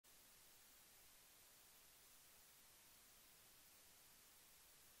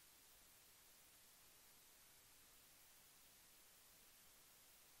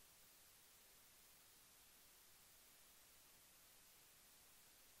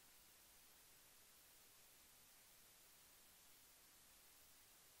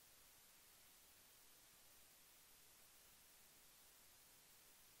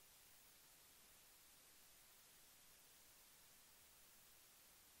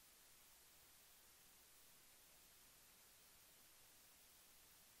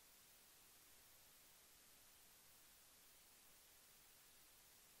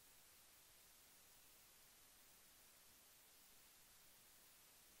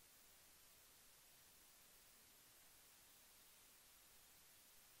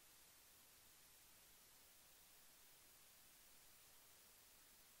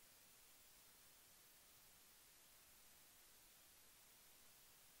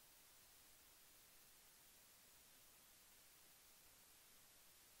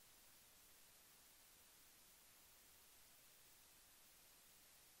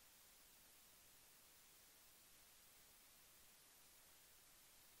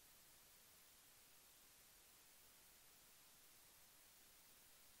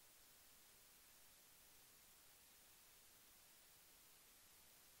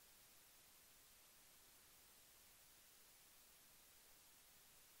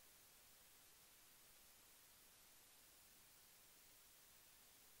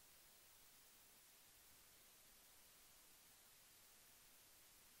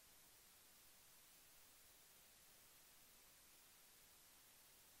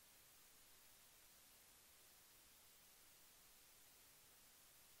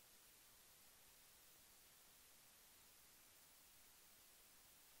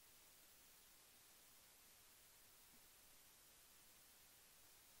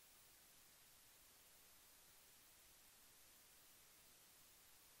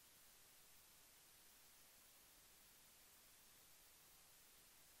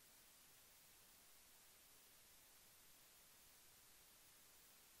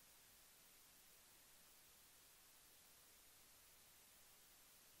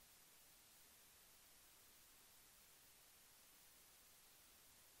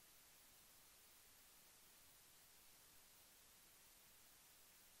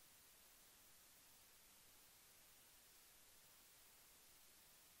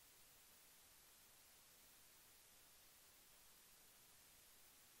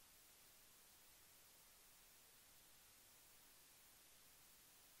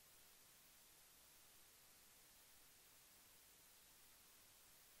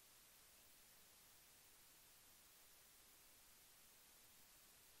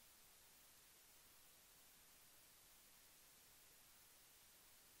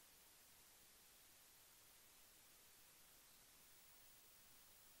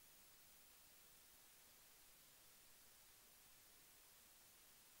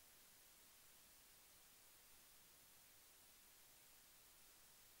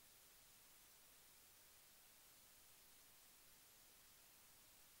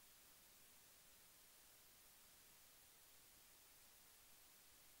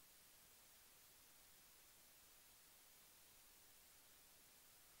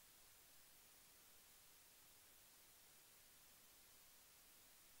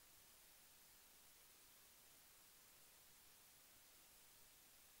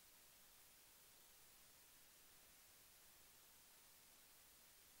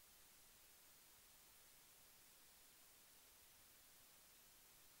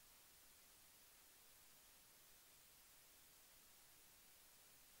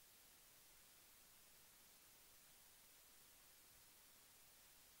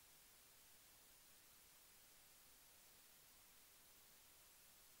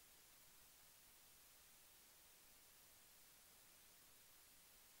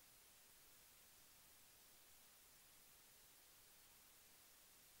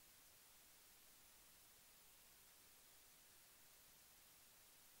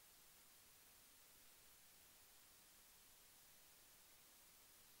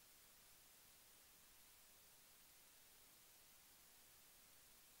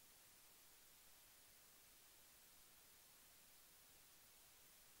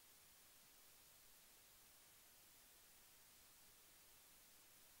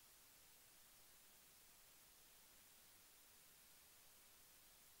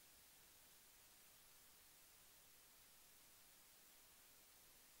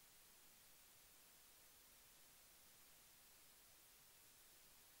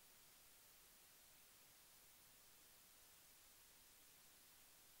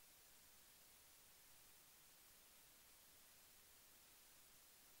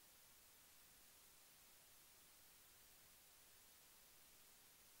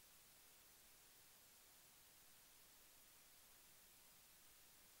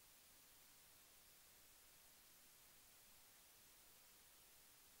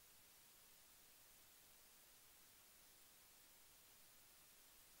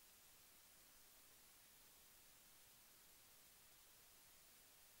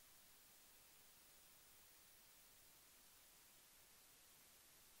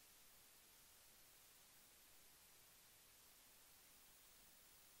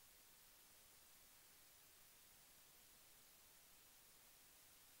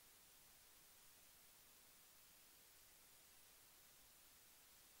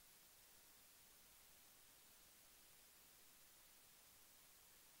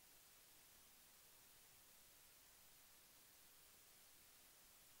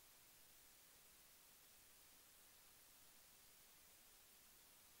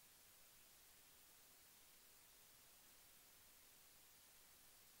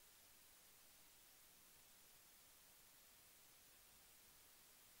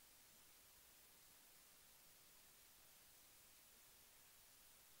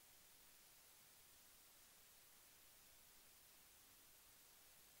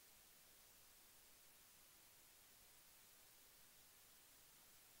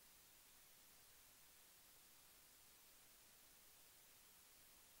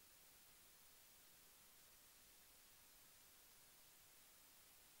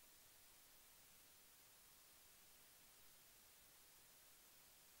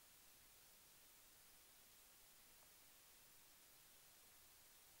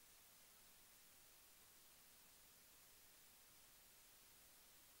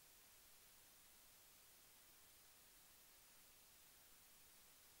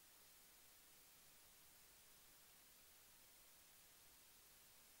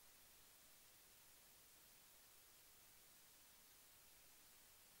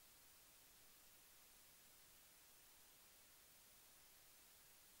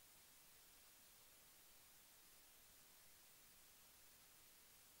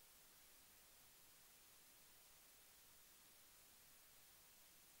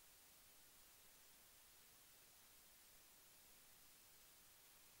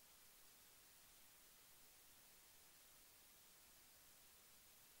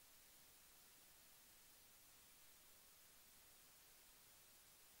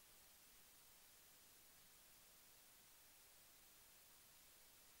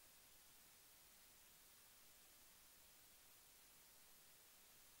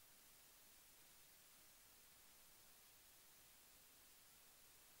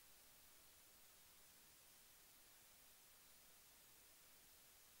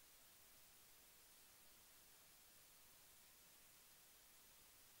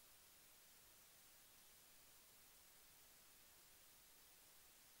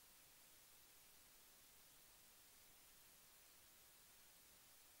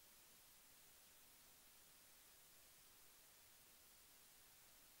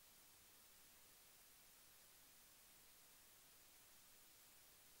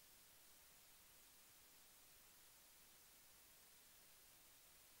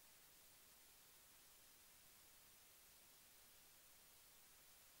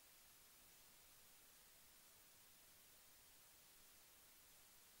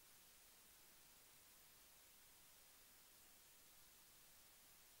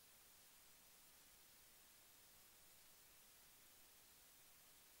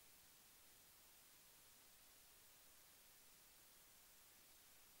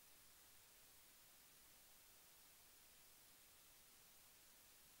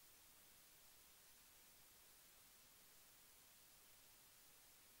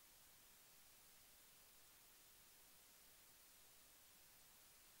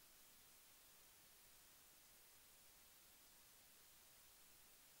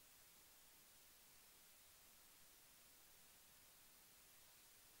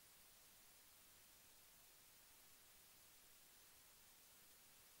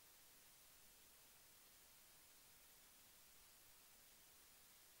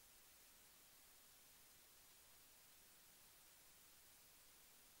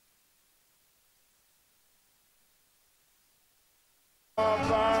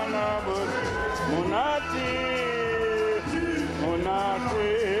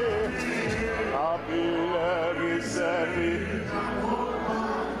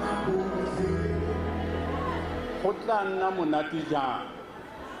Nna monate jang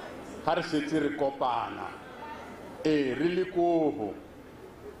ga re setse re kopana re le koho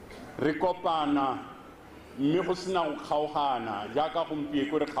re kopana mme go sena go kgaogana jaaka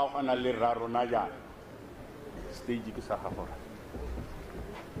gompieko re kgaogana le rra rona jana stage ke sa gago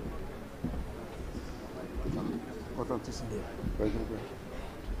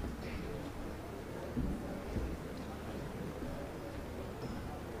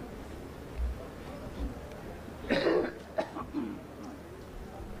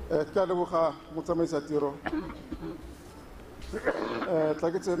ka leboga motsamaisa tiro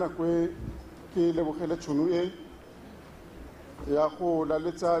tla ke tsena ke lebogele tšhono ya go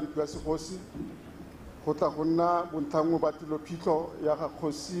laletsa ntlo ya segosi go tla go nna bontlhangwe ba tilophitlho ya ga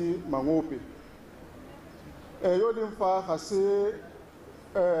Kgosi Mangope yo leng fa ga se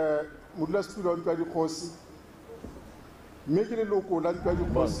modulasetulo wa ntlo ya dikgosi mme ke leloko la ntlo ya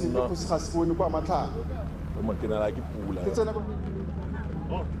dikgosi mme kgosi ga se bone kwa matlhang ke tsena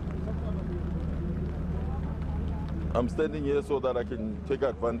I'm standing here so that I can take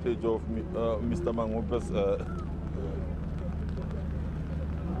advantage of Mr. Mangope's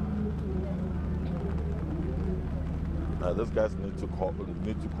these guys need to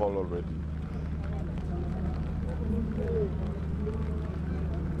call already.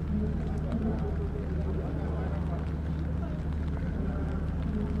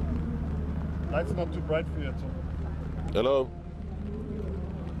 Light's not too bright for you, Tom. Hello.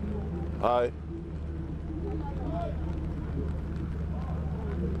 Hi.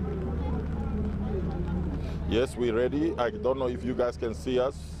 Yes, we're ready. I don't know if you guys can see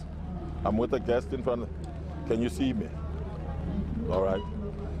us. I'm with a guest in front. Can you see me? All right.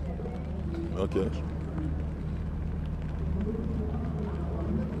 Okay.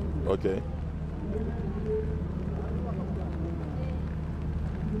 Okay.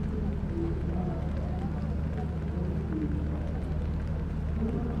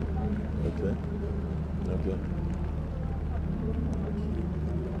 Okay. Okay.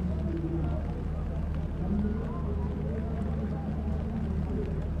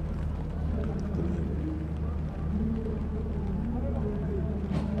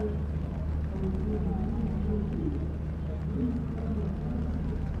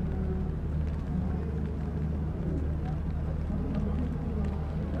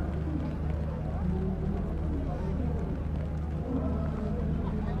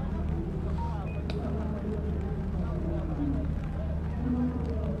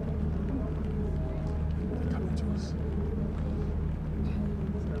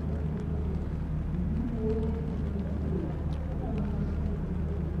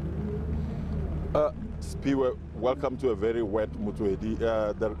 Spiwe, welcome to a very wet Mutuedi.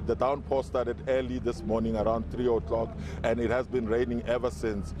 The downpour started early this morning around 3 o'clock and it has been raining ever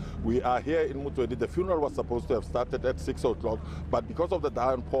since. We are here in Mutuedi. The funeral was supposed to have started at 6 o'clock, but because of the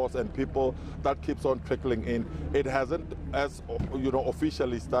downpours and people that keeps on trickling in, it hasn't, as you know,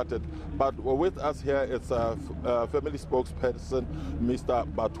 officially started. But with us here is a family spokesperson, Mr.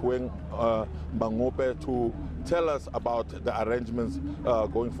 Batweng Mangope, to tell us about the arrangements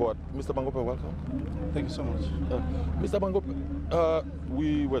going forward. Mr. Mangope, welcome. Thank you so much. Mr. Mangope,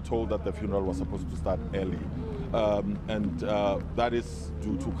 we were told that the funeral was supposed to start early, and that is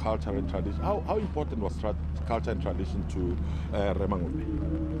due to culture and tradition. How important was culture and tradition to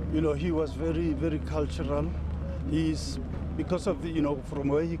Mangope? You know, he was very, very cultural. He's, because of the, you know, from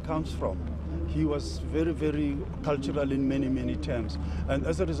where he comes from, he was very, very cultural in many, many terms. And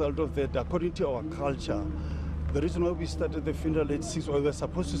as a result of that, according to our culture, the reason why we started the funeral at 6, or we were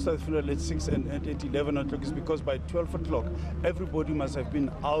supposed to start the funeral at 6 and at 11 o'clock, is because by 12 o'clock, everybody must have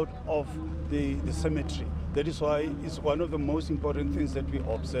been out of the cemetery. That is why it's one of the most important things that we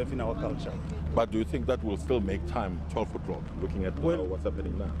observe in our culture. But do you think that will still make time, 12 o'clock, looking at what's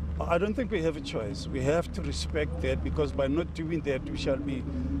happening now? I don't think we have a choice. We have to respect that, because by not doing that, we shall be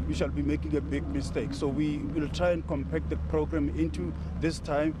making a big mistake. So we will try and compact the program into this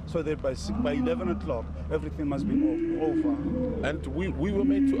time so that by 11 o'clock, everything must be over. And we were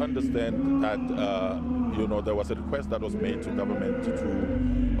made to understand that, you know, there was a request that was made to government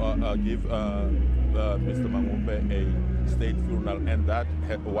to give Mr. Mangope a state funeral, and that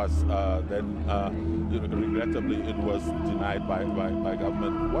was then, regrettably, it was denied by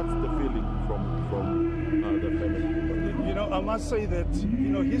government. What's the feeling from the family? You know, I must say that, you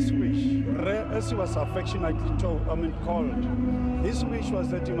know, his wish, as he was affectionately called, his wish was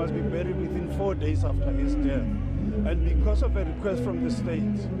that he must be buried within 4 days after his death. And because of a request from the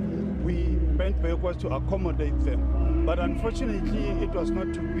state, we went backwards to accommodate them. But unfortunately, it was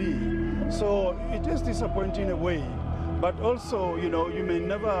not to be. So it is disappointing in a way. But also, you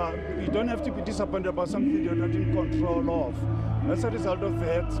don't have to be disappointed about something you're not in control of. As a result of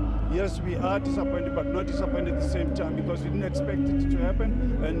that, yes, we are disappointed, but not disappointed at the same time because we didn't expect it to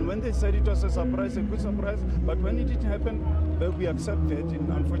happen. And when they said it was a surprise, a good surprise, but when it didn't happen, then we accept that,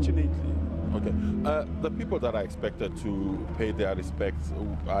 unfortunately. Okay. The people that are expected to pay their respects,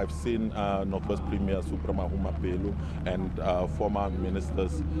 I've seen Northwest Premier Supramahuma Pelu and former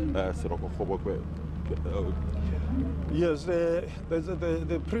ministers Siroko Khobokwe. Yes,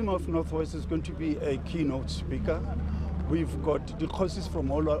 the Premier of Northwest is going to be a keynote speaker. We've got the Kgosis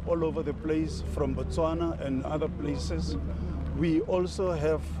from all over the place, from Botswana and other places. We also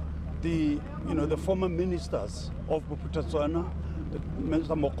have the former ministers of Botswana,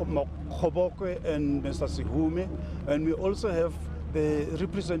 Mr. Mangope and Mr. Sihume, and we also have the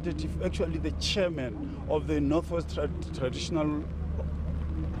representative, actually the chairman of the Northwest Traditional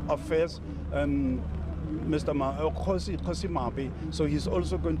Affairs, Mr. Kgosi. So he's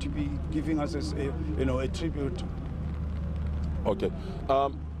also going to be giving us a tribute. Okay.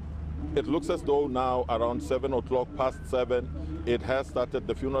 It looks as though now around 7 o'clock past 7, it has started,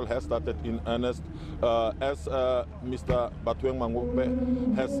 the funeral has started in earnest. As Mr. Batweng Mangope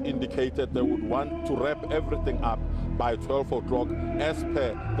has indicated, they would want to wrap everything up by 12 o'clock as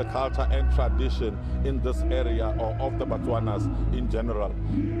per the culture and tradition in this area or of the Botswanas in general.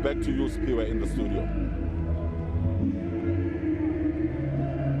 Back to you, Spiwe, in the studio.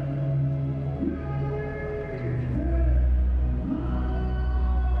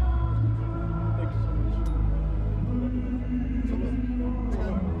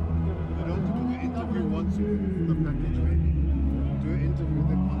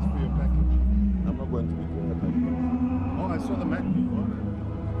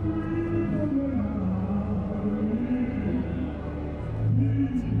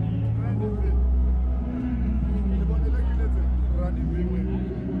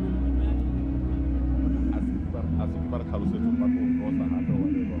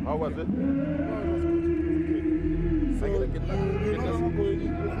 How was it?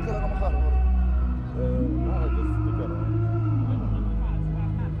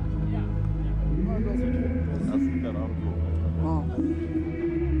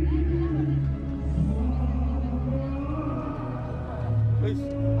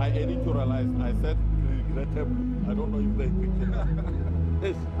 I editorialized. I said regrettable. I don't know if they picked it up.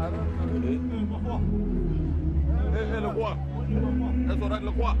 Yes. I don't know. Le quoi? Est-ce que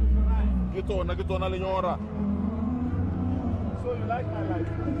le quoi? Get on, lenyora. So you like my life?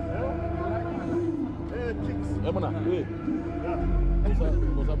 Hey, chicks. Emona, hey. So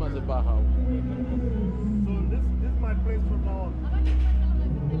this is my place from now on.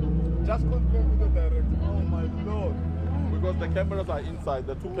 Just confirm with the director. Oh my Lord. Because the cameras are inside,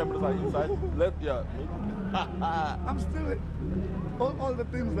 the 2 cameras are inside. I'm still all the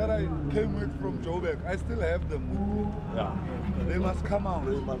things that I came with from Joburg, I still have them with me. Yeah. They must come out.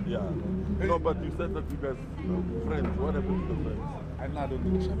 They must, yeah. Hey. No, but you said that you guys friends. What happened to the friends? I'm not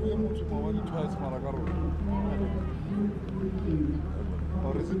doing it. Twice,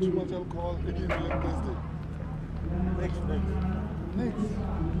 or is it too much alcohol? Again, like Thursday. Next.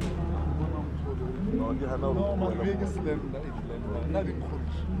 No, my biggest land, not in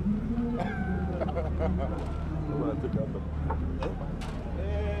Kgosi.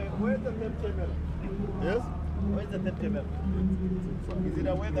 Where's the third camera? Yes? Where's the third camera? Is it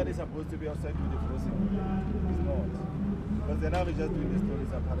aware that it's supposed to be outside with the crossing? It's not. Because they're now just doing the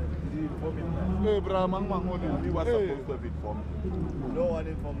stories apparently. Did you inform him that? Hey, bro, He was supposed to have informed. No one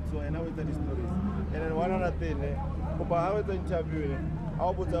informed, so and now it's the stories. And then one other thing, I was interviewing,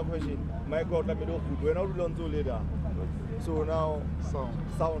 I'll put a question. My God, let me know food. We're not done to later. So now,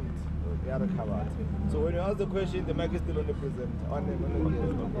 sound. We are covered. So when you ask the question, the mic is still on the present.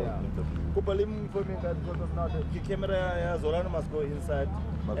 Yeah. Kupalim informing that because of now the camera, Zoran must go inside,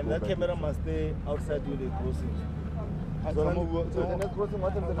 and that camera must stay outside during the crossing. So the next crossing,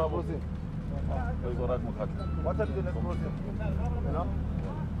 what time is the next crossing? What time is the next crossing? You know?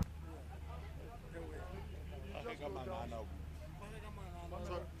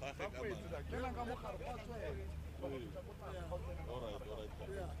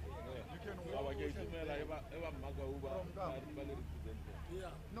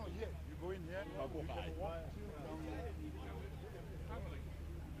 No, yeah, you go in here, you can walk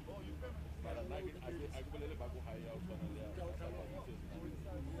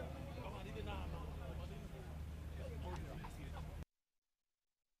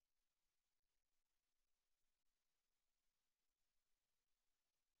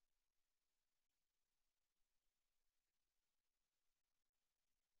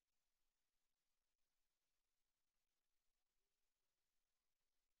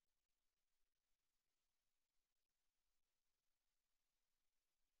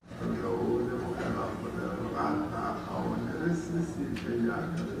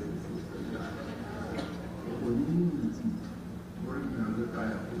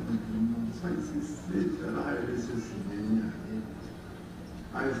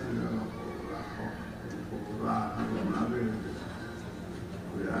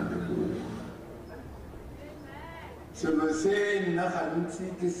Selo se nna gantsi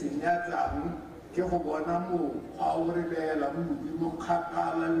ke se nyatsang ke go bona mokgwa o re beela Modimo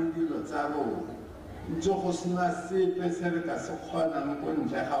kgakala le dilo tsa rona ntse go sena sepe se re ka se kgonang ko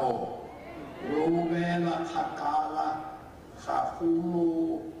ntle ga o re o beela kgakala ga go mo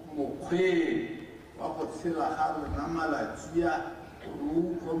mokgweng wa go tshela ga rona malatsi a re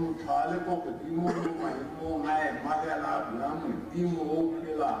utlwe motho a le ko godimo mo maemong a emagela a bua Modimo o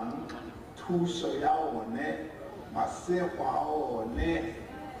phelang thuso ya one masego a one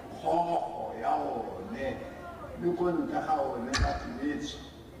kgogo ya one le ko ntle ga one ka tibetso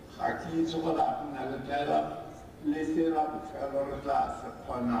ga ke itse gore a gona le fela le se la bofelo re tla se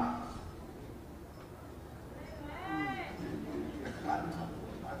kgonang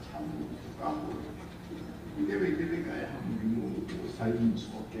ke be ke le ka ya Modimo o sa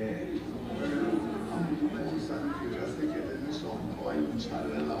intshokela a Modimo o sa ntira se ke le lesompo wa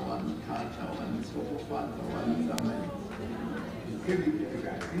intšhalela wa nthatha wa ntshogofatsa wa ntsamaisa ke be ke le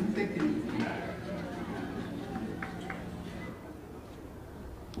ka ntse ke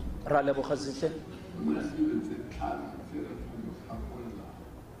ra leboga setle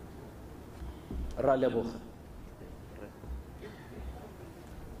ra leboga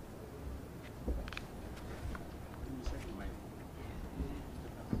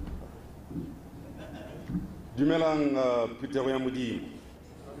Dumelang Phutego ya Modimo.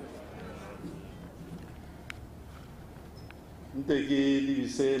 Nte ke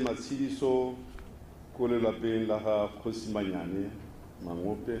lebise matshidiso ko lelapeng la ga Kgosi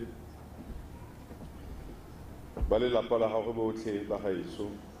Mangope. Ba lelapa la gagwe botlhe ba gaetsho.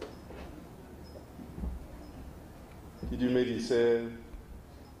 Ke dumedise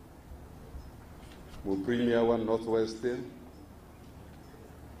mo Premier wa Northwest.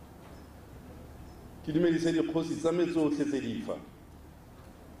 Ke dumedise dikgosi tsa metsotlhe tse di fa.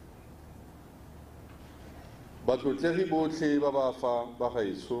 Batlotlegi botlhe ba ba fa ba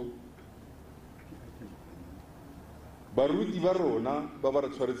gaetsho. Baruti ba rona ba ba re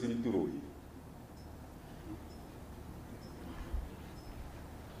tshwaretseng tiro e.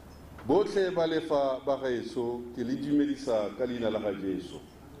 Botlhe ba lefa ba gaetsho ke le dumedisa ka leina la ga Jesu.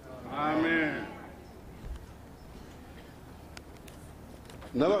 Amen.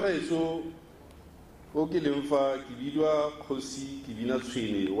 Nna ba gaetsho o ke leng fa ke bidwa Kgosi ke bina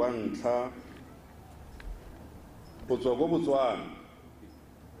tshwene wa ntlha go tswa go Botswana.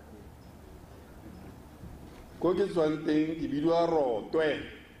 Ko ke tswang teng ke bidwa Rotwe.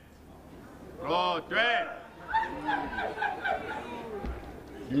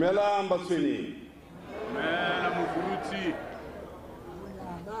 Dumelang batshweneng. Dumela mofuruti.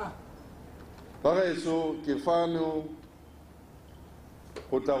 Ba gaetsho ke fano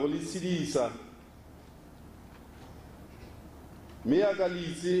go tla go le tshedisa mme ya ka le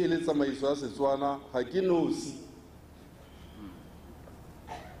itse e le tsamaiso ya Setswana ga ke nosi.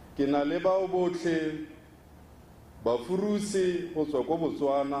 Ke na le bao botlhe ba furuse go tswa ko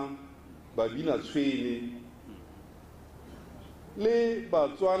Botswana ba bina tshwene le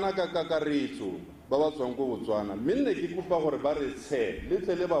Batswana ka kakaretso ba ba tswang ko Botswana mme nne ke kopa gore ba re tshe le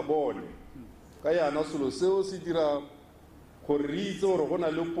tle le ba bone ka yana selo seo se dira gore re itse gore go na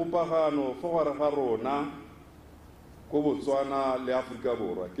le popagano fo gare ga rona ko Botswana le Afrika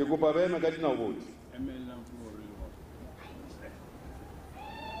Borwa. Ke kopa ba eme ka dinao botlhe.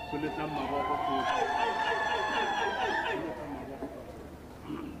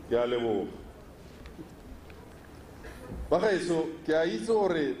 Ke a leboga. Ba gaetsho ke a itse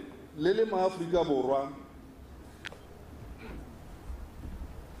gore le le maAfrika Borwa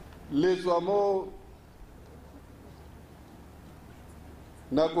le tswa mo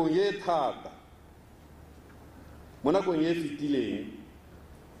nakong e thata mo nakong e fetileng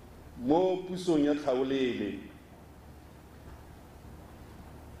mo pusong ya tlhaolele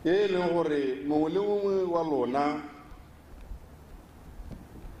e leng gore mongwe le mongwe wa lona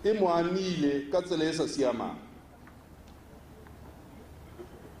e mo amile ka tsela e sa siamang.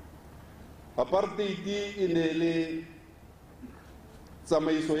 Apartheid e ne le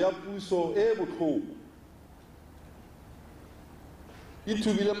tsamaiso ya puso e botlhoko. E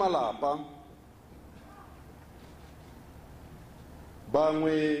thubile malapa.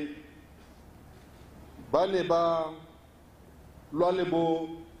 Bangwe ba ne ba lwa le bo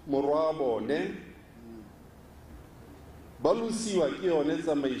morwa bone ba losiwa ke yone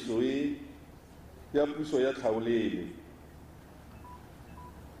tsamaiso e ya puso ya tlhaolele.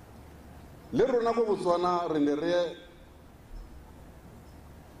 le rona go Botswana re ne re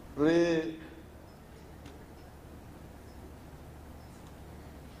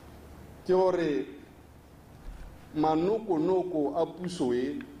ke gore manoko a puso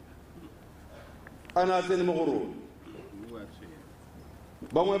e ana tsene mo go rona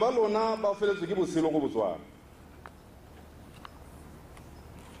bangwe ba lona ba feletswe ke boselo go Botswana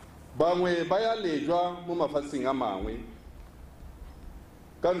bangwe ba ya lejwa mo mafatsheng a mangwe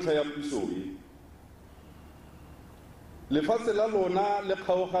ka ntlha ya puso e lefatshe la lona le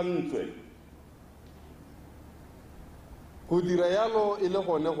kgaogantswe go dira yalo e le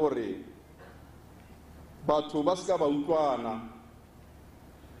gone gore batho ba ska ba utlwana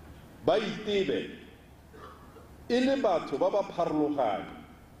ba itebe e le batho ba ba pharologane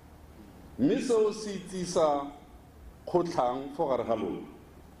mme seo se tsisa kgotlang fo gare ga lona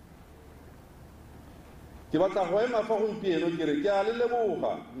ke batla go ema fa gompieno ke re ke a le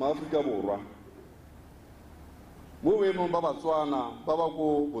leboga maAforika Borwa mo boemong ba Batswana ba ba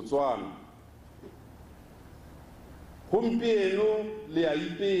go Botswana gompieno le a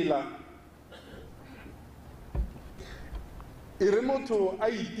ipela e re motho a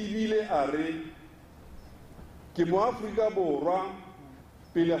itibile a re ke moAforika Borwa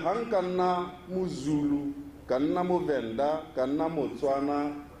pele ga nka nna moZulu ka nna moVenda ka nna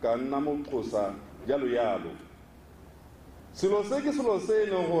moTswana ka nna moXhosa jalo yalo selo se ke selo se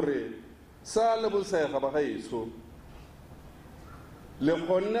ne gore sa le bosega ba gaetso le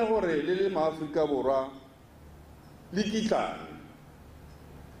kgonne gore le maAforika Borwa le kitlane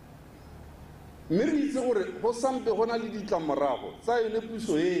mme re itse gore go sampe go na le ditlamorago tsa yone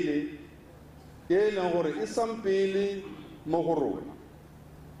puso e leng gore e sampele mo go rona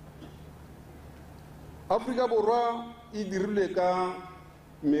Afrika Borwa e dirilwe ka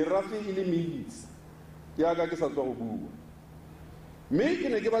merafe e le mentsi jaaka ke sa tswa go bua mme ke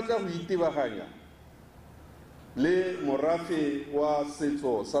ne ke batla go itebaganya le morafe wa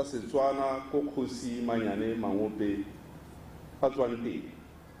setso sa Setswana ko Kgosi manyane Mangope a tswang teng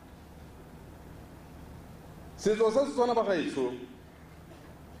setso sa Setswana ba gaetso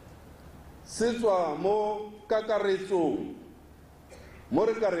se tswa mo kakaretsong mo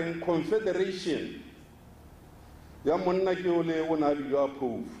re ka reng confederation ya monna ke o le o na biwa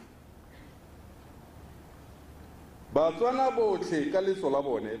phofu Batswana botlhe ka letso la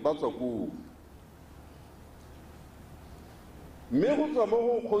bone ba tswa koo mme go tswa mo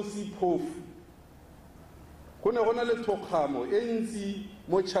go Kgosi phofu go ne go na le thokgamo e ntsi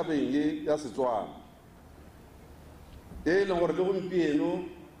mo tšhabeng e ya Setswana e leng gore le gompieno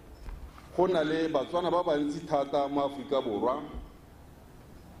go na le Batswana ba bantsi thata mo Aforika Borwa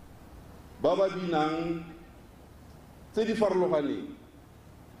ba ba binang tse di farologaneng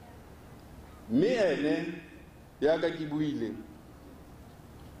mme ene ya ka ke buile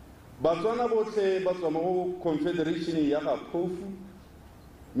Batswana botlhe ba tswa mo go confederation ya ga phofu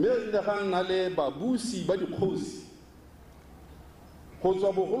mme le ga nna le babusi ba dikgosi go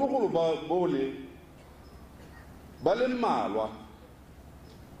tswa bogologolo ba bole ba le mmalwa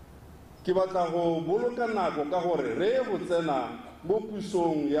ke batla go boloka nako ka gore re go tsena mo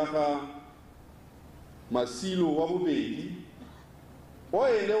pusong ya ga Masilo wa bobedi o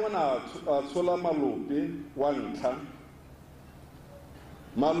ene o na a tshola Mangope wa ntlha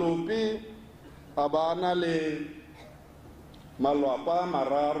Mangope a ba na le malwapa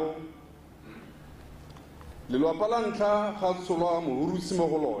mararo lelwapa la ntlha ga tsholwa mohurusi mo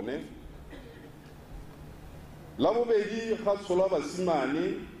go lone la bobedi ga tsholwa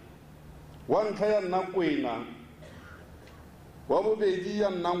basimane wa ntlha ya nna Kwena wa bobedi ya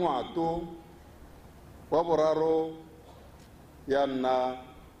nna Ngwato wa boraro ya nna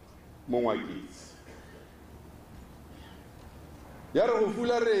Mongwaketsi ya re go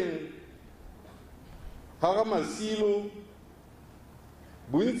fula reng ga Masilo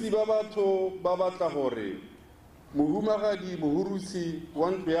bontsi ba batho ba batla gore mohumagadi mohurusi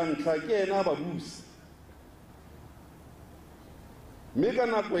wa ntlo ya ntlha ke ena babusi mme ka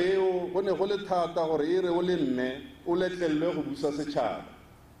nako eo go ne go le thata gore e re o le mme o letlelwe go busa setšhaba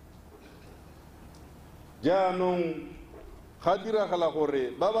jaanong ga diragala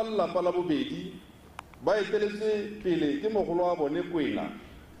gore ba ba lelapa la bobedi ba eteletse pele ke mogolo wa bone Kwena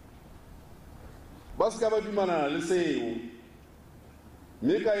ba se ka ba dumanana le seo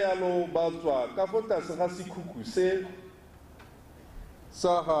mme ka yalo ba tswa ka fo tlase ga sekhukhu se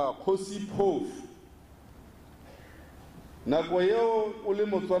sa ga Kgosi phofu nako eo o le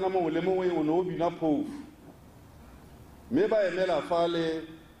Motswana mongwe le mongwe o ne o bina phofu mme ba emela fale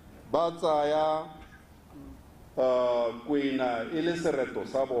ba tsaya Kwena e le sereto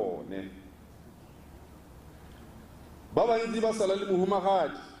sa bone ba bantsi ba sala le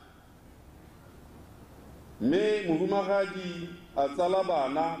mohumagadi mme mohumagadi a tsala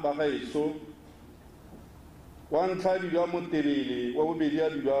bana ba gaetso wa ntlha bilwa Motebele wa bobedi a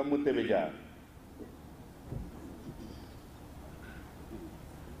bilwa Motebejana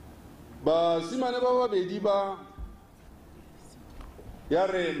basimane ba babedi ba ya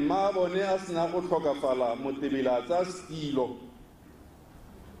re mma bone a sena go tlhokafala Motebele a tsa setilo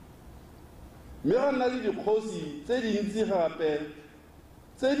mme ga nna le dikgosi tse dintsi gape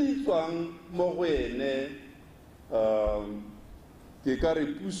tse di tswang mo go ene ke ka re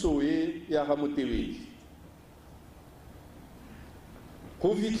puso e ya ga Motebele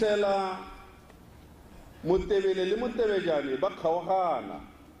go fitlhela Motebele le Motebejane ba kgaogana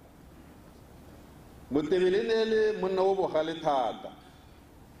Motebele ne le monna o bogale thata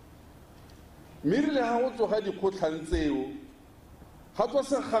mme rile ga go tsoga dikgotlhang tseo ga tswa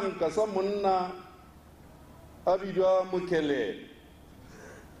seganka sa monna a bidwa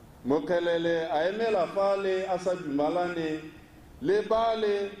Mokelele a emela fale a sa dumalane le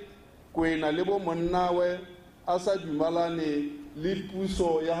bale kwena le bo monnawe a sa dumalane le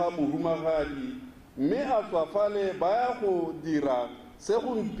puso ya ga mohumagadi mme a tswa fale ba ya go dira se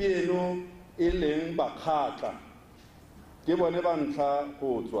gompieno e leng bakgatla ke bone ba ntlha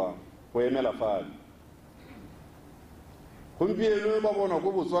go tswa go emela fale gompieno ba bona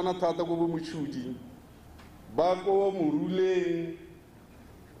go Botswana thata go bo Motšhudi ba go Moruleng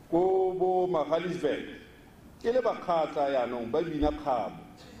go bo Magalisburg ke le bakgatla yaanong ba bina kgabo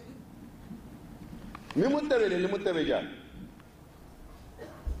mme Motebele le Motebejane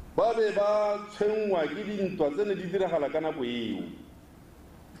ba be ba tshwenngwa ke dintwa tsene di diragala ka nako eo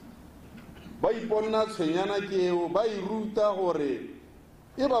ba iponna tshwenyana ke eo ba iruta gore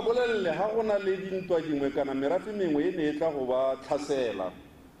e ba bolelele ga go na le dintwa dingwe kana merafe mengwe e ne e tla go ba tlhasela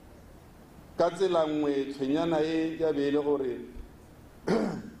ka tsela nngwe tshwenyana e ya be e le gore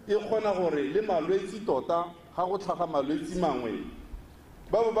e kgona gore le malwetsi tota ga go tlhaga malwetsi mangwe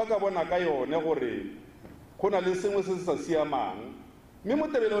ba bo ba ka bona ka yone gore go na le sengwe se se sa siamang mme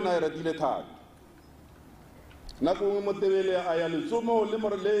Motebele o ne a e ratile thata nako nngwe Motebele a ya letsomo le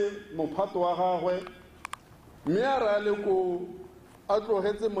mophato wa gagwe mme a raya le ko a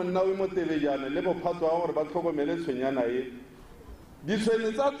tlogetse monna we Motebejane le mophato wa gore ba tlhokomele tshwenyana e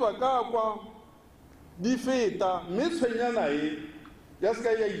ditshwene tsa tswa ka kwa di feta mme tshwenyana e ya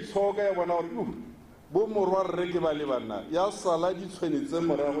seka ya itshoka ya bona gore bo morwa rre ke ba le banna ya sala ditshwene tse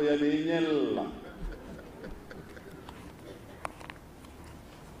morago ya be e nyelela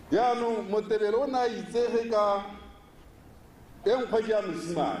yaanong Motebele o ne a itsege ka e nkgwa ke ya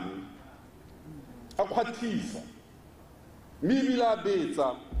mosimane a kgwathisa mme ebile a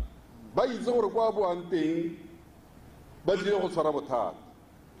betsa ba itse gore kwa boang teng ba tlile go tshwara bothata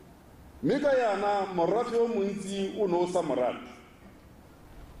mme ka yana morafe o montsi o ne o sa morate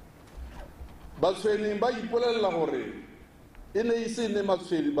batshweneng ba ipolelela gore e ne e se ne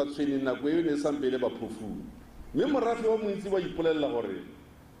batshweneng nako eo ne e sampele ba phofung mme morafe o montsi ba ipolelela gore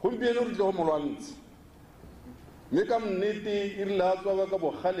gompieno re tle go molwantshe mme ka nnete e rile a tswa ka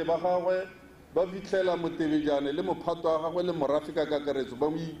bogale ba gagwe ba fitlhela Motebejane le mophato wa gagwe le morafe ka kakaretso ba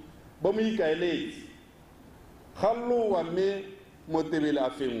mo ikaeletse ga lowa mme Motebele a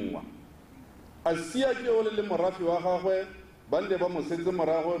fengwa a sia ke ole le morafe wa gagwe ba nne ba mo setse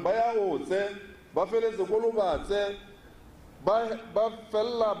morago ba ya otse ba feletse ko lobatse ba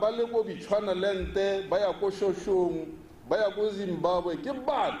fella ba le ko Bechuanaland ba ya ko Shoshong ba ya ko Zimbabwe ke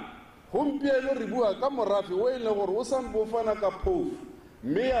batho gompieno re bua ka morafe o e leng gore o sampo o fana ka phofu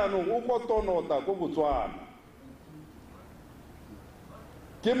mme yaanong o kotonota ko Botswana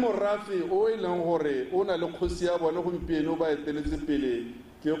ke morafe o e leng gore o na le kgosi ya bone gompieno ba eteletse pele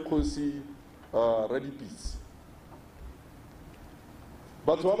ke kgosi Radipitsi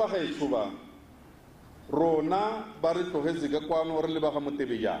batho ba gaetsho ba rona ba re tlogetse ka kwano re le ba ga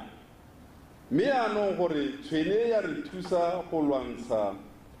Motebejane mme yaanong gore tshwene ya re thusa go lwantsha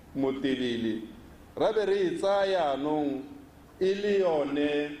Motebele ra be re e tsaya yaanong e le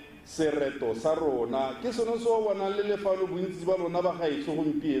yone sereto sa rona ke sone se o bonang le lefalo bontsi ba lona ba gaetsho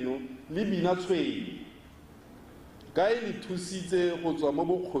gompieno le bina tshwene ka e le thusitse go tswa mo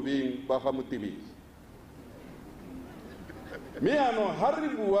bokgobeng ba ga Motebele mme yaanong ga re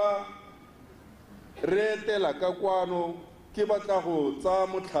bua re etela ka kwano ke batla go tsa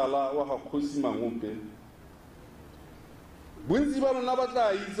motlhala wa ga Kgosi Mangope bontsi ba lona ba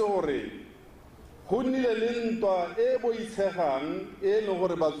tla itse gore go nnile le ntwa e boitshegang e leng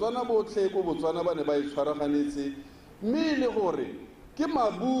gore Batswana botlhe ko Botswana ba ne ba e tshwaraganetse mme le gore ke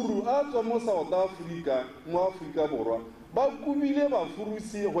maburu a tswa mo South Africa mo Afrika Borwa ba kubile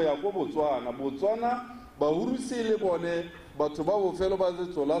bafurusi go ya ko Botswana ba hurusi le bone batho ba bofelo ba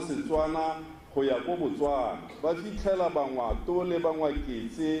setso la Setswana go ya ko Botswana ba fitlhela bangwato le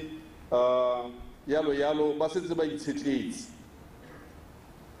bangwaketse yalo ba setse ba itshetletse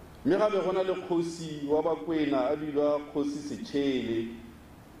mme gabe gona le kgosi wa Bakwena a bilwa Kgosi Setšhele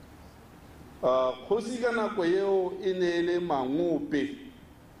kgosi ka nako eo e ne le Mangope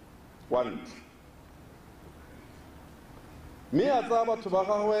wa ntlha mme a tsaya batho ba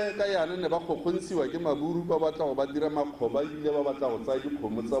gagwe ka yana ne ba kgokgontshiwa ke maburu ba batla go ba dira makgoba ebile ba batla go tsaya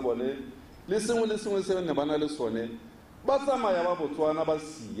dikgomo tsa bone le sengwe se ne ba na le sone ba tsamaya ba Botswana ba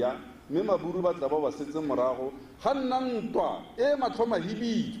sia mme maburu ba tla ba setse morago ga nna ntwa e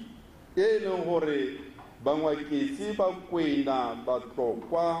matlhomahibidi e leng gore bangwaketse Bakwena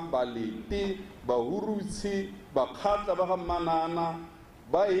Batlokwa Balete Bahurutse Bakgatla ba ga Manana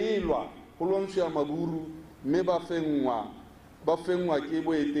ba elwa go lwantsha maburu mme ba fengwa ke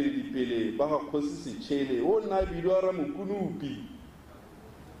boeteledipele ba ga Kgosi Setšhele o nna bilwa Ramokunupi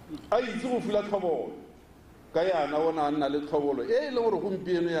a itse go fula tlhobolo ka yana o na nna le tlhobolo e le gore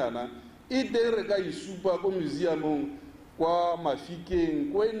gompieno yana e teng re ka isupa ko museumong kwa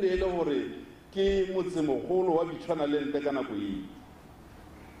Mafikeng ko e ne le gore ke motsemogolo wa Beachwanalente ka nako e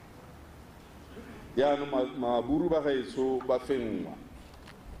yaanong maburu ba gaetso ba fengwa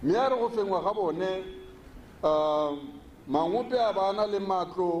mme a re go fengwa ga bone Mangope a bana le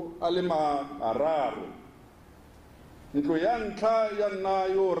matlo a le mararo ntlo ya ntlha ya nna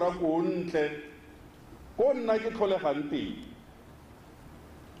yo rako ntle ko nna ke tlholegang teng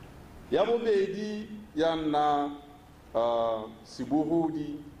ya bobedi ya nna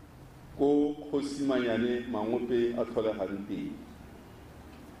Sebohodi ko Kgosimanyane Mangope a tlholegang teng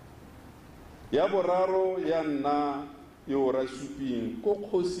ya boraro ya nna yo ra Suping ko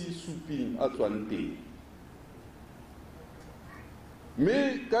Kgosi Suping a tswang teng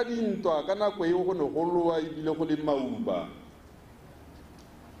mme ka dintwa ka nako eo go ne go loa ebile go le mauba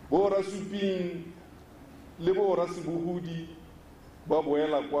bo ra Suping le bo ra Sebohodi ba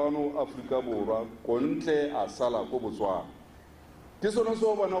boela kwano Afrika Borwa ko ntle a sala ko Botswana ke sone se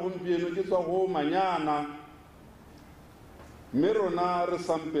o bona gompieno ke tswa go manyana mme rona re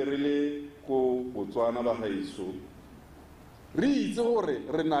samperele ko Botswana ba gaetso re itse gore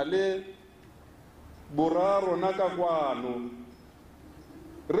re na le bora rona ka kwano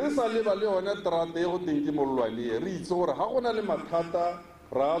re sa leba le yone terata e go teng ke Mollwane re itse gore ga gona le mathata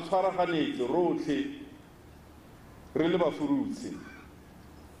ra tshwaraganetse rotlhe re le bafurutse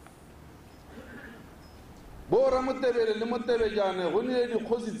bo ra Motebele le Motebejane go ne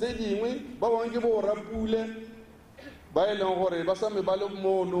dikgosi tse dingwe ba bangwe ke bo ra Pule ba e leng gore ba same ba le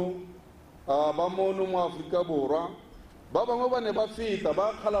mono ba mono mo Afrika Borwa ba bangwe ba ne ba feta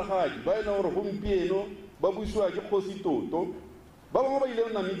ba kgalagadi ba e leng gore gompieno ba busiwa ke Kgosi Toto ba bangwe ba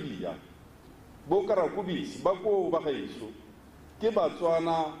ile Namibia bo Karakobisi ba ko ba gaetso ke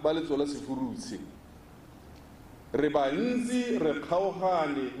Batswana ba letso la Sefurutse re ba ntsi re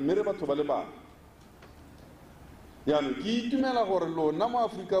kgaogane mme re batho ba le bana yaanong ke itumela gore lona mo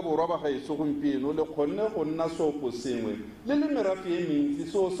Afrika Borwa ba gaetso gompieno le kgonne go nna seopo sengwe le merafe e mentsi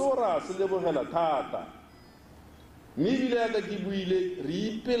seo ra se lebogela thata mme ebile yaka ke buile re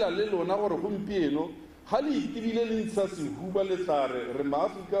ipela le lona gore gompieno ga le itebile le ntsha sehuba le tlare re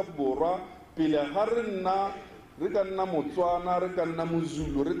maAfrika Borwa pele ga re ka nna Motswana re ka nna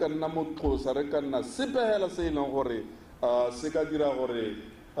Mozulu re ka nna Moxhosa re ka nna sepehela se e leng gore se ka dira gore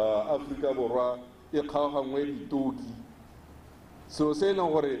Afrika Borwa e kgaogangwe ditoki seo se e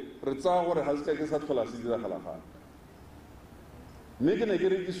leng gore re tsaya gore ga se ka ke sa tlhola se diragalagana mme ke ne ke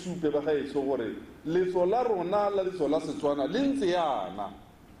re ke supe ba gaetso gore letso la rona la letso la Setswana le ntse yana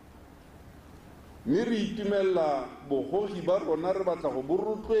mme re itumelela bogogi ba rona re batla go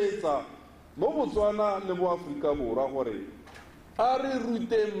borotloetsa mo Botswana le mo Afrika Borwa gore a re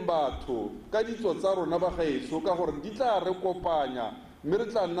ruteng batho ka ditso tsa rona ba gaetso ka gore di tla re kopanya mme re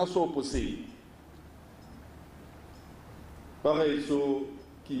tla nna seoposeng ba gaetso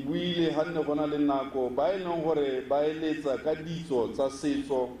ke buile ga nne gona le nako ba e leng gore ba eletsa ka ditso tsa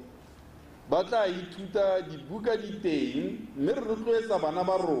setso ba tla ithuta dibuka diteng mme re rotloetsa bana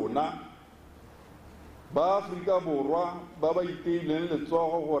ba rona ba Afrika Borwa ba ba iteileng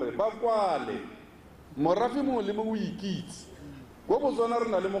letsogo gore ba kwale morafe mongwe le mongwe o ikitse ko Botswana re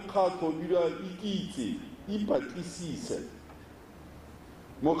na le mokgatlho bilwa Ikitse ipatlisise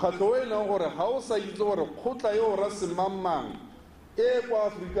mokgatlho o e leng gore ga o sa itse gore kgotla yo ra semangmang e kwa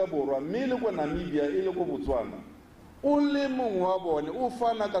Afrika Borwa mme le kwa Namibia e le ko Botswana o le mongwe wa bone o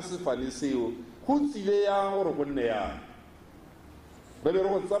fana ka sefane seo go tsile yang gore go nne yang re be re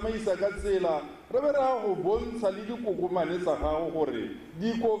go tsamaisa ka tsela re be re go bontsha le dikokomane tsa gago gore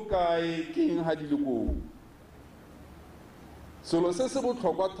di ko kae keng ha di le koo selo se se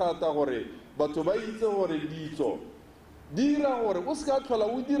botlhokwa thata gore batho ba itse gore ditso di dira gore o se ka tlhola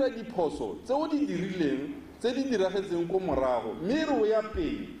o dira diphoso tse o di dirileng tse di diragetseng ko morago mme re o ya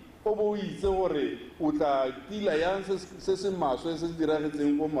pele o bo o itse gore o tla tila yang se se maswe se se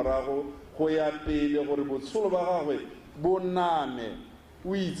diragetseng ko morago go ya pele gore botshelo ba gagwe bo name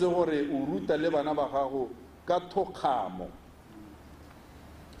o itse gore o ruta le bana ba gago ka thokgamo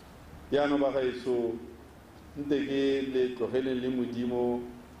yaanong ba gaetso nte ke le tlogeleng le modimo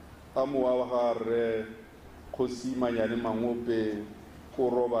a mowa wa ga rre Kgosi Manyane Mangope o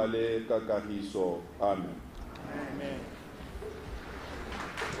robale ka kagiso amen.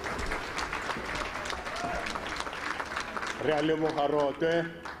 Re a leboga rote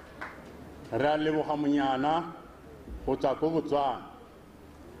re a leboga monyana go tswa ko Botswana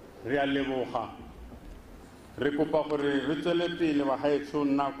re a leboga re kopa gore re tswele pele ba gaetsho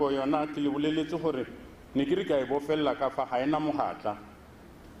nako yona ke le boleletse gore ne ke re ka e bofella ka fa ga ena mogatla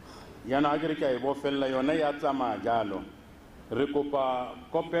yana ke re ka e bofella yona ya tsamaya jalo re kopa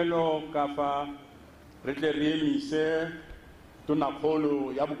kopelo ka fa re tle re emise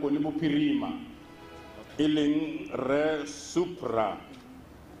tonakgolo ya Bokone Bophirima e leng Re Supra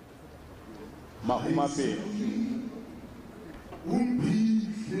Mahumapelo.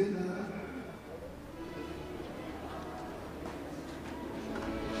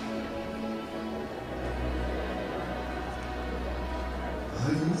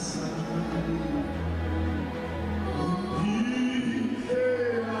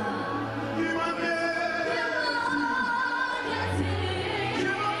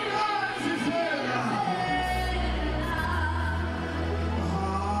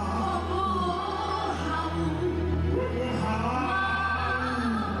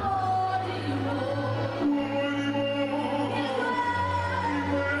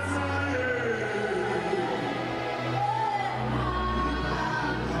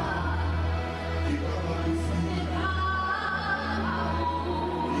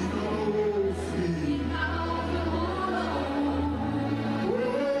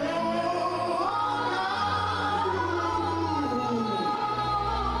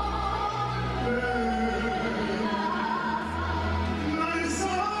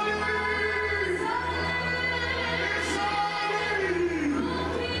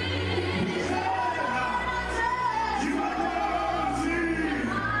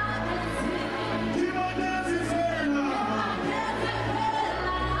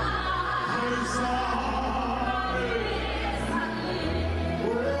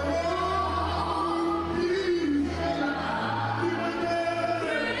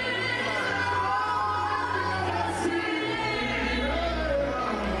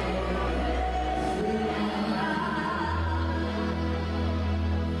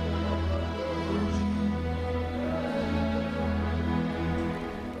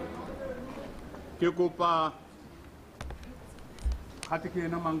 Ke kopa gate ke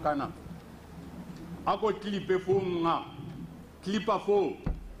ena mankana a go clipe fonga clipa fo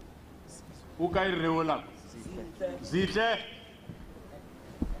o ka e reola zitle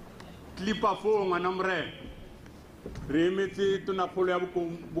clipa fo ngwana mre re emetse tonakgolo ya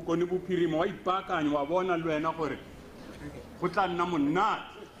Bokone Bophirima wa ipaakanya wa bona le wena gore go tla nna monate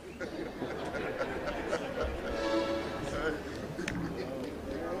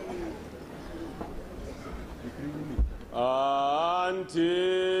Ante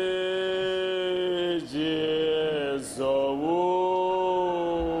Jesu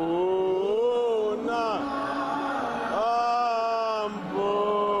na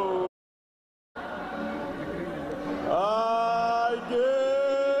ambo agelela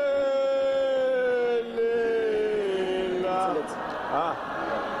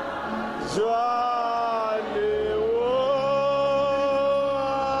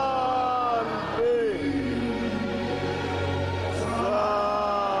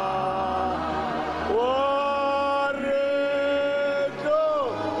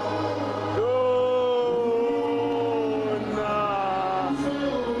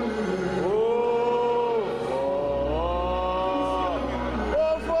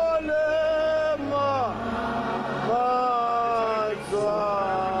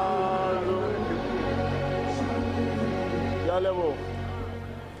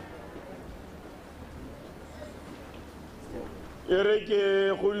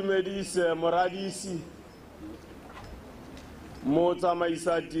Ereke Khulumedise Moradisi mo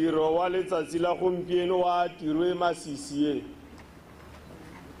tsamaisa tiro wa letsatsi la gompieno wa tiro e masisi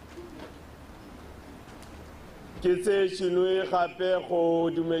ke tse tšhinoe gape go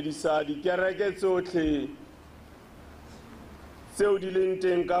dumedisa dikereke tsotlhe tseo di leng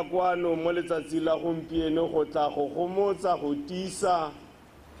teng ka kwano mo letsatsi la gompieno go tla go gomotsa go tiisa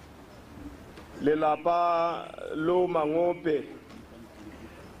lelapa lo Mangope.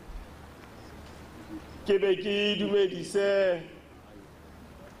 Ke be ke dumedise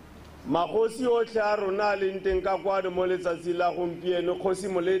magosi otlhe a rona leng teng ka kwano mo letsatsi la gompieno. Kgosi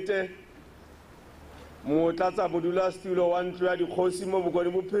Molete, motlatsa modulasetulo wa ntlo ya dikgosi mo Bokone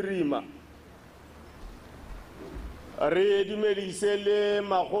Bophirima. Re dumedise le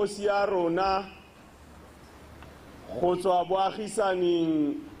magosi a rona go tswa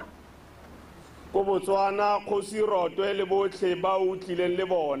boagisaning ko Botswana, Kgosi Rotwe le botlhe ba o tlileng le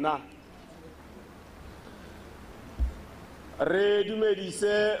bona. Re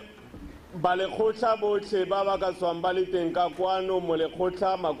dumedise ba lekgotla botlhe ba ba ka tswang ba le teng ka kwano mo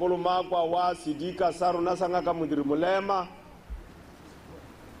lekgotla makolomakwa wa sedika sa rona sa Ngaka Modiri Molema,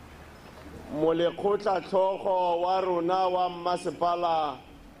 mo lekgotla tlhogo wa rona wa mmasepala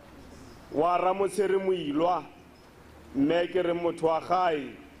wa Ramotsheri Moilwa, mme ke re motho wa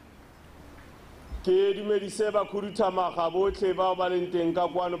gae. Ke dumedise bakhuduthamaga botlhe ba ba leng teng ka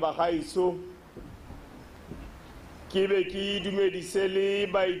kwano ba gaetso. Ke be ke dumedise le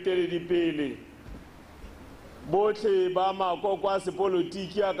baeteledipele botlhe ba makoko a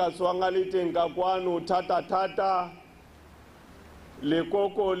sepolotiki a ka tswang a le teng ka kwano thata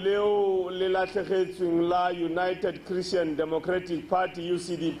lekoko leo le latlhegetsweng la United Christian Democratic Party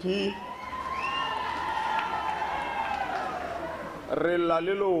UCDP re la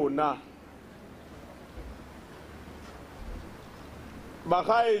le lona.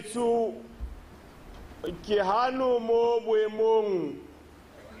 Bagaetso ke hano mo boemong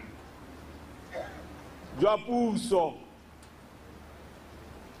jwa puso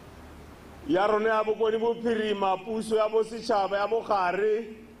ya rona ya Bokone Bophirima, puso ya bosetšhaba ya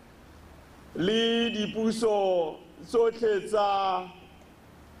bogare le dipuso tsotlhe tsa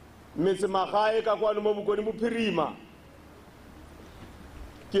metsemagae ka kwano mo Bokone Bophirima.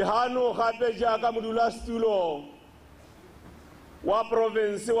 Ke hano gape jaaka modulasetulo wa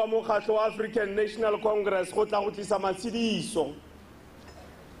province wa mokgatlho wa African National Congress go tla go tlisa matshediso.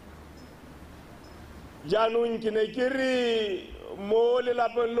 Jaanong ke ne ke re mo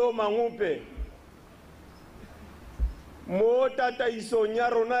lelapeng lo Mangope, mo tataisong ya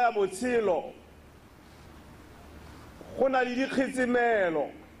rona ya botshelo go na le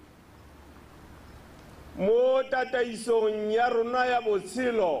dikgetsemelo. Mo tataisong ya rona ya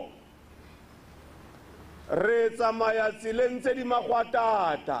botshelo re tsamaya tseleng tse di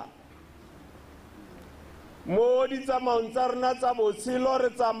magwatata. Mo ditsamaong tsa rona tsa botshelo re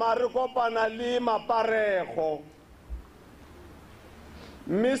tsamaya re kopana le maparego,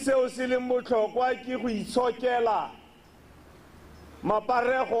 mme seo se leng botlhokwa ke go itshokela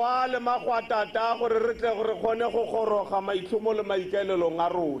maparego a le magwatata gore re tle gore kgone go goroga maitlhomo le maikaelelong a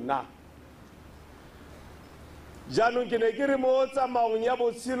rona. Jaanong ke ne ke re mo tsamaong ya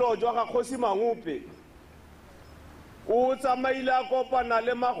botshelo jwa ga Kgosi Mangope o tsamaile a kopana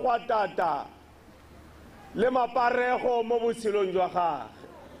le magwatata le maparego mo botshelong jwa gagwe.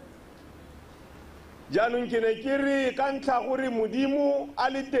 Jaanong ke ne ke re ka ntlha gore Modimo a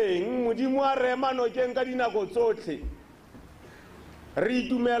le teng, Modimo a rema nokeng ka dinako tsotlhe, re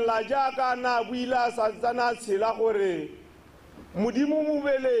itumela jaaka na buile a santsana tshela gore Modimo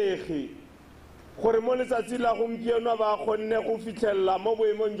mobelegi gore mo letsatsi la gompieno ba kgonne go fitlhelela mo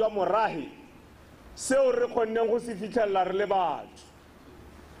boemong jwa morahi seo re kgonneng go se fitlhelela re le batho.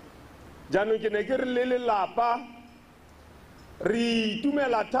 Jaanong ke ne ke re le lelapa re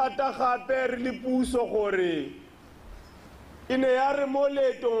itumela thata gape re le puso gore e ne ya re mo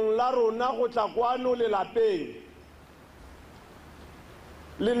leetong la rona go tla kwano lelapeng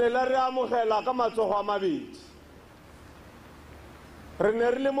le ne la re amogela ka matsogo a mabedi. Re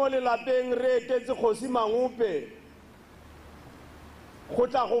ne re le mo lelapeng re etetse Kgosi Mangope go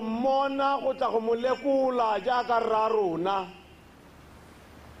tla go mmona, go tla go mo lekola jaaka rra rona,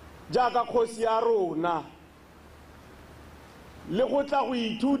 jaaka kgosi ya rona, le go tla go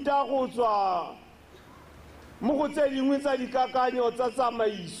ithuta go tswa mo go tse dingwe tsa dikakanyo tsa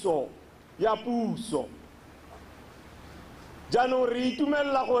tsamaiso ya puso. Jaanong re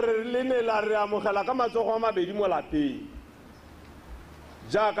itumelela gore le ne la re amogela ka matsogo a mabedi mo lapeng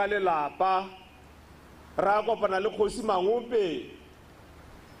jaaka lelapa. Ra kopana le Kgosi Mangope,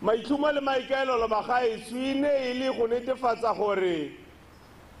 maitlhomo le maikaelelo ba gaetsho e ne e le go netefatsa gore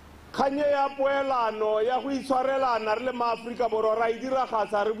kganye ya poelano ya go itshwarelana re le maAforika Borwa ra e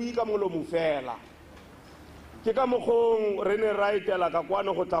diragatsa re bui ka molomo fela. Ke ka mokgong re ne ra etela ka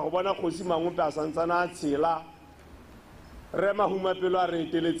kwano go tla go bona Kgosi Mangope a santsana a tshela, re mahumapelo a re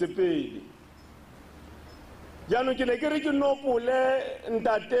eteletse pele. jaanong ke ne ke re ke nopole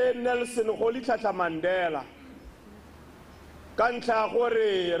ntate Nelson Rolihlahla Mandela ka ntlha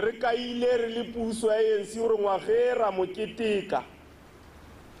gore re kaile re le puso ya ANC gore ngwage ra mo keteka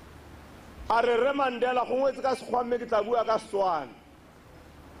a re Mandela go ngwetse ka sekgwame ke tla bua ka Setswana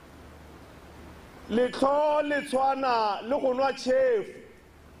letlho le tshwana le go nwa tšhefu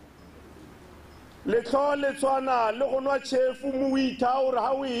letlho le tshwana le go nwa tšhefu mo o itha gore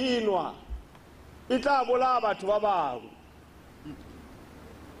ha o enwa e tla bolaya batho ba bangwe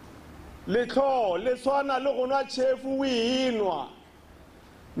letlho le tshwana le go nwa tšhefu o enwa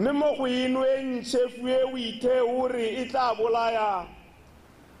mme mo go enweng tšhefu e o ithe gore e tla bolaya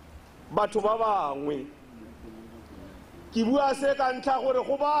batho ba bangwe ke bua se ka ntlha gore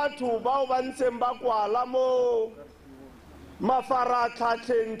go batho bao ba ntseng ba kwala mo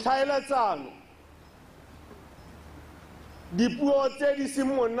mafaratlhatlheng tlhaeletsano dipuo tse di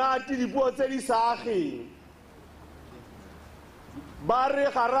seng monate dipuo tse di sa ageng ba re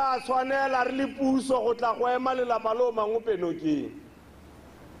ga ra tshwanela re le puso go tla go ema lelapa leo Mangope nokeng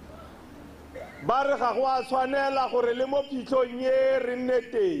ba re ga go a tshwanela gore le mo phitlhong e re nne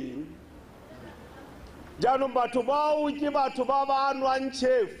teng jaanong batho bao ke batho ba ba nwang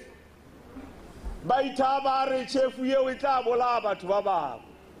tšhefu ba itha ba re tšhefu eo e tla bolaya batho ba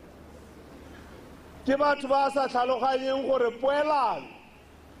bangwe ke batho ba sa tlhaloganyeng gore poelano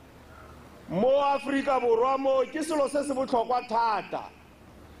mo Afrika Borwa mo ke selo se se botlhokwa thata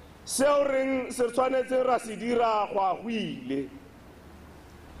seo reng se tshwanetseng ra se dira go agwile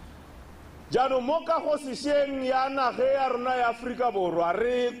jaanong mo Kgosisheng ya naga ya rona ya Afrika Borwa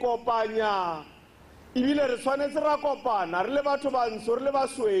re kopanya ebile re tshwanetse ra kopana re le batho bantsho re le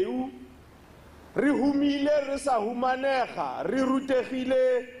basweu re humile re sa humanega re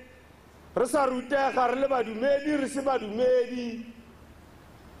rutegile re sa rutega re le badumedi re se badumedi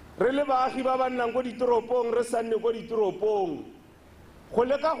re le baagi ba ba nnang ko ditoropong re sa nne ko ditoropong go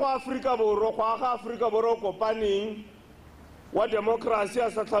leka go Afrika Borwa go aga Afrika Borwa kopaneng wa demokrasi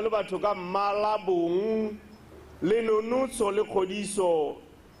a sa tlhole batho ka mmala bong le nonotso le kgodiso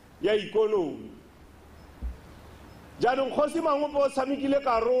ya ikonomi jaanong Kgosi Mangope o tshamekile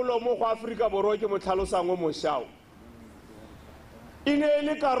karolo mo go Afrika Borwa ke motlhalosang o mošao e ne e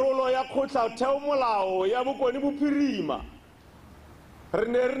le karolo ya kgotlatheomolao ya bokone bophirima re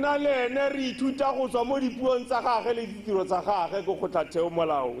ne re na le ene re ithuta go tswa mo dipuong tsa gagwe le ditiro tsa gagwe go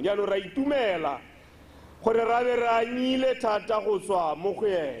kgotlatheomolaong jaanong ra itumela gore ra be re anyile thata go tswa mo go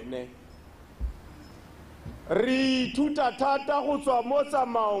ene re ithuta thata go tswa mo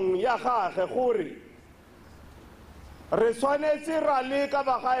tsamaong ya gagwe gore re tshwanetse ra le ka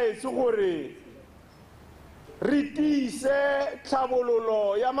bagaetsi gore re tiise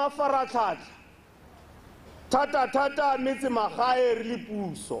tlhabololo ya mafaratlhatlha thata metsemagae re le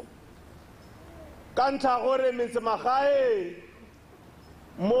puso ka ntlha gore metsemagae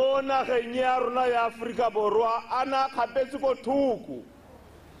mo nageng ya rona ya Afrika Borwa a na kgapetse ko thoko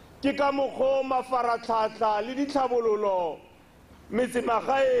ke ka mokgwa mafaratlhatlha le ditlhabololo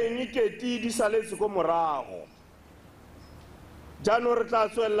metsemagaeng keti di saletse ko morago jaanong re tla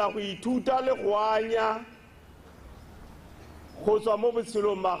tswelela go ithuta le go anya go tswa mo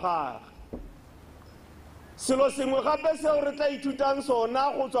botshelong ba gagwe selo sengwe gape seo re tla ithutang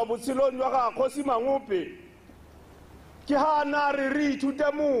sona go tswa botshelong jwa ga Kgosi Mangope ke ha na re ithute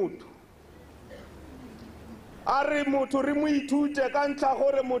motho a re motho re mo ithute ka ntlha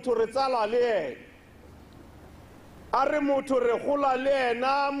gore motho re tsala le ene a re motho re gola le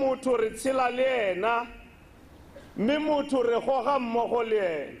ena motho re tshela le ena mme motho re goga mmogo le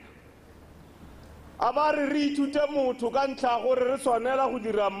ena a ba re ithute motho ka ntlha gore re tshwanela go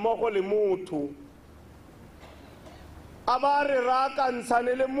dira mmogo le motho a ba re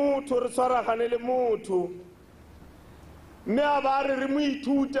akantshane le motho re tshwaragane le motho mme a ba re mo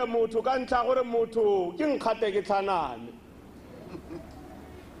ithute motho ka ntlha gore motho ke nkgate ke tlhaname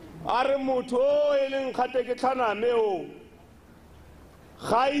a re motho o e leng nkgate ke tlhaname o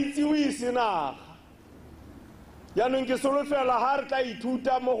ga itse o isenaga jaanong ke solofela ha re tla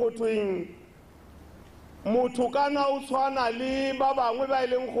ithuta mo go thweng motho kana o tshwana le ba bangwe ba e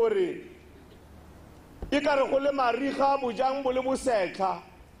leng gore e ka re go le mariga bojang bo le bosetlha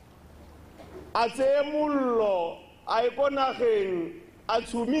a tseye mollo a ko nageng a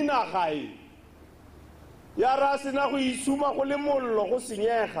tshumi nagae ya ra sena go isuma go le mollo go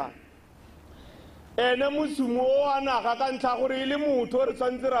senyega ene motsumo o a naga ka ntlha gore e le motho re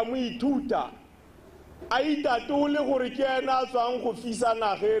tshwanetse ra mo ithuta a itatole gore ke ena a tswang go fisa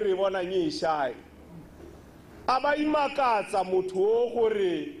nage re bonang e shae a ba imakatsa motho o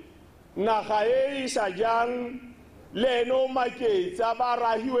gore naga e sa jang le ene o maketse a ba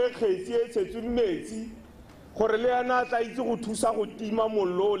rahiwe kgetsi e tshetswe metsi gore le yana a tla itse go thusa go tima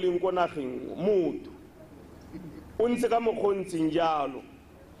mollo o leng ko nageng motho o ntse ka mokgwa o ntseng jalo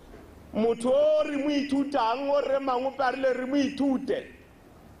motho o re mo ithutang o re Mangope a rile re mo ithute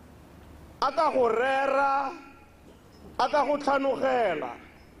a ka go rera a ka go tlhanogela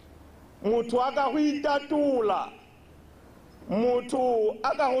motho a ka go itatola motho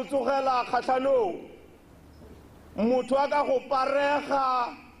a ka go tsogela kgatlhanong motho a ka go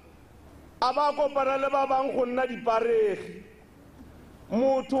parega a ba kopana le ba bang go nna diparegi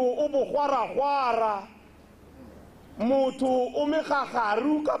motho o bogwaragwara motho o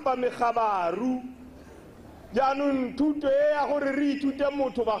megagaru kapa megabaru jaanong thuto e ya gore re ithute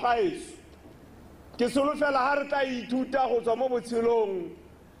motho ba gaeso ke solofela ha re tla ithuta go tswa mo botshelong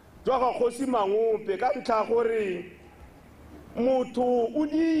jwa ga Kgosi Mangope ka ntlha gore motho o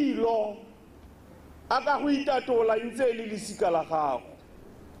dilo a ka go itatola ntse le lesika la gago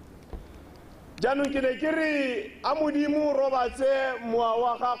jaanong ke ne ke re a modimo o robatse mowa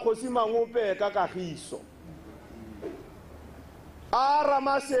wa ga Kgosi Mangope ka kagiso a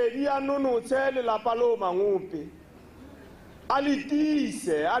Ramasedi a nonotshe lelapa leo Mangope a le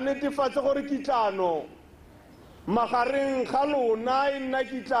tiise a netefatse gore kitlano magareng ga lona e nna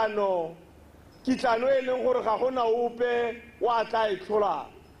kitlano e leng gore ga gona ope wa tla e tlholang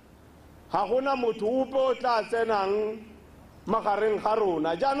ga gona motho ope o tla tsenang magareng ga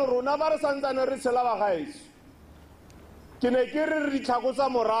rona jaanong rona ba re santsane re tshela ba gaeso ke ne ke re re ditlhako tsa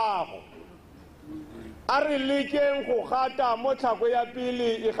morago a re lekeng go gata mo tlhako ya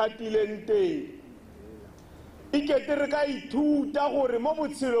pele e gatileng teng e kete re ka ithuta gore mo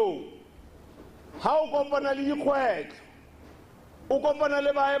botshelong ha o kopana le dikgwetlho o kopana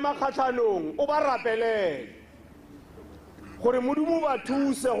le baema kgatlhanong o ba rapelele gore modimo ba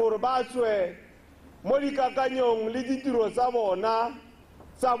thuse gore ba tswe mo dikakanyong le ditiro tsa bona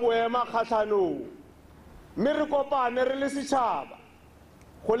tsa boema kgatlhanong mme re kopane re le setšhaba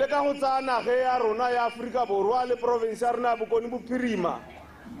go leka go tsaya nage ya rona ya Aforika Borwa le province ya rona Bokone Bophirima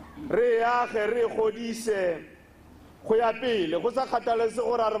re yage re godise go ya pele go sa kgathalese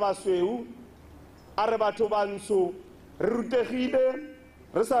gore a re basweu a re batho bantsho re rutegile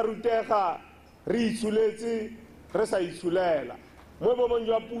re sa rutega re itshuletse re sa itshulela mo bobong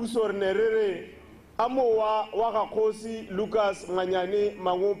jwa puso re ne re re a mowa wa ga Kgosi Lucas Nganyane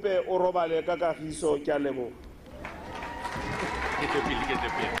Mangope o robale ka kagiso ke a leboga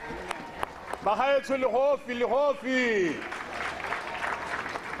bagaetsho legofi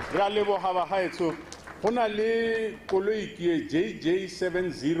re a leboga bagaetsho go na le koloi ke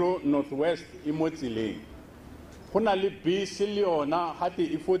JJ70 Northwest e mo tseleng go na le bese le yona gate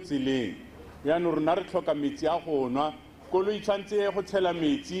e fo tseleng yaanong rona re tlhoka metsi a go nwa koloi tshwantse go tshela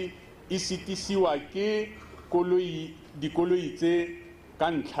metsi e setisiwa ke dikoloi tse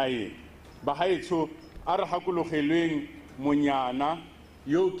ka ntlhaeng bagaetsho a re gakologelweng monyana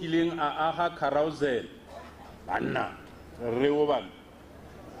yo o kileng a aga carousel banna re o bana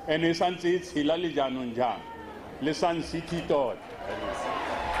ene e santse e tshela le jaanong jang le Sun City tota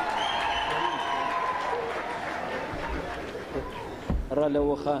ra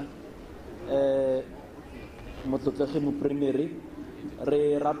leboga motlotlegi mopremere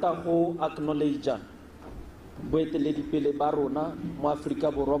re rata go acknowledge boeteledipele ba rona mo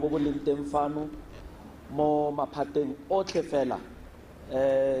Aforika Borwa bo bo leng teng fano mo maphateng otlhe fela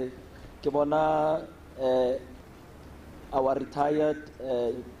ke bona our retired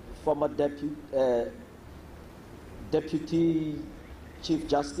former deputy chief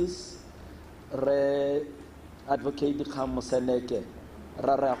justice re advocate Kgosi Moseneke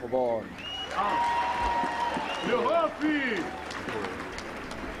ra re go bona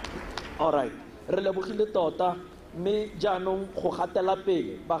all right re lebogile tota mme jaanong go gatela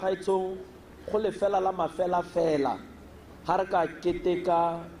pele ba gaetsong go lefela la mafela fela ha re ka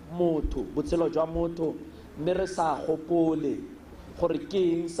keteka motho botshelo jwa motho mme re sa gopole gore ke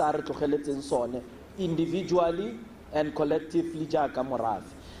eng sa re tlogeletseng sone individually and collectively jaaka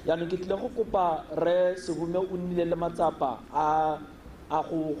morafe yaanong ke tle go kopa re Sehume o nnile le matsapa a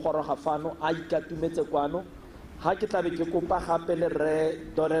go goroga fano a ikatumetse kwano ha ke tlabe ke kopa gape le re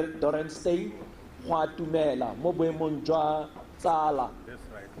Dorenstein go atumela mo boemong jwa tsala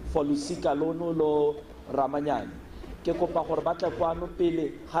for losika lono lo Ramanyane ke kopa gore ba tle kwano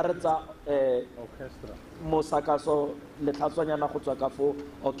pele ga re tsa mosakaso le tlhatswanyana go tswa ka fo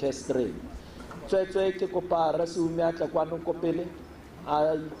orchestra tswetswe ke kopa re Sehume a tle kwano ko pele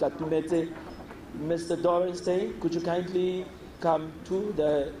a ikatumetse. Mr. Dorenstein, could you kindly come to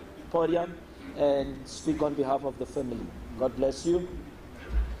the podium and speak on behalf of the family? God bless you.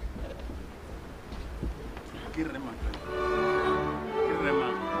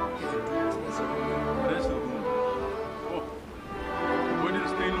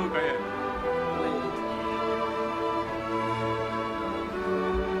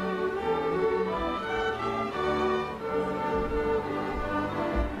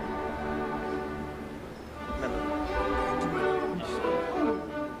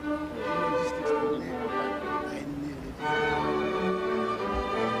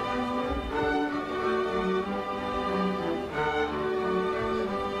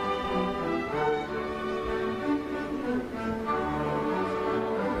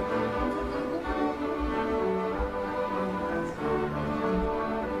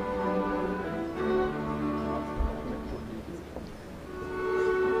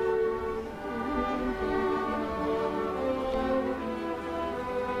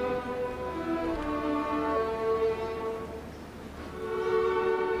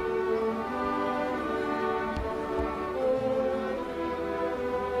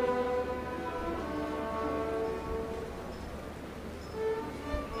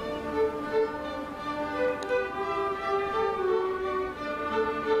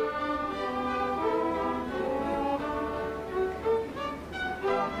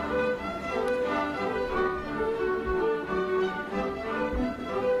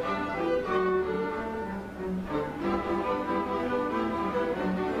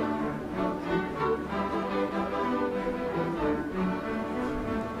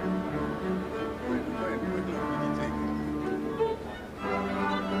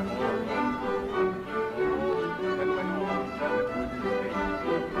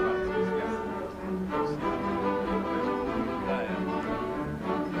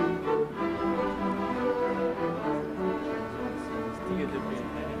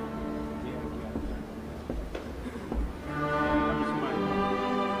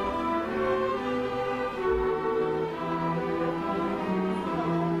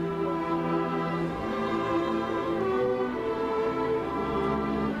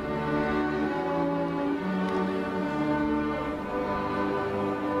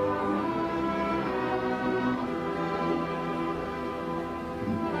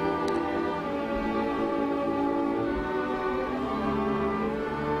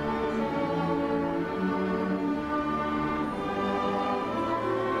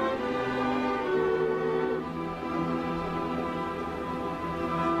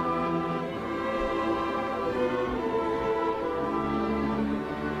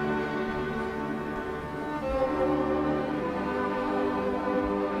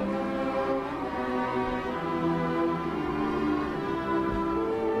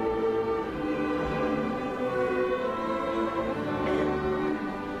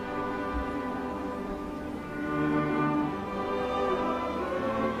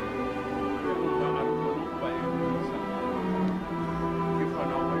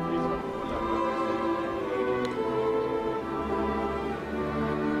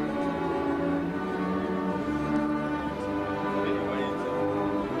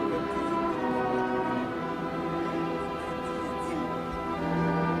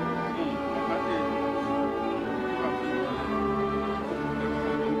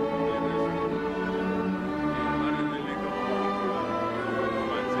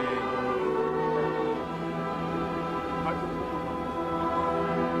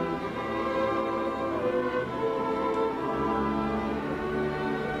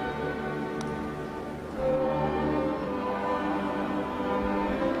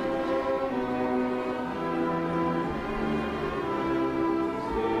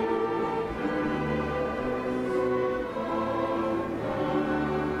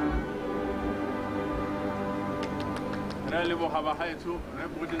 leboga bagaetsho re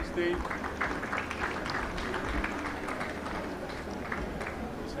Borden State.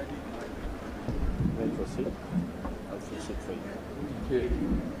 I'll fix it for you. Okay.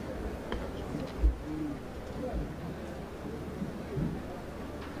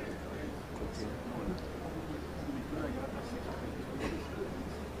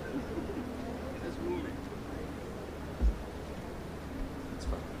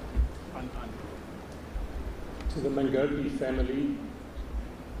 To the Mangope family,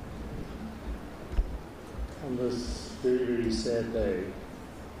 on this very, very sad day,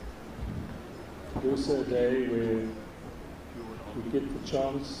 also a day where we get the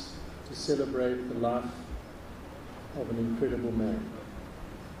chance to celebrate the life of an incredible man,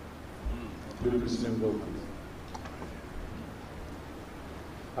 Mangope.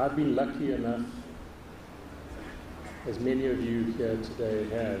 I've been lucky enough, as many of you here today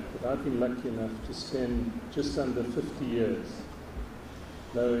have, but I've been lucky enough to spend just under 50 years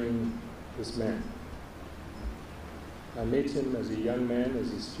knowing this man. I met him as a young man,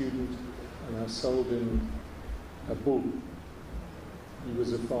 as a student, and I sold him a bull. He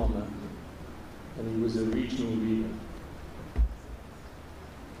was a farmer, and he was a regional leader.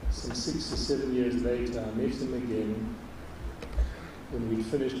 Some 6 or 7 years later, I met him again when we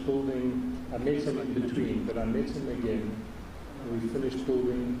finished building. I met him in between, but I met him again when we finished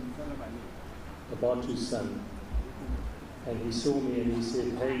building the Batu Sun. And he saw me and he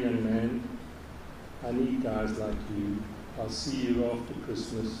said, "Hey young man, I need guys like you. I'll see you after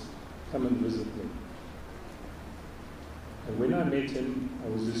Christmas. Come and visit me." And when I met him, I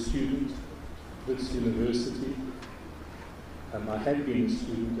was a student at Wits University. I had been a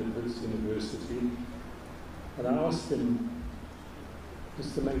student at Wits University. And I asked him,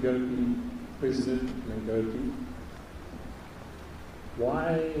 "Mr. Mangope, President Mangope,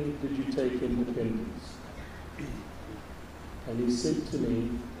 why did you take independence?" And he said to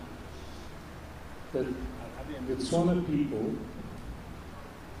me that the Tswana people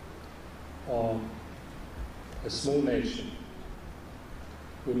are a small nation.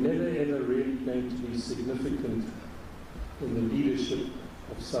 We're never ever really going to be significant in the leadership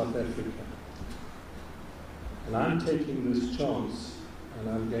of South Africa. And I'm taking this chance, and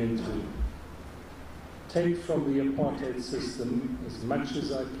I'm going to take from the apartheid system as much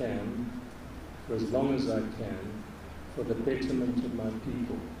as I can, for as long as I can, for the betterment of my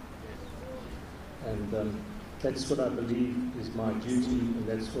people. And that's what I believe is my duty, and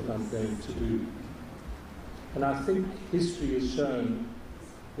that's what I'm going to do. And I think history has shown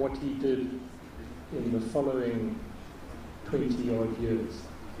what he did in the following 20-odd years.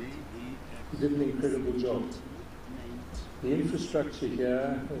 He did an incredible job. The infrastructure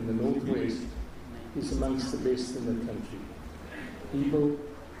here in the Northwest is amongst the best in the country. People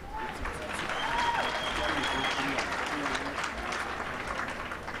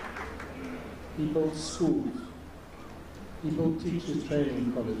schools, people teachers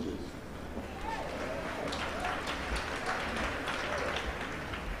training colleges.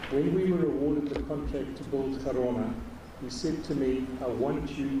 When we were awarded the contract to build Garona, he said to me, "I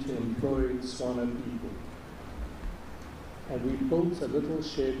want you to employ Tswana people." And we built a little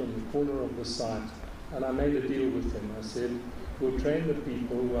shed on the corner of the site, and I made a deal with him. I said, "We'll train the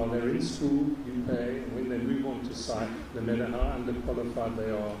people while they're in school, you pay, and when they move on to site, no matter how underqualified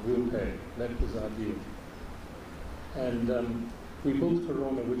they are, we'll pay." That was our deal. And we built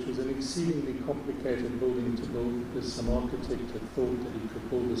Garona, which was an exceedingly complicated building to build, because some architect had thought that he could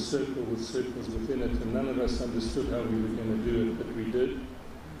build a circle with circles within it, and none of us understood how we were going to do it, but we did.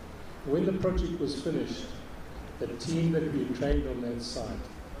 When the project was finished, the team that we had trained on that site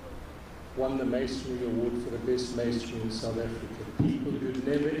won the Masonry Award for the best masonry in South Africa. People who'd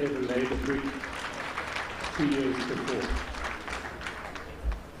never ever laid a brick 2 years before.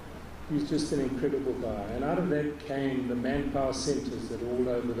 He's just an incredible guy. And out of that came the manpower centers that are all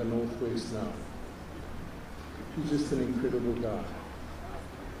over the Northwest now. He's just an incredible guy.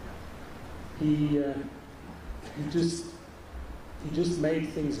 He just made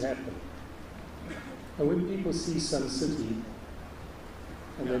things happen. And when people see Sun City,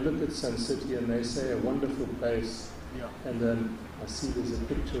 and they look at Sun City and they say, "A wonderful place," and then I see there's a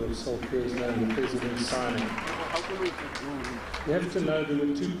picture of Solskjaer and the president signing. You have to know there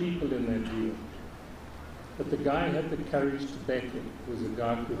were 2 people in that deal. But the guy who had the courage to back it was a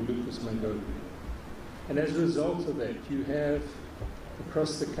guy called Mangope. And as a result of that, you have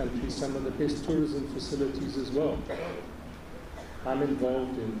across the country some of the best tourism facilities as well. I'm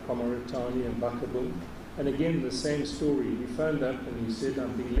involved in Komaratani and Bakabung. And again, the same story. He phoned up and he said,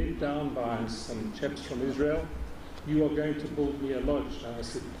 "I'm being let down by some chaps from Israel. You are going to build me a lodge." And I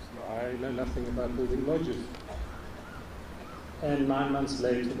said, "I know nothing about building lodges." and 9 months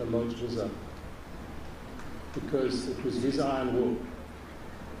later the lodge was up, because it was his iron will.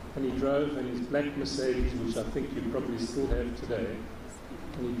 And he drove in his black Mercedes, which I think you probably still have today,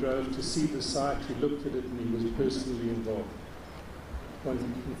 and he drove to see the site, he looked at it, and he was personally involved. One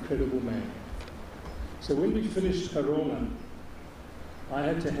incredible man. So when we finished Corona, I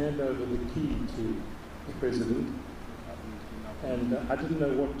had to hand over the key to the president, and I didn't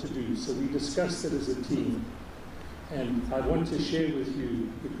know what to do. So we discussed it as a team, and I want to share with you,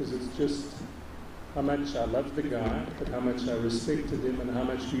 because it's just how much I love the guy, but how much I respected him, and how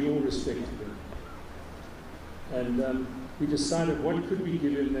much we all respected him. And we decided, what could we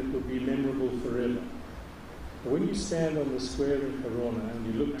give him that would be memorable forever? When you stand on the square in Corona and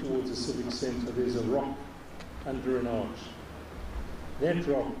you look towards the civic centre, there's a rock under an arch. That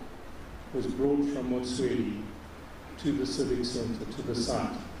rock was brought from Motswedi to the civic centre, to the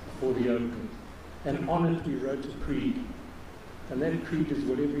site, before the opening. And on it we wrote a creed. And that creed is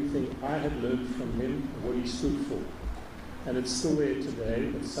what everything I had learned from him and what he stood for. And it's still there today,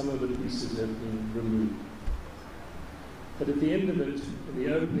 but some of the pieces have been removed. But at the end of it, in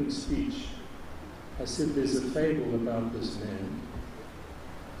the opening speech, I said there's a fable about this man.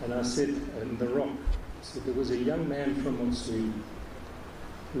 And I said, in the rock, I said there was a young man from Motswedi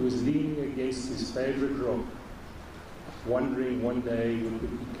who was leaning against his favorite rock, wondering one day what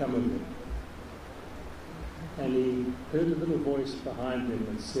would become of him. And he heard a little voice behind him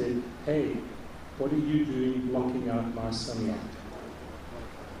that said, "Hey, what are you doing blocking out my sunlight?"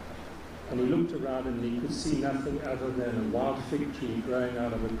 And he looked around and he could see nothing other than a wild fig tree growing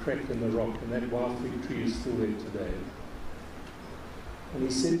out of a crack in the rock, and that wild fig tree is still there today. And he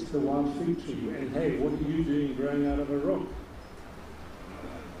said to the wild fig tree, "And hey, what are you doing growing out of a rock?"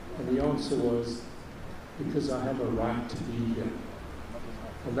 And the answer was, "Because I have a right to be here."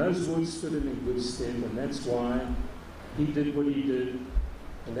 And those words stood him in good stead, and that's why he did what he did,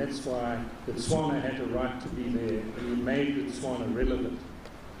 and that's why the Tswana had a right to be there, and he made the Tswana relevant,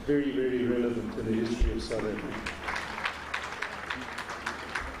 very, very relevant to the history of South Africa.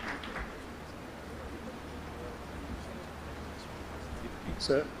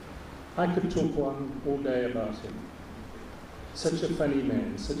 So I could talk on all day about him. Such a funny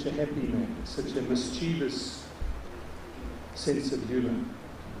man, such a happy man, such a mischievous sense of humor.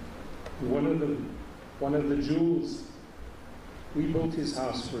 One of the jewels, we built his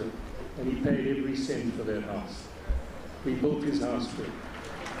house for him, and he paid every cent for that house. We built his house for him.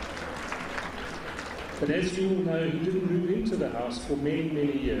 But as you all know, he didn't move into the house for many,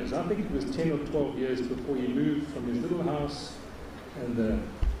 many years. I think it was 10 or 12 years before he moved from his little house and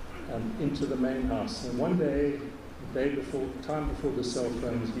into the main house. And one day, time before the cell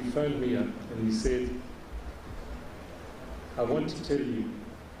phones, he phoned me up and he said, "I want to tell you,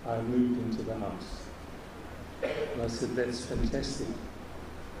 I moved into the house." And I said, "That's fantastic."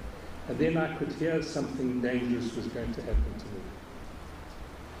 And then I could hear something dangerous was going to happen to me.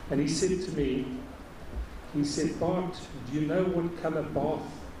 And he said to me, he said, "Bart, do you know what colour bath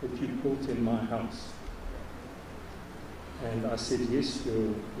that you built in my house?" And I said, "Yes,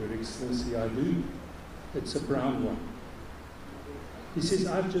 Your Excellency, I do. It's a brown one." He says,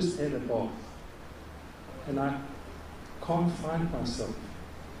 "I've just had a bath, and I can't find myself.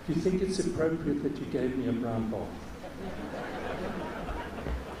 Do you think it's appropriate that you gave me a brown bath?"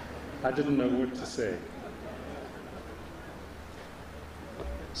 I didn't know what to say.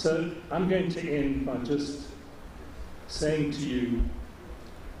 So I'm going to end by just saying to you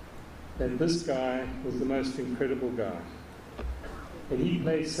that this guy was the most incredible guy. And he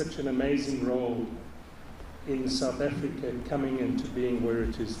played such an amazing role in South Africa coming into being where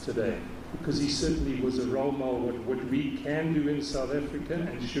it is today. Because he certainly was a role model what we can do in South Africa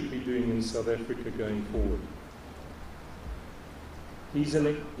and should be doing in South Africa going forward. He is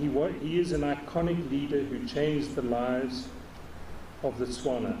an iconic leader who changed the lives of the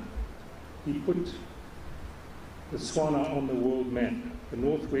Tswana. He put the Tswana on the world map. The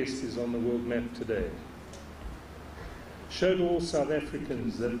Northwest is on the world map today. Showed all South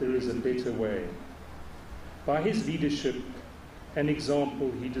Africans that there is a better way. By his leadership and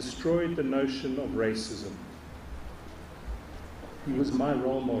example, he destroyed the notion of racism. He was my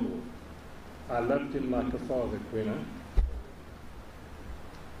role model. I loved him like a father, Kwena.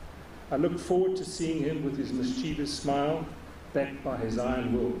 I look forward to seeing him with his mischievous smile, backed by his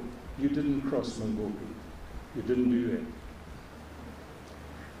iron will. You didn't cross Mangope. You didn't do that.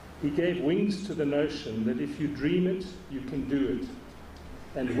 He gave wings to the notion that if you dream it, you can do it.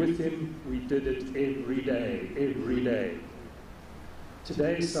 And with him, we did it every day, every day.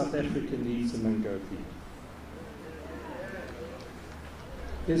 Today, South Africa needs a Mangope.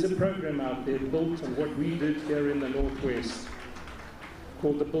 There's a program out there built on what we did here in the Northwest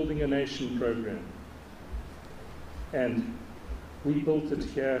called the Building a Nation program. And we built it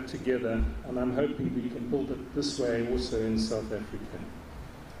here together, and I'm hoping we can build it this way also in South Africa.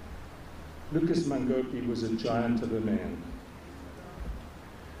 Lucas Mangope was a giant of a man,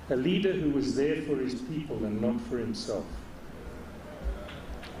 a leader who was there for his people and not for himself.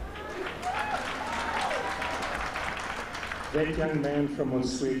 That young man from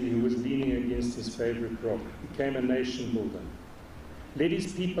Oswedi who was leaning against his favorite rock became a nation builder, led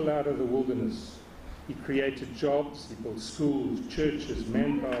his people out of the wilderness. He created jobs, he built schools, churches,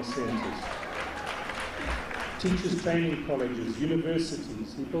 manpower centers, teachers training colleges,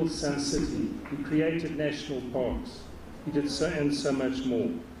 universities. He built Sun City. He created national parks. He did so and so much more.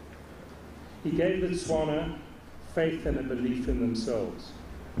 He gave the Tswana faith and a belief in themselves.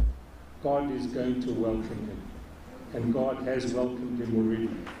 God is going to welcome him, and God has welcomed him already.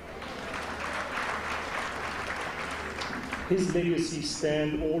 His legacy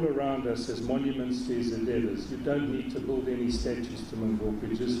stand all around us as monuments to his endeavors. You don't need to build any statues to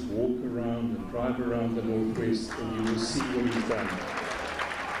Mangope. Just walk around and drive around the Northwest and you will see what he's done.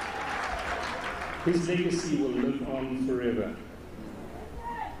 His legacy will live on forever.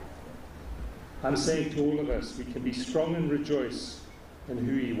 I'm saying to all of us, we can be strong and rejoice in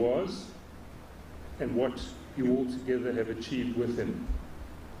who he was and what you all together have achieved with him.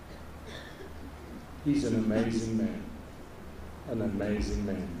 He's an amazing man. An amazing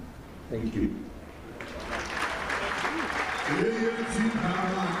man. Thank you.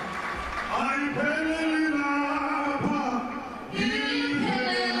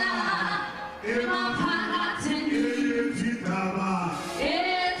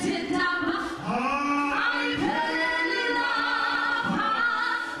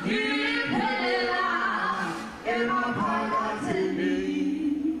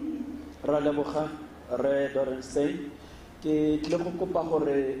 Raleboga re Dorenstein ke tle go kopa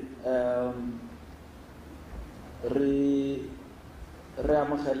gore re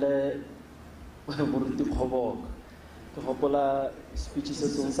amogele moruti Kgoboka ke gopola speech se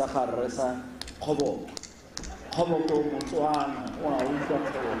seng sa gare sa Kgoboka Motswana wa utlwa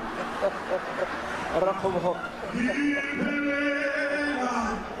ra Kgoboka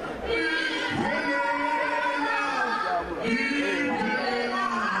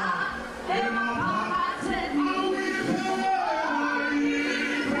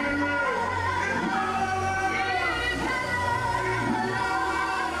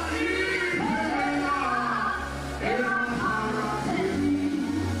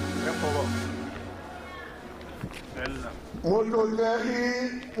Motlotegi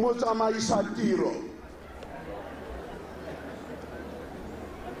motsamaisa tiro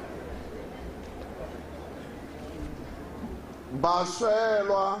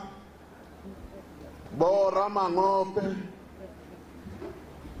baswelwa bora Mangope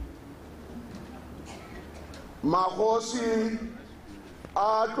Kgosi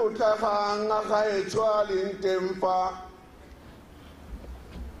a tlotlegang a gaetsho a leng teng fa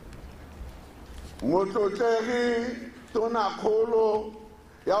motlotlegi Tonakgolo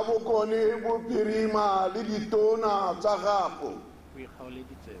ya bokone bophirima le ditona tsa gago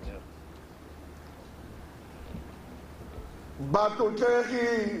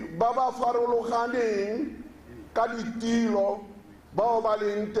batlotlegi ba ba farologaneng ka ditiro bao ba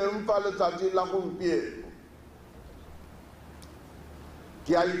leng teng fa letsatsi la gompieno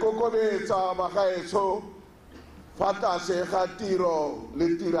ke a ikokobetsa bagaetsho fa tlase ga tiro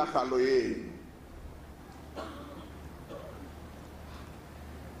le tiragalo eno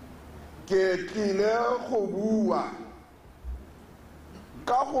ke tlile go bua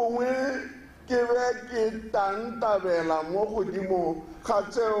ka gongwe ke be ke tantabela mo godimo ga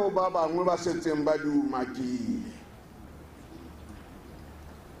tseo ba bangwe ba setseng ba di umakile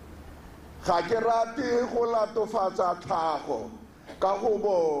ga ke rate go latofatsa tlhago ka go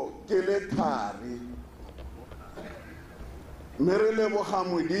bo ke le thari mme re leboga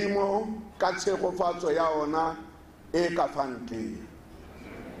Modimo ka tshegofatso ya ona e ka fa ntleng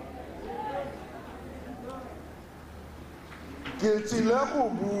ke tsile go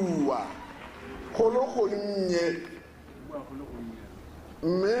bua go le gonnye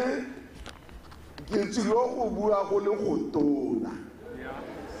mme ke tsile go bua go le go tona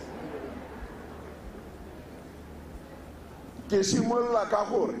ke simolola ka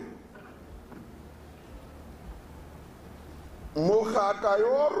gore mogaka yo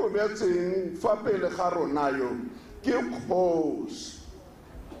o robetseng fa pele ga rona yo ke Kgosi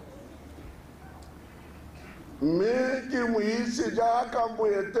mme ke mo itse jaaka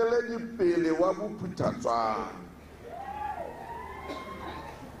moeteledipele wa bophuthatswana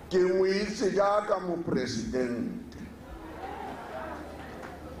ke mo itse jaaka mopresidente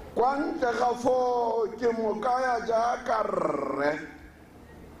kwa ntle ga foo ke mo kaya jaaka rre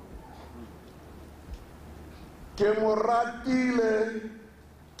ke mo ratile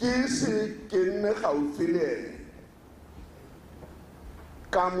ke se ke nne gaufi le ene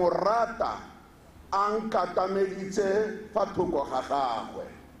ka mo rata a nkatameditse fa thoko ga gagwe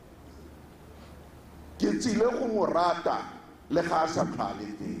ke tsile go mo rata le ga a sa tlhale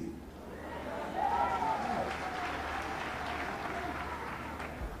teng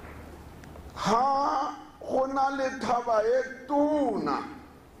ha go na le thaba e tona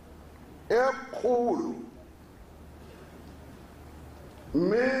e kgolo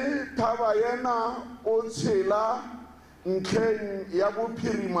mme thaba yena o tshela ntlheng ya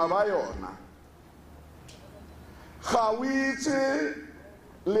bophirima ba yona ga o itse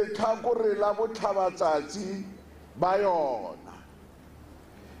letlhakore la botlhabatsatsi ba yona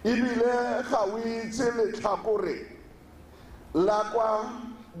ebile ga o itse letlhakore la kwa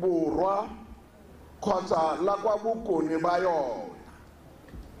borwa kgotsa la kwa bokone ba yona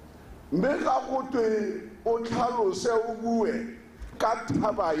mme ga go twe o tlhalose o bue ka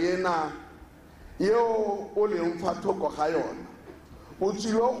thaba yena yeo o leng fa thoko ga yona o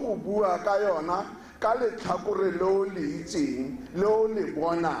tsile go bua ka yona ka letlhakore le o le itseng le o le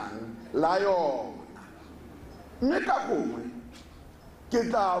bonang la yona mme ka gongwe ke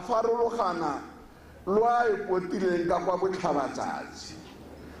tla farologana lo a e potileng ka kwa botlhabatsatsi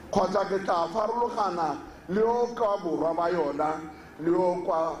kgotsa ke tla farologana le o ka borwa ba yona le o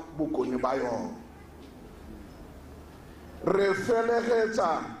kwa bokone ba yona re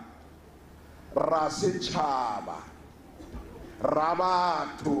felegetsa ra setšhaba ra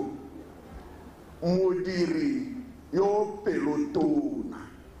batho modiri yo pelotona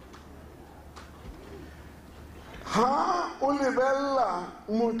ha o lebella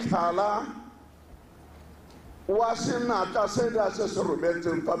motlhala wa senatla se da se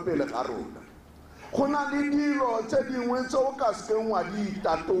rometseng fa pele ga rona go na le dilo tse dingwe tse o ka sekeng wa di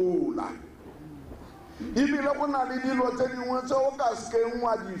itatola ebile go na le dilo tse dingwe tse o ka sekeng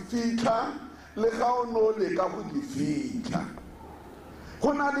wa di fitlha le ga o no leka go di fitlha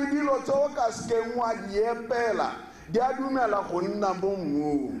go na le dilo tse o ka sekeng wa di epela di a dumela go nna mo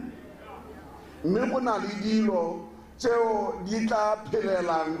mmung mme go na le dilo tseo di tla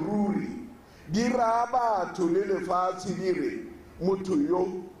phelelang ruri di raya batho le lefatshe di re motho yo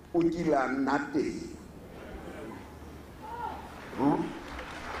o kile nna teng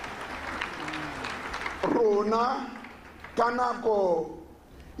rona ka nako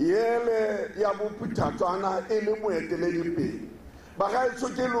yele ya bophuthatswana e le moeteledipele bagaetsho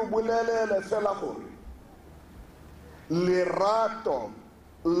ke lo bolelele fela gore lerato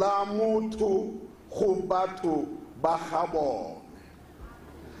la motho go batho ba ga bone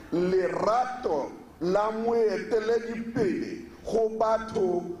lerato la moeteledipele go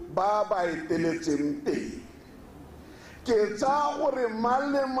batho ba ba eteletseng pele ke tsa gore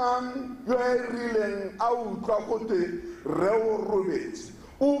mang le mang yo e rileng a utlwa gote re o robetse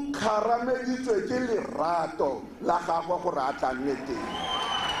o kgarameditswe ke lerato la gagwe gore a tla nne teng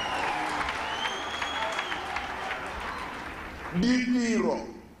ditiro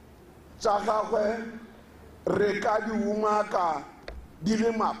tsa gagwe re ka di umaka di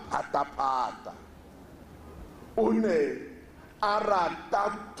le maphataphata o ne a rata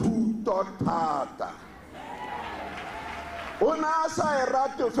thuto thata o ne a sa e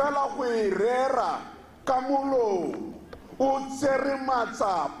rate fela go e rera ka molomo o tsere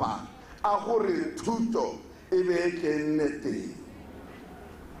matsapa a gore thuto e be e ke nne teng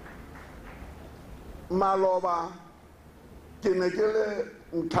maloba ke ne ke le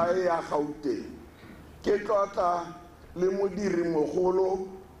ntlha ya Gauteng ke tlotla le modiri mogolo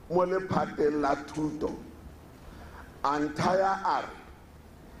mo lephateng la thuto a nthaya a re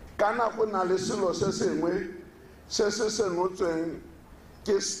kana go na le selo se sengwe se se senotsweng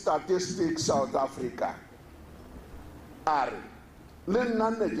ke Statistics South Africa a re le nna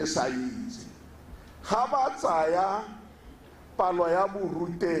ne ke sa itse ga ba tsaya palo ya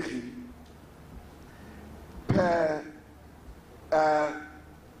borutegi per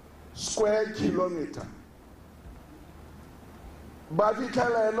square kilometer ba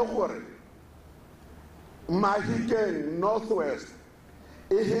fitlhela e le gore Mahikeng Northwest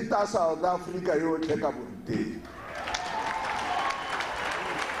e hita South Africa yotlhe ka borutegi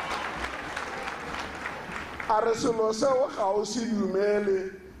a re selo seo ga o se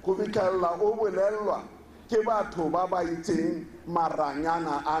dumele go fitlhelela o bolelwa ke batho ba ba itseng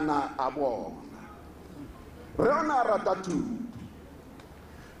maranyana ana a bona re ona rata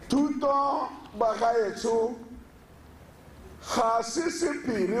thuto ba gaetsho ga se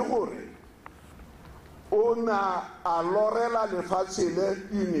sephiri gore ona a lorela lefatshe le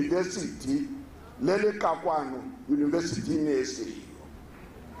university le le ka kwano university ne seyo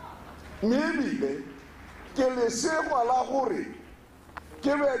mme ebile ke lesego la gore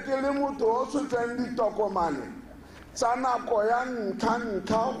ke be ke le motho o sotleng ditokomane tsa nako ya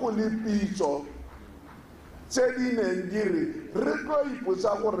ntlha go le pitso tse di neng di re tlo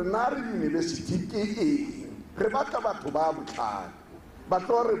ipotsa gore na re university ke eng re batla batho ba botlhale ba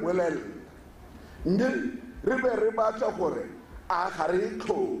tlo re bolelela mme re be re batla gore a ga re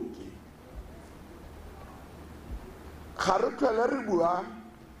tlhoke ga re tlhole re bua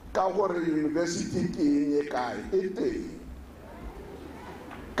ka gore university ke eng e kae e teng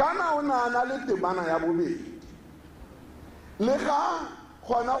kana o naana le temana ya bobedi le ga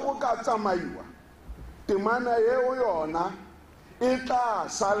gona go ka tsamaiwa temana eo yona e tla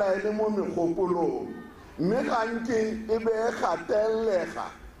sala e le mo megopolong mme gantsi e be e gatelega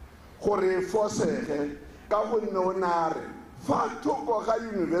gore e fosege ka gonne o nare fa thoko ga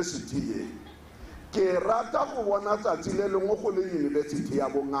university e ke rata go bona tsatsi le lengwe go le university ya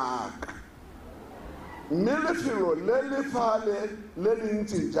bongaka mme lefelo le le fale le le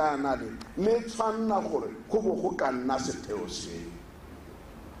ntse jaana le tshwanna gore go bo go ka nna setheo seo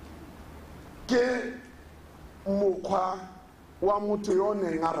ke mokgwa wa motho yo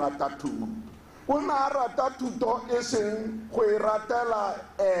neng a rata thuto o ne a rata thuto e seng go e ratela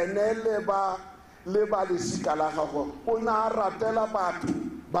ene le ba lesika la gago o ne a ratela batho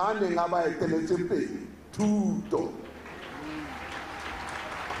ba neng a ba eteletse pele thuto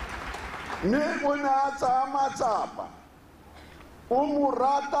mme o ne a tsaya matsapa o mo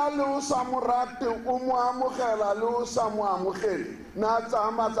rata le o sa mo rate o mo amogela le o sa mo amogele ne a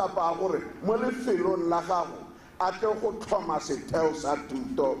tsaya matsapa a gore mo lefelong la gago a tle go tlhoma setheo sa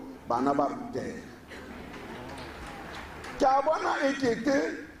thuto bana ba rutega ke a bona e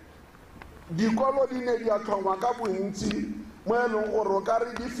kete dikolo di ne di a tlhongwa ka bontsi mo e leng gore o ka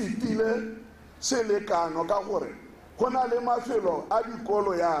re di fetile selekano ka gore go na le mafelo a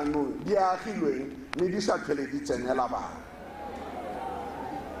dikolo yaanong di agilweng le di sa tlhole di tsenela bana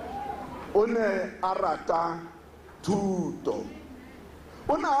o ne a rata thuto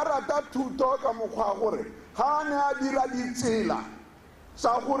o ne a rata thuto ka mokgwa gore ga a ne a dira ditsela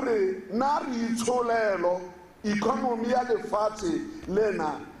tsa gore na re itsholelo economy ya lefatshe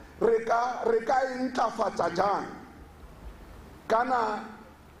lena re ka e ntlafatsa jang kana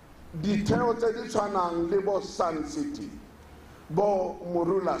ditheo tse di tshwanang le bo Sun City bo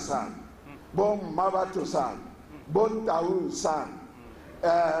Morula Sun bo Mmabatho Sun bo Taung Sun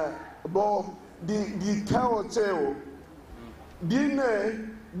bo ditheo tseo di ne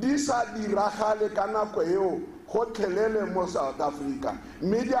di sa diragale ka nako eo gotlhelele mo South Africa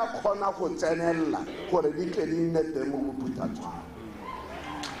mme di a kgona go tsenelela gore di tle di nne teng mo bophuthatswana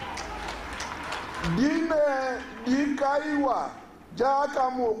di ne di kaiwa jaaka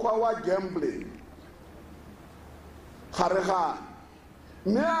mokgwa wa gambling gare ga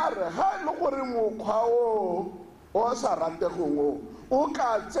mme a re ga e le gore mokgwa o sa rategong o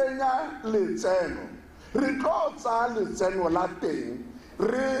ka tsenya letseno re tlo tsaya letseno la teng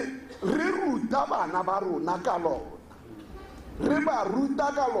re ruta bana ba rona ka lona re ba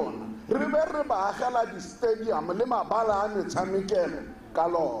ruta ka lona re be re ba agela di-stadium le mabala a metshamekelo ka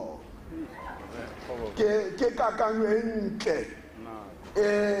lona ke kakanyo e ntle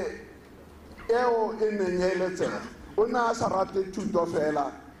eo e neng eletsega o ne a sa rate thuto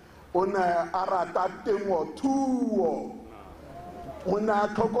fela o ne a rata temothuo o ne a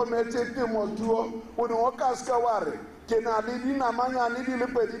tlhokometse temothuo o ne o ka seka wa re ke na le dinamanyane di le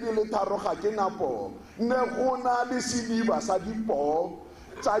pedi di le tharo ga ke na poo ne go na le sediba sa dipoo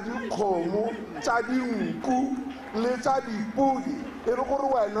tsa dikgomo tsa dinku le tsa dipodi e re gore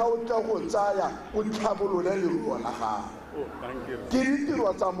wena o tle go tsaya o tlhabolole leruo la gago ke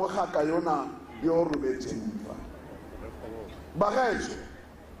ditiro tsa mogaka yona yo o robetseng fa bagaetso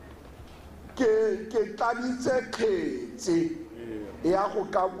ke tladitse kgetse ya go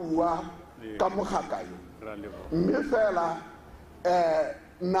ka bua ka mogaka yo mme fela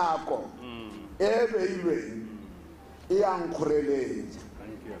nako e beilweng e ya nkgoreletsa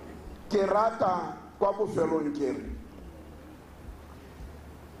ke rata kwa bofelong ke re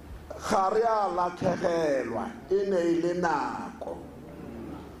ga re a latlhegelwa e ne e le nako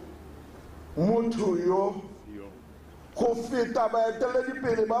motho yo go feta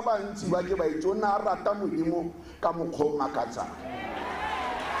baeteledipele ba bantsi ba ke ba itse o ne a rata modimo ka mokgwa o makatsang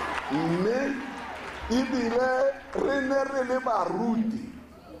mme ebile re ne re le baruti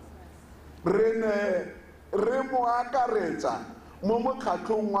re ne re mo akaretsa mo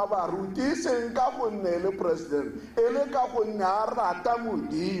mokgatlhong wa baruti e seng ka gonne le president e le ka gonne a rata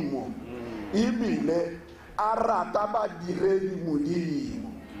modimo ebile a rata badiredi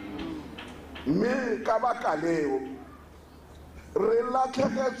modimo mme ka baka leo re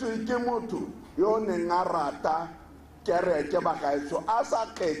latlhegetswe ke motho yo neng a rata kereke bagaetso a sa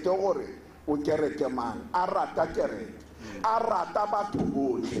kgethe gore o kereke mang a rata kereke a rata batho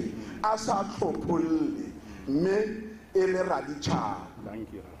botlhe a sa tlhopholle mme e le raditšhaba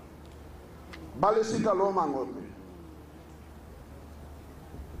ba lesika lo Mangope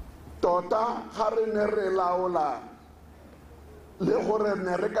tota ga re ne re laola le gore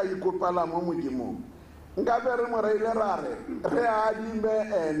ne re ka ikopela mo modimong nka be re mo reile ra re adime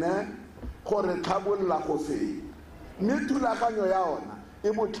ene gore tlhabolla go feta mme thulaganyo ya ona e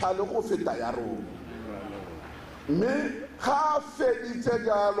botlhale go feta ya rona mme ga a feditse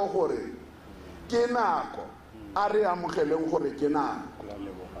jalo gore ke nako a re amogeleng gore ke nako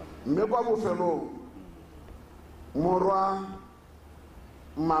mme kwa bofelong morwa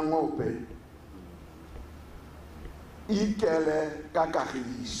Mangope ikele ka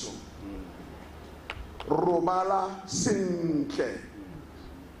kagiso robala sentle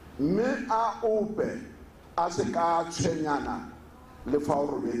mme a ope a se ka tshwenyana le fa o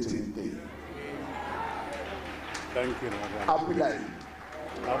robetseng teng apulai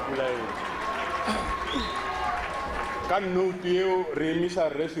ka note eo re emisa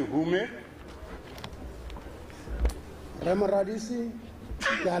re Sehume re moradisi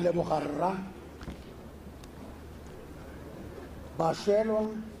ke a lebogarra bašwelwa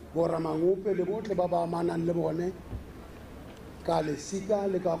borra Mangope le botlhe ba ba amanang le bone ka lesika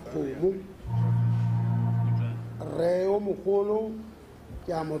le ka kgomo re o mogolo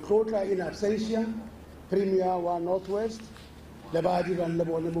ke a motlotla in absentia premier wa Northwest le ba dirang le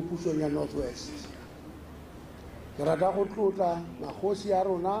bone mo pusong ya Northwest ke rata go tlotla magosi ya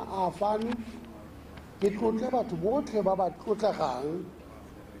rona a fano ke tlotle batho botlhe ba ba tlotlegang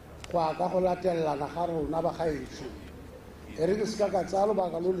go ka go latelelana ga rona ba gaetsho e re ke se ka tsaya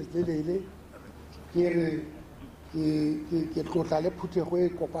lobaka lo letelele ke re ke tlotla le phuthego e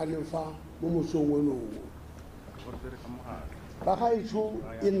kopaneng fa mo mosong onong ba gaetsho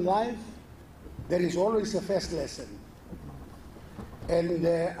in life there is always a first lesson and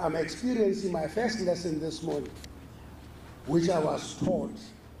I'm experiencing my first lesson this morning which I was taught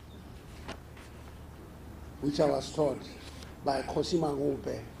by Kgosi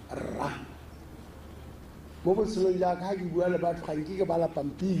Mangope ra mo botshelong ja ka ke bua le batho ga nke ke bala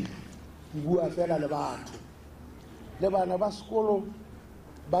pampiri ke bua fela le batho le bana ba sekolo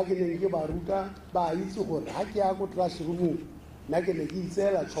ba ke neng ke ba ruta ba itse gore ha ke ya go classroom nna ke ne ke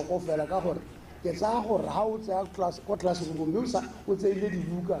itseela tshoko fela ka gore ke tsaya gore ha o tsaya ko classroom mme o tseile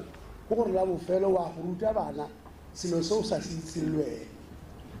dibuka go gore la bofelo wa go ruta bana selo se o sa se itseng lwena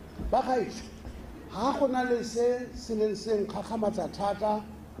ba gaetsho ha go na le se leng se nkgagamatsa thata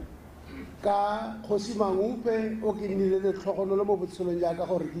ka Kgosi Mangope o ke nnile le tlhogonolo mo botshelong jaaka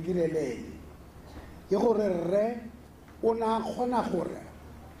gore ke direlele ke gore rre o na kgona gore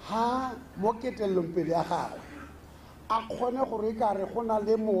ha mo ketelelong pele ya gagwe a kgone gore e kare go na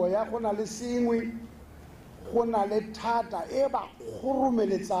le moya go na le sengwe go na le thata e ba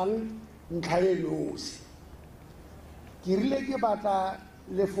kgoromeletsang ntlha e nosi ke rile ke batla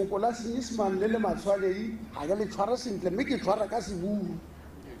lefoko la Senyesemane le matshwanedi ga ke le tshwara sentle mme ke tshwara ka seburu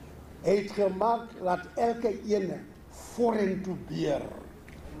het gemaak dat elke ene foreign to beer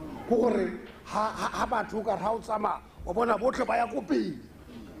go gore ha batho ka ra o tsama o bona botlhe ba ya ko pele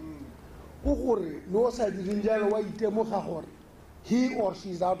go gore le o sa direng jalo wa itemoga gore he or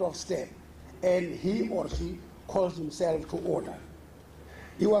she is out of step and he or she calls himself to order.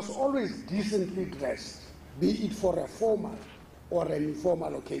 He was always decently dressed, be it for a formal or an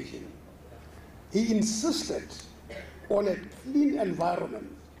informal occasion. He insisted on a clean environment,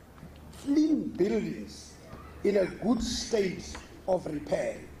 clean buildings in a good state of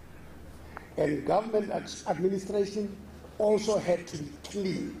repair. And government administration also had to be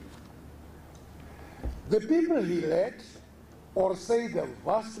clean. The people he led, or say the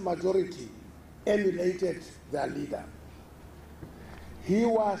vast majority, emulated their leader. He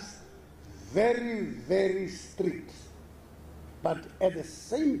was very, very strict, but at the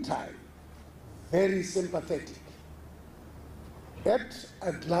same time, very sympathetic. At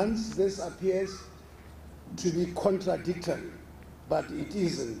a glance, this appears to be contradictory, but it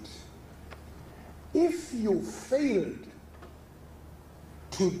isn't. If you failed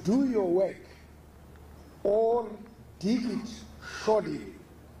to do your work or did it shoddily,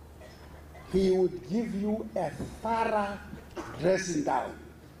 he would give you a thorough dressing down.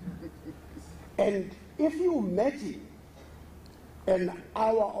 And if you met him an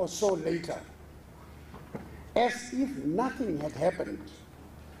hour or so later, as if nothing had happened,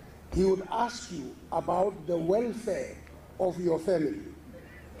 He would ask you about the welfare of your family,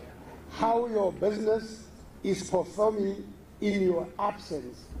 how your business is performing in your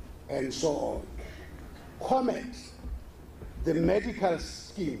absence, and so on. Comet, the medical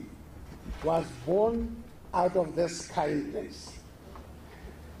scheme, was born out of this kindness.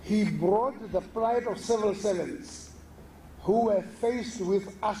 He brought the plight of civil servants who were faced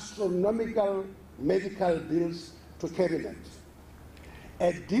with astronomical medical bills to cabinet.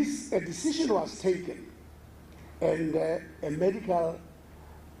 A decision was taken, and a medical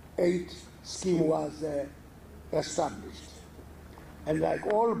aid scheme was established. And like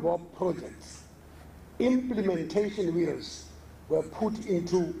all Bob projects, implementation wheels were put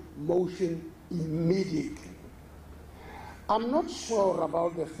into motion immediately. I'm not sure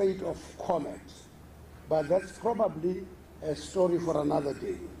about the fate of Comet, but that's probably a story for another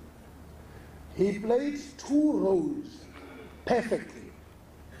day. He played two roles perfectly.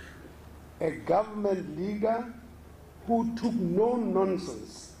 A government leader who took no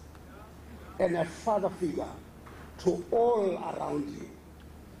nonsense, and a father figure to all around him.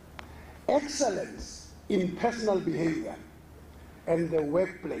 Excellence in personal behavior and the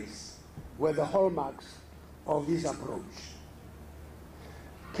workplace were the hallmarks of his approach.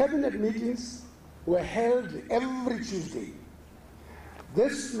 Cabinet meetings were held every Tuesday.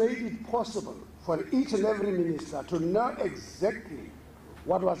 This made it possible for each and every minister to know exactly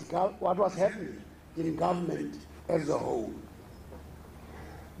what was happening in government as a whole.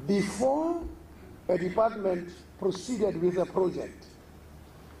 Before a department proceeded with a project,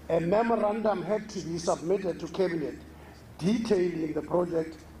 a memorandum had to be submitted to Cabinet detailing the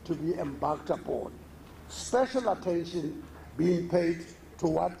project to be embarked upon. Special attention being paid to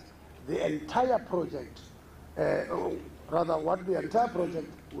what the entire project, what the entire project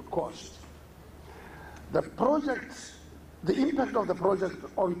would cost. The impact of the project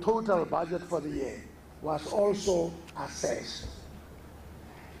on total budget for the year was also assessed.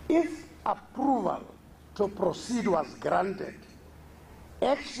 If approval to proceed was granted,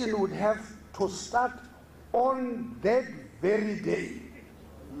 action would have to start on that very day,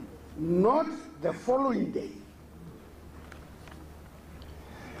 not the following day.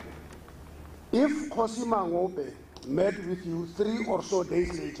 If Kgosi Mangope met with you 3 or so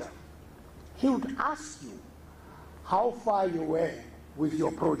days later, he would ask you how far you were with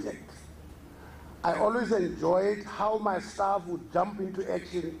your project. I always enjoyed how my staff would jump into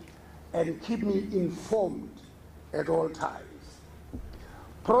action and keep me informed at all times.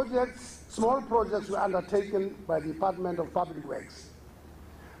 Small projects were undertaken by the Department of Public Works.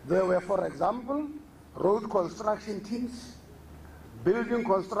 There were, for example, road construction teams, building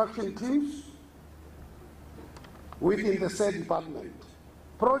construction teams within the said department.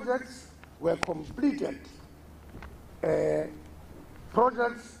 Projects were completed. I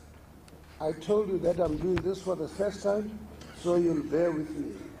told you that I'm doing this for the first time, so you'll bear with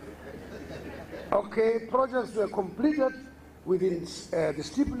me. Okay, projects were completed within the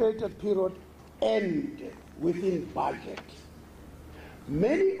stipulated period and within budget.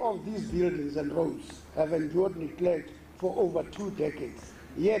 Many of these buildings and roads have endured neglect for over 2 decades,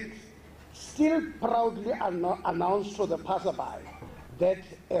 yet still proudly announced to the passerby that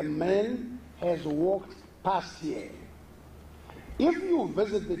a man has walked past here. If you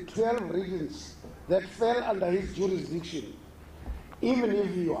visit the 12 regions that fell under his jurisdiction, even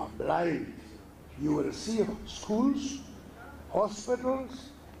if you are blind, you will see schools, hospitals,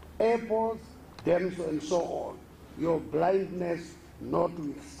 airports, dams, and so on, your blindness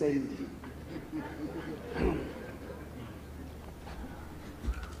notwithstanding.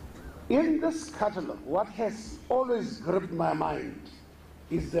 In this catalogue, what has always gripped my mind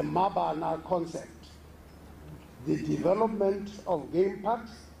is the Mabana concept, the development of game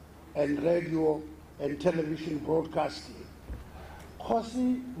parks and radio and television broadcasting.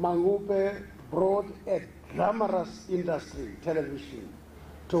 Kgosi Mangope brought a glamorous industry, television,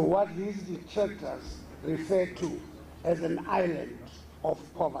 to what his detractors refer to as an island of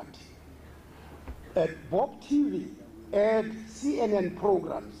poverty. Bob TV aired CNN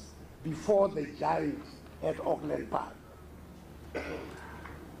programs before the giant at Auckland Park.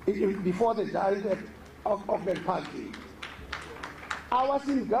 Before the giant at Auckland Park. I was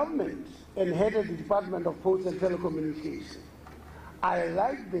in government and headed the Department of Posts and Telecommunications. I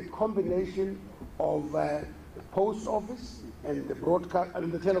liked the combination of the post office and the broadcast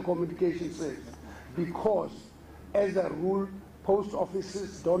and the telecommunications service because, as a rule, post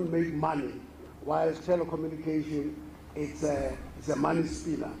offices don't make money, while telecommunication it's a money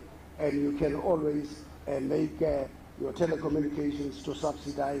spinner, and you can always make your telecommunications, to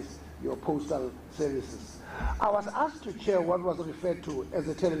subsidize your postal services. I was asked to chair what was referred to as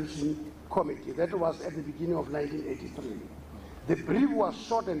a television committee. That was at the beginning of 1983. The brief was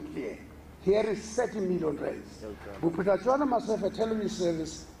short and clear. Here is 30 million rands. Bupitachwana must have a television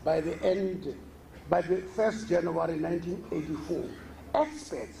service by the 1st January 1984.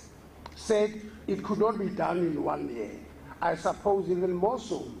 Experts said it could not be done in 1 year. I suppose even more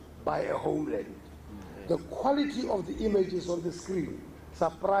so by a homeland. The quality of the images on the screen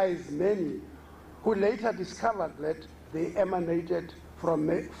surprised many, who later discovered that they emanated from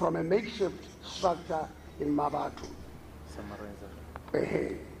a makeshift structure in Mabatu.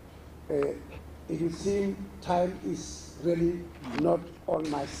 It would seem time is really not on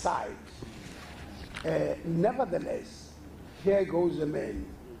my side. Nevertheless, here goes a man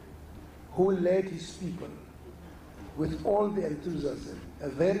who led his people with all the enthusiasm, a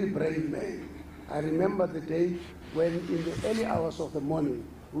very brave man. I remember the day when in the early hours of the morning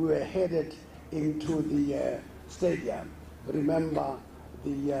we were headed into the stadium. Remember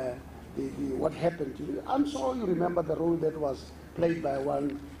what happened to you. I'm sure you remember the role that was played by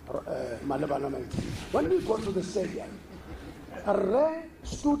one Malebana man. When we got to the stadium, Ray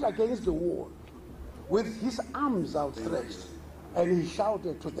stood against the wall with his arms outstretched, and he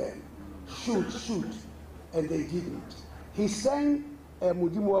shouted to them, "Shoot, shoot," and they didn't. He sang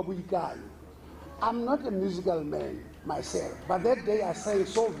Mudimu Abuikai. I'm not a musical man myself, but that day I sang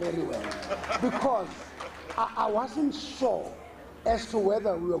so very well because I wasn't sure as to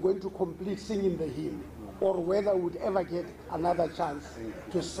whether we were going to complete singing the hymn or whether we would ever get another chance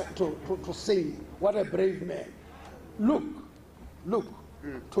to sing. What a brave man. Look,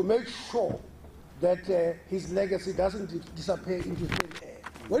 to make sure that his legacy doesn't disappear into thin air.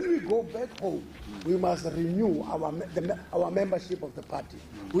 When we go back home, we must renew our membership of the party.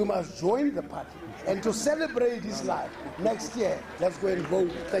 We must join the party. And to celebrate his life, next year, let's go and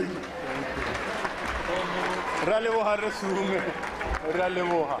vote. Thank you. Ralevoha resume,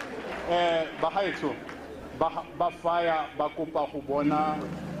 ralevoha. Bahaitso, bafaya bakopa hubona.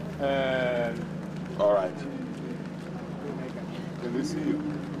 All right. Can we see you?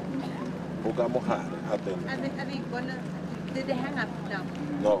 Are they gonna? Did they hang up now?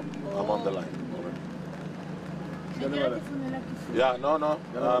 No, I'm on the line. Yeah, no,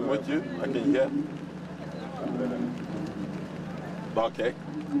 I'm with you. I can hear. Okay,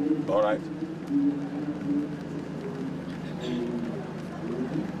 all right.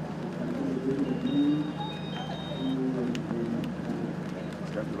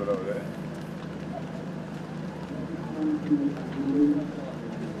 Over there.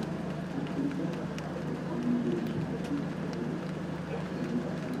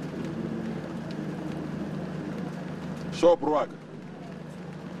 Sure, Bruag.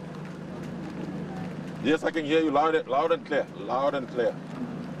 Yes, I can hear you loud and clear. Loud and clear.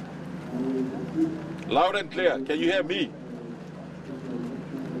 Loud and clear. Can you hear me?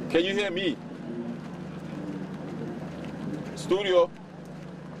 Can you hear me? Studio.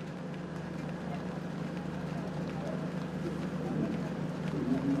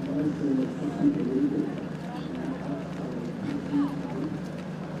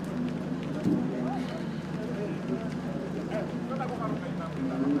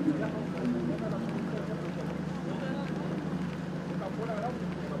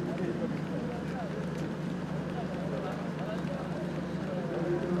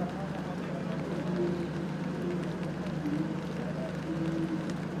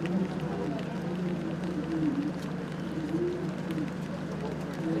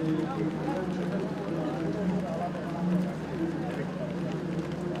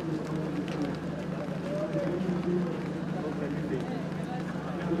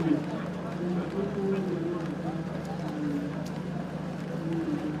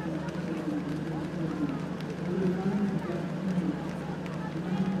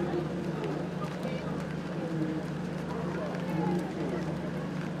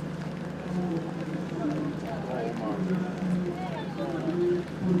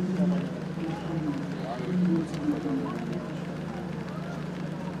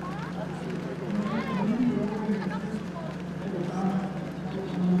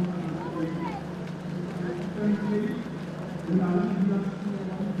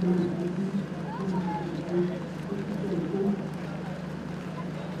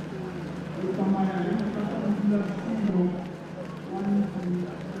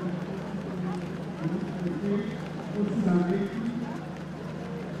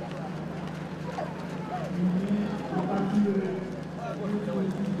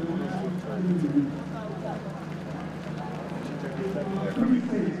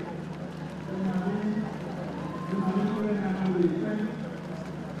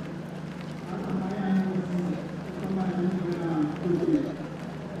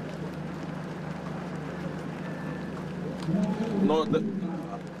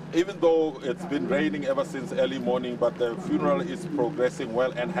 even though it's been raining ever since early morning, but the funeral is progressing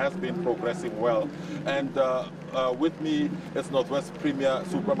well and has been progressing well. And with me is Northwest Premier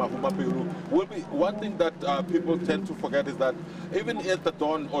Supra Mahuma Pelu. One thing that people tend to forget is that even at the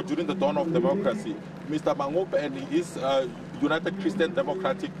dawn or during the dawn of democracy, Mr. Mangope and his United Christian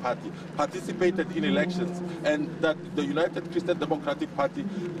Democratic Party participated in elections, and that the United Christian Democratic Party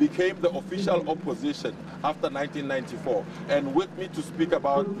became the official opposition after 1994. And with me to speak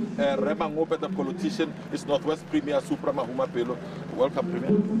about Mangope, the politician, is Northwest Premier Supra Mahuma Pelu. Welcome, Premier.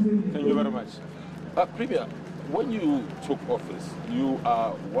 Thank you very much. Premier, when you took office, you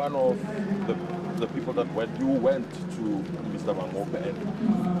are one of the people that went to Mr. Mangope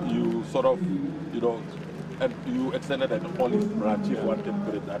and you sort of, and you extended an olive branch, if one can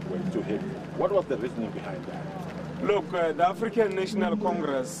put it that way, to him. What was the reasoning behind that? Look, the African National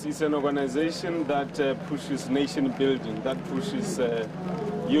Congress is an organization that pushes nation building, that pushes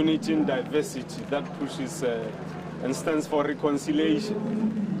unity and diversity, that pushes and stands for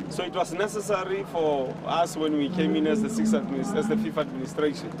reconciliation. So it was necessary for us when we came in as the fifth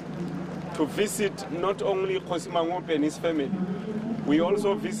administration to visit not only Kgosi Mangope and his family. We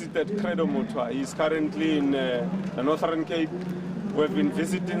also visited Credo Mutwa. He's currently in the Northern Cape. We've been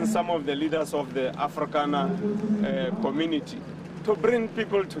visiting some of the leaders of the Afrikaner community to bring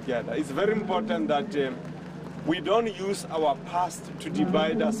people together. It's very important that we don't use our past to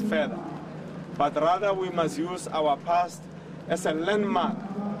divide us further, but rather we must use our past as a landmark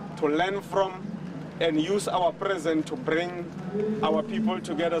to learn from and use our present to bring our people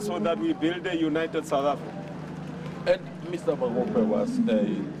together so that we build a united South Africa. And Mr. Mangope was a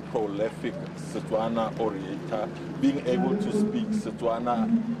prolific Setswana orator, being able to speak Setswana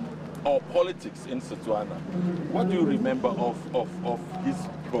or politics in Setswana. What do you remember of his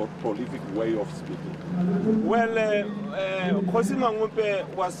prolific way of speaking? Well, Kgosi Mangope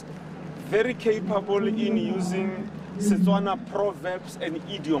was very capable in using Setswana proverbs and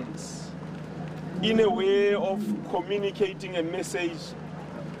idioms in a way of communicating a message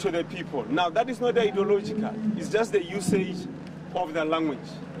to the people. Now, that is not ideological. It's just the usage of the language,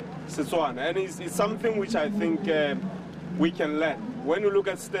 Setswana. And it's something which I think we can learn. When you look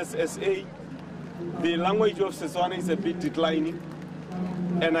at Stats SA, the language of Setswana is a bit declining.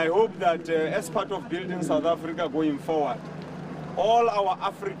 And I hope that as part of building South Africa going forward, all our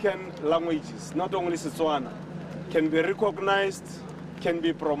African languages, not only Setswana, can be recognized, can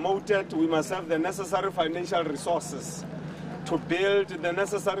be promoted. We must have the necessary financial resources to build the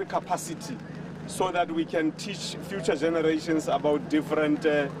necessary capacity so that we can teach future generations about different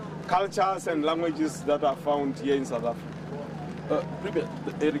cultures and languages that are found here in South Africa. Premier,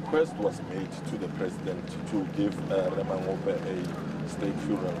 a request was made to the president to give Mangope a state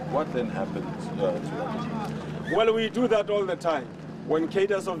funeral. What then happened to that? Well, we do that all the time. When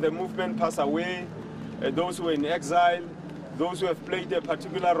cadres of the movement pass away, those who are in exile, those who have played a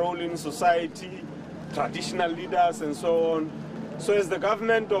particular role in society, traditional leaders and so on. So as the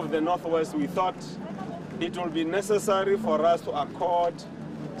government of the Northwest, we thought it will be necessary for us to accord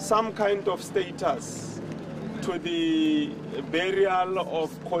some kind of status to the burial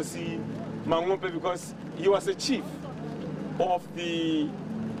of Kgosi Mangope, because he was a chief of the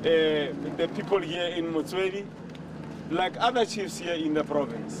people here in Motswedi, like other chiefs here in the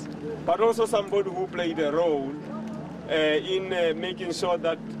province, but also somebody who played a role in making sure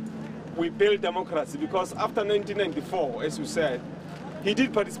that we build democracy, because after 1994, as you said, he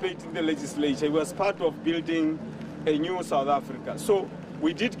did participate in the legislature. He was part of building a new South Africa. So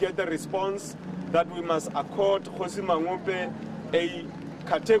we did get the response that we must accord Kgosi Mangope a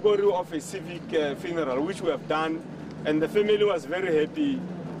category of a civic funeral, which we have done, and the family was very happy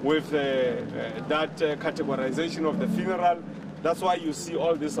with that categorization of the funeral. That's why you see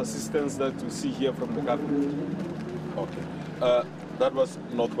all this assistance that you see here from the government. Okay. That was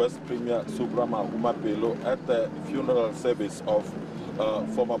Northwest Premier Supra Mahuma Pelu at the funeral service of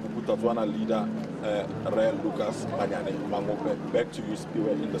former Bukutatswana leader Real Lucas Manyane Mangope. Back to you,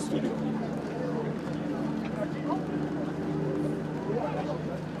 Spiwe, in the studio.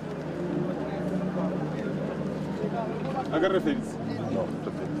 Agar reference? No,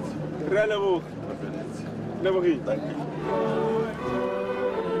 reference. Real Reference. Thank you.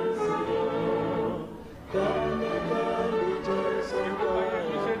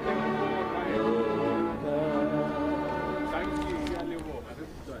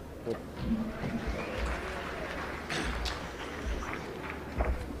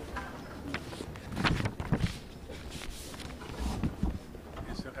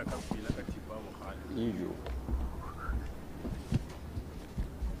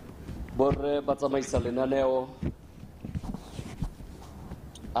 Borre ba tsamaisa lenaneo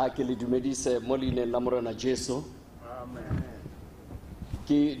a ke le dumedise mo leineng la morena Jesu.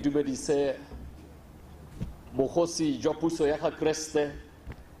 Ke dumedise bogosi jwa puso ya ga Kriste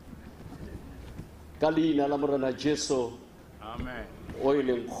ka leina la morena Jesu. Amen. O e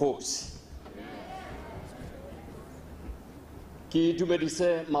leng Kgosi. Ke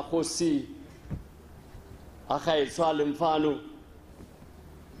dumedise magosi a gaetsho a leng fano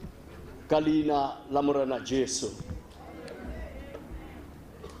ka leina la morena Jesu.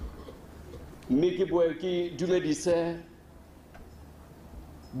 Mme ke boe ke dumedise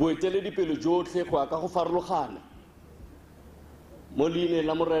boeteledipele jotlhe go ya ka go farologana mo leineng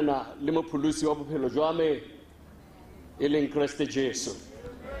la morena le mopholosi wa bophelo jwa me e leng Kriste Jesu.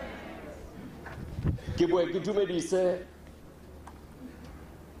 Ke boe ke dumedise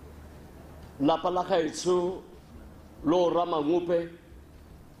lapa la gaetsho lo ra Mangope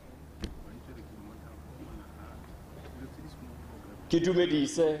ke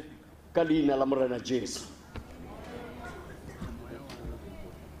dumedise ka leina la morena Jesu.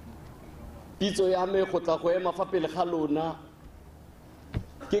 Pitso ya me go tla go ema fa pele ga lona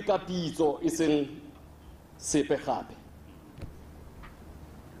ke ka pitso e seng sepe gape.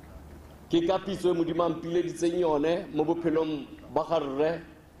 Ke ka pitso e Modimo a mpileditseng yone mo bophelong ba ga rre.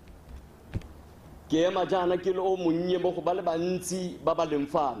 Ke ema jaana ke le o monnye mo go ba le bantsi ba ba leng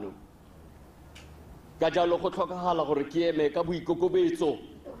fano. Ka jalo go tlhokagala gore ke eme ka boikokobetso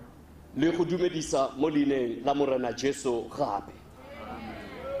le go dumedisa mo leineng la morena Jesu gape.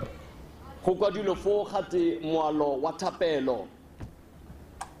 Go kwadilwe fo gate moalo wa thapelo.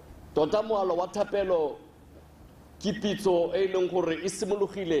 Tota moalo wa thapelo ke pitso e leng gore e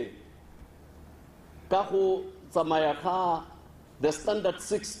simologile ka go tsamaya ga the standard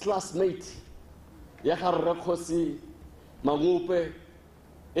 6 classmate ya ga rre Kgosi Mangope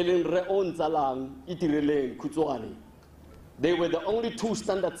e leng re o ntsalang e tireleng Khutswane. They were the only 2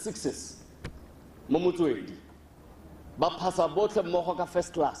 standard 6s mo Motswedi ba phasa botlhe mmogo ka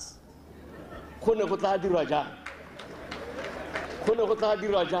first class. Go ne go tla dirwa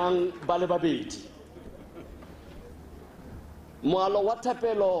jang ba le babedi. Moalo wa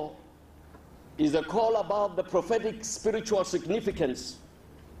thapelo is a call about the prophetic spiritual significance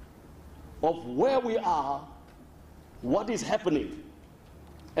of where we are, what is happening,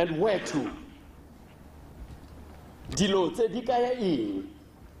 and where to. Dilo tse di kaya eng.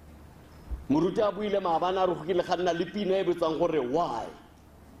 Moruti a buile maabane a re go kile ga nna le pina e bitswang gore why.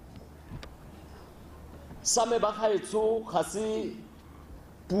 Sa me ba gaetsho ga se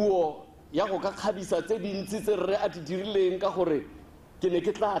puo ya go ka kgabisa tse dintsi tse rre a di dirileng ka gore ke ne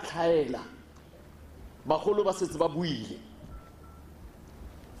ke tla tlhaela bagolo ba setse ba buile.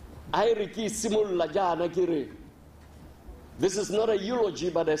 I re ke simolola jaana ke re this is not a eulogy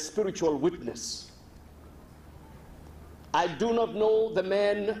but a spiritual witness. I do not know the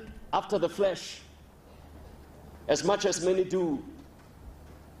man after the flesh as much as many do,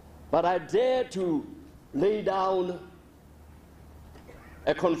 but I dare to lay down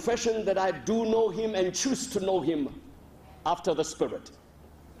a confession that I do know him and choose to know him after the Spirit.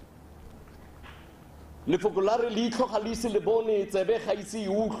 Lefoko la re leitlho ga le ise le bone, tsebe ga ise e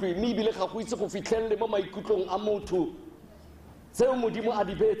utlwe, mme ebile ga go itse go fitlhelele mo maikutlong a motho tseo Modimo a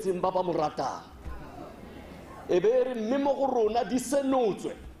di beetseng ba ba mo ratang. E be re mme mo go rona di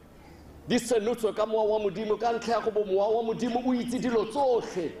senotswe ka mowa wa Modimo ka ntlha ya go bo mowa wa Modimo o itse dilo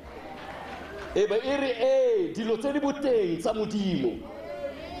tsotlhe. E be e re dilo tse di boteng tsa Modimo.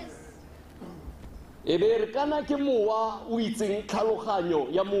 E be re kana ke mowa o itseng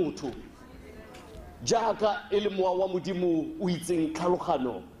tlhaloganyo ya motho jaaka e le mowa wa Modimo o itseng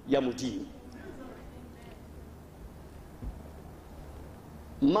tlhaloganyo ya Modimo.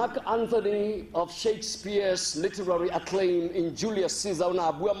 Mark Antony of Shakespeare's literary acclaim in Julius Caesar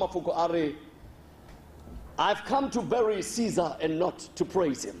una bua mafoko a re, I've come to bury Caesar and not to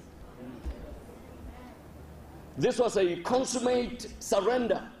praise him. This was a consummate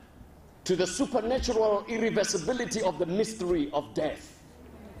surrender to the supernatural irreversibility of the mystery of death.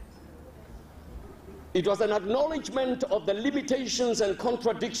 It was an acknowledgement of the limitations and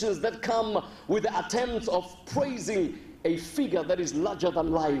contradictions that come with the attempts of praising a figure that is larger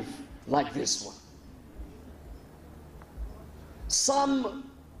than life like this one. Some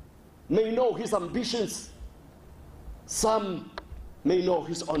may know his ambitions, some may know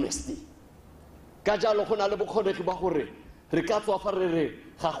his honesty. Ka jalo go na le bokgonegi ba gore re ka tswa fa re re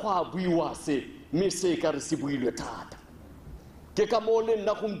ga go a buiwa se mme se ka re se builwe thata. Ke ka mo le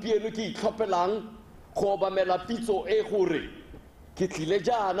nna gompieno ke itlhopelang go obamela pitso e gore ke tlile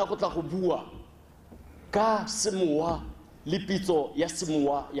jaana go tla go bua ka semowa le pitso ya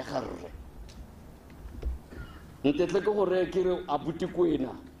semowa ya garre. ntetle ke gore ke re abuti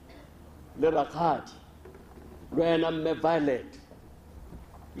kwena le rakgadi le wena mme Violet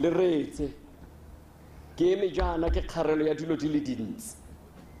le retse ke eme jaana ke kgarelo ya dilo di le dintsi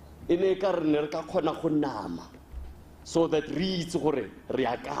e ne ka re ne re ka kgona go nama so that re itse gore re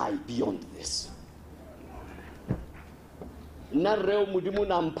a kae beyond this nna rreo modimo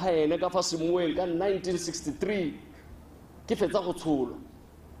na mpha ene ka fa semoeng ka 1963 ke fetsa go tsholwa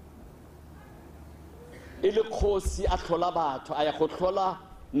e le Kgosi a tlhola batho a ya go tlhola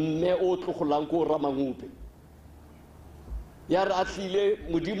mme o tlogolang ko ra Mangope ya re a tlile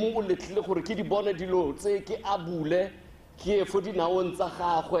modimo o letlile gore ke di bone dilo tse ke a bule ke efo dinaong tsa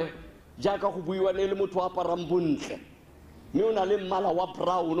gagwe jaaka go buiwa ne le motho a aparang bontle mme o na le mmala wa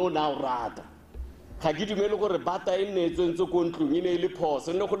brown o na o rata ga ke dumele gore bata e nne tswentse ko ntlong e ne le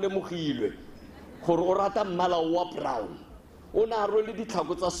phoso ne go lemogilwe gore o rata mmala wa brown o na ro le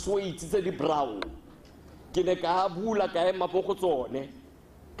ditlhako tsa sweets tse di brown ke ne ka bula ka ema po go tsone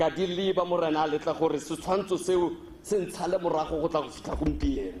ka di leba morena a letla gore setshwantsho seo se ntshale morago go tla go fitlha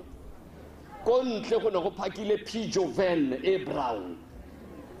gompieno ko ntle go ne go phakile Peugeot van e brown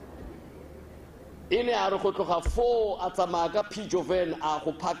e ne a re go tloga fo a tsamaya ka Peugeot van a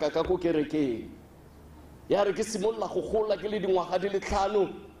go phaka ka ko kerekeng ya re ke simolola go gola ke le dingwaga di le 5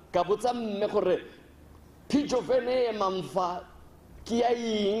 ka botsa mme gore Peugeot van e mamfa ke ya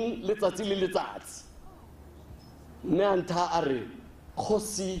eng letsatsi le letsatsi mme a ntha a re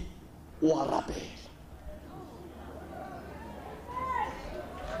Kgosi wa rapela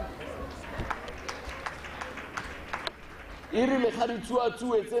e rile ga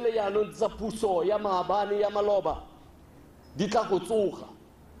ditsuatsue tsele yaanong tsa puso ya maabane ya maloba di tla go tsoga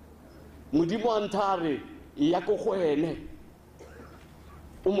modimo a nthare ya ko go ene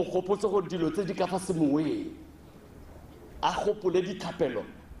o mo gopotse gore dilo tse di ka fa semoeng a gopole dithapelo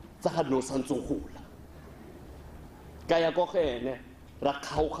tsa ga no santse gola ka ya go ene ra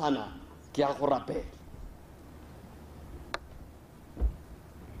kgaogana ke ya go rapela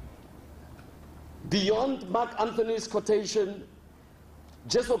beyond Mark Anthony's quotation,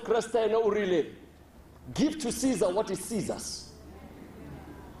 Jesu Christ o rile, give to Caesar what is Caesar's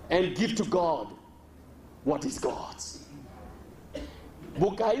and give to God what is God's.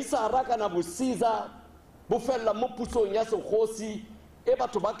 Bukaisa raka na bu Caesar bu fella mo pusong ya Kgosi e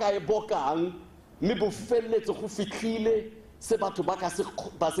batho ba ka e bokang mme bu felletse go fitlhile se batho ba ka se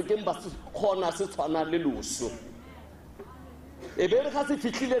ba se keng ba khona se tshwana le loso e be re ga se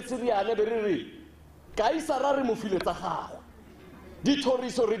fitlhile se riane be re re kaisa ra re mo file tsa gagwe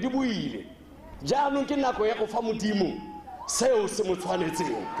dithoriso re di buile jaanong ke nako ya go fa modimo seo se mo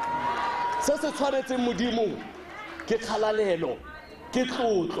tshwanetseng se se tshwanetseng modimo ke khalalelo ke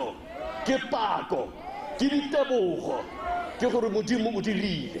tlotlo ke pako ke ditebogo ke gore modimo o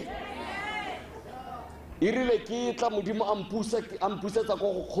dirile irile ke tla modimo ampusetsa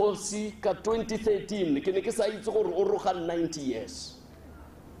go Kgosi ka 2013 ke ne ke sa itse gore o roga 90 years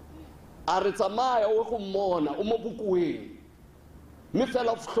a re tsamaya o go mmona o mo bukueng mme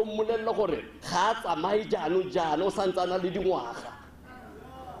fela o mmolelle gore ga a tsamaye jaanong o santsana le dingwaga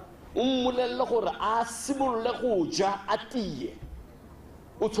o mmolelle gore a simololle go ja a tie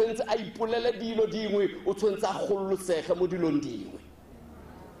o tshwentse a ipolele dilo dingwe o tshwentse a gololosege mo dilong dingwe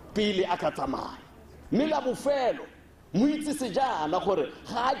pele a ka tsamaya mme la bofelo mo itse sejana gore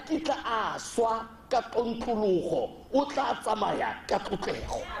ga a kitla a swa ka tontlologo o tla tsamaya ka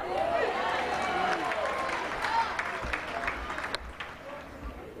tlotlego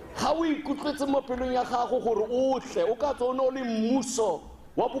ga o ikutlwetse mo pelong ya gago gore o tle o ka tsone o le mmuso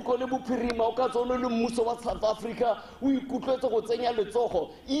wa bokole bophirima o ka tsone le mmuso wa South Africa o ikutlwetse go tsenya letsogo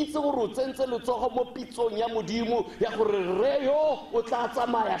itse gore o tsentse letsogo mo pitsong ya modimo ya gore re yo o tla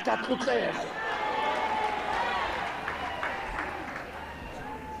tsamaya ka tlotlego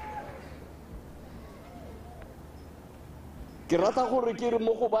ke rata gore ke re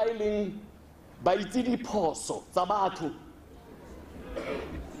mo go ba ileng ba itse diphoso tsa batho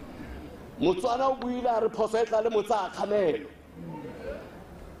Motswana o buile a re phoso e tla le motsa kgamelo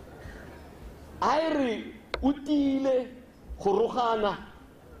a re o tile go rogana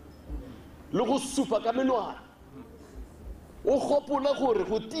le go supa ka menwana o gopole gore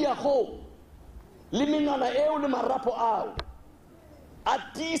go tia go le menwana eo le marapo ao a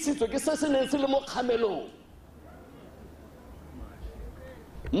tiisitswe ke se se neng se le mo kgamelong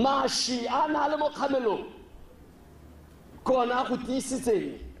mashi a na le mo kgamelong kona go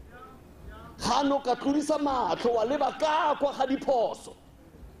tiisitseng ga no ka tlodisa matlho wa leba ka kwa ga diphoso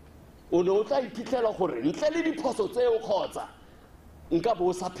o ne o tla iphitlhela gore ntle le diphoso tseo kgotsa nka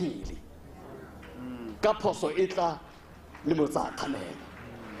bo sa phele ka phoso e tla le motsakgamelo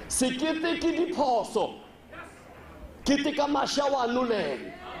sekete ke diphoso Keteka masha wa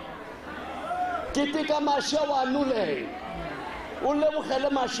nuleng. Keteka masha wa nuleng. O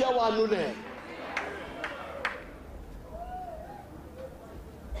lebogele masha wa nuleng.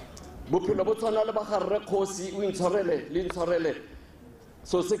 Bophelo bo tshwana le ba ga Rre Kgosi o intshwarele le intshwarele.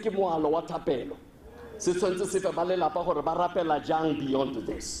 So se ke moalo wa thapelo. Se tshwantse se fe ba lelapa gore ba rapela jang beyond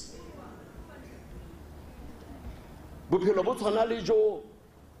this. Bophelo bo tshwana le jo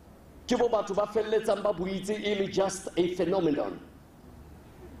ke bo batho ba felletsang ba buitse e le just a phenomenon.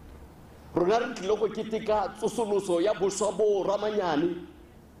 Rona re tlile go keteka tsosoloso ya boswa bo ramanyane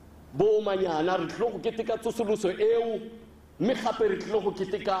bo manyana re tlile go keteka tsosoloso eo mme gape re tlile go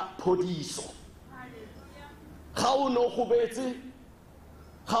keteka phodiso. Ga o no go betse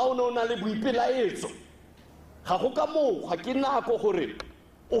ga o no na le boipelaetso ga go ka mo ga ke nako gore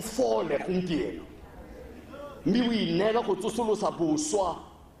o fole gompieno mme o inela go tsosolosa boswa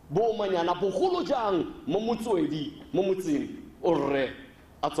bo manyana bogolo jang mo motswedi mo motseng o rre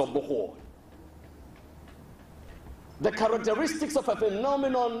a tswa bogole. The characteristics of a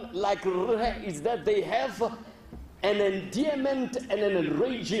phenomenon like Rre is that they have an endearment and an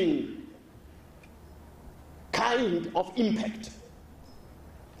enraging kind of impact.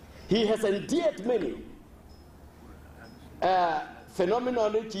 He has endeared many.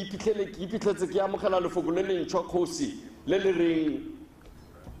 Phenomenon ki ipitletse ke amogela lefoko le leng tshwa Kgosi le le reng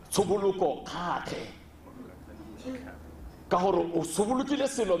tshobologo kgakge ka gore o sobolokile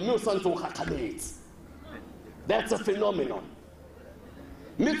selo mme o santse o gakgametse. That's a phenomenon.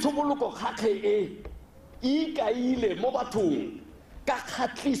 Mme tshobologo kgakge e ikaile mo bathong ka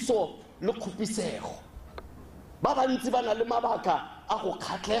kgatliso le kgopisego. Ba bantsi ba na le mabaka a go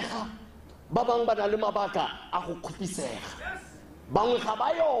kgatlega, ba bang ba na le mabaka a go kgopisega. Bangwe ga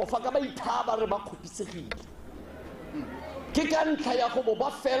ba yo fa ka ba ithaba re ba kgopisegile. Ke ka ntlha ya go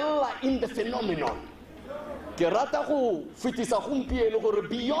ba fella in the phenomenon. Ke rata go fetisa gompieno gore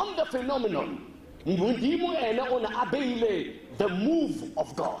beyond the phenomenon Modimo ene ona a beile the move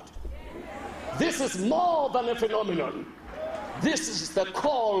of God. This is more than a phenomenon. This is the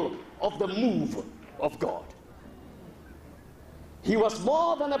call of the move of God. He was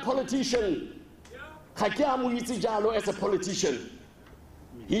more than a politician. Ga ke a mo itse jalo as a politician.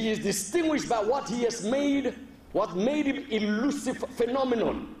 He is distinguished by what he has made, what made him elusive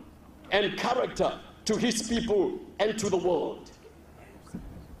phenomenon and character to his people and to the world.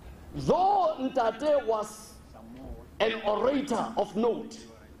 Though Ntate was an orator of note,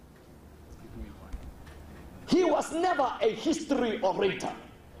 he was never a history orator.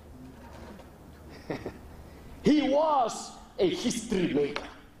 He was a history maker.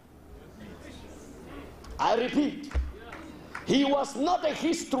 I repeat, he was not a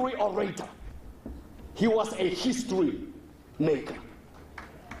history orator. He was a history maker.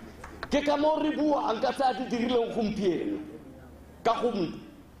 Ke ka mo re bua ang ka tsa di dirileng gompieno ka gompe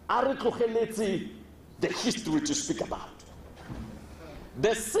a re tlogeletse the history to speak about.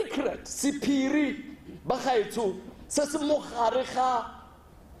 The secret sephiri ba gaetso se se mo gare ga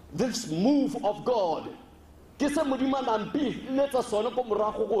this move of God ke se modimo nampi le tsa sone go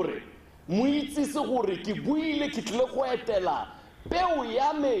morago gore mo itsise gore ke buile ke tle go etela peu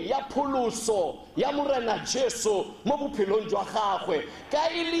ya me ya pholoso ya morena Jesu mo bophelong jwa gagwe ka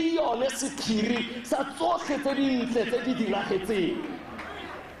ile yone sephiri sa tsotlhe tse dintle tse di diragetseng.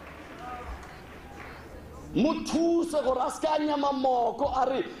 Mothuse gore a se ka nyama moko a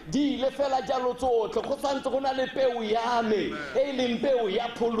re di ile fela jalo tsotlhe go santse go na le peu ya me e leng peu ya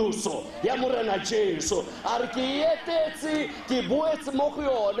pholoso ya morena Jesu a re ke etetse ke boetse mo go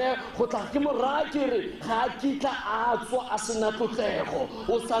yone go tla ke moraya ke re ga kitla a tswa a sena tlotlego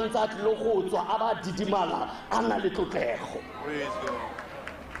o santse a tlile go tswa a ba didimala a na le tlotlego.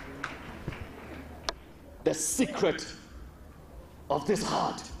 The secret of this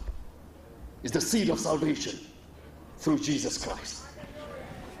heart is the seed of salvation through Jesus Christ.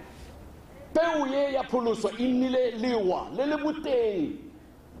 Peu ye ya pholoso inile lewa le le boteng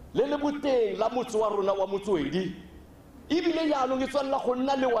la motse wa rona wa motswedi ibile jaanong ke tswalla go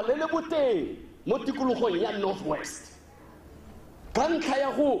nna lewa le le boteng mo tikologong ya Northwest ka ntlha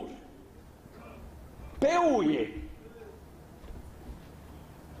ya go peu ye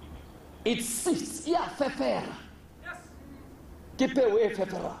it sits ya fefera ke peu e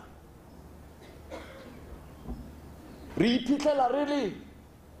fefera re iphitlhela really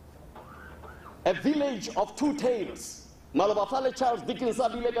a village of two tales. Malobafale Charles Dickens a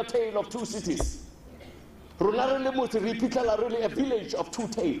bile ka tale of two cities. Rona re le motse re iphitlhela really a village of two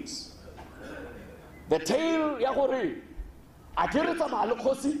tales. The tale ya gore a ke re tsamaya le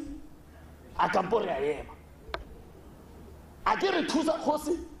Kgosi a kampo re a ema. A ke re thusa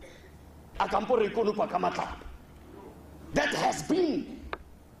Kgosi a kampo re ikonopa ka matlapa. That has been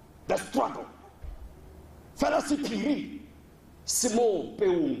the struggle. Fela sephiri se mo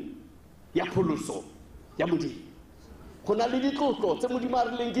peong ya pholoso ya Modimo. Go na le ditlotlo tse Modimo a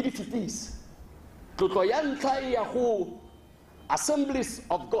rileng ke di fetisa. Tlotlo ya ntlha e ya go Assemblies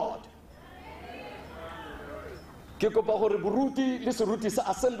of God. Ke kopa gore boruti le seruti sa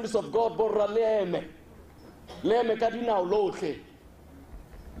Assemblies of God borra leme ka dinao lotlhe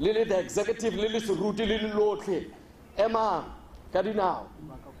le the executive le seruti le lotlhe ema ka dinao.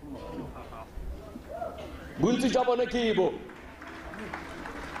 Bontsi ja bone ke bo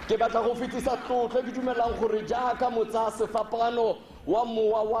ke batla go fetisa tlotlo ke dumelang gore jaaka motsa sefapano wa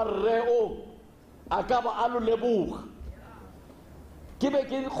mowa wa rreo a ka ba a lo leboga ke be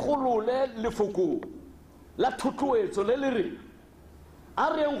ke golole lefoko la thotloetso le le re a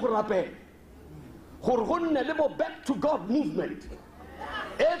reng go rapela gore go nne le bo back to God movement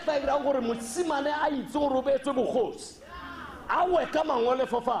e tla irang gore motsimane a itse go robetse bogosi a we ka mangole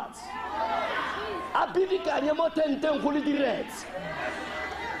fofatshe a bidikanye mo tenteng go le diretse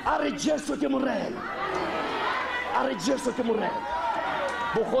a re Jesu ke morena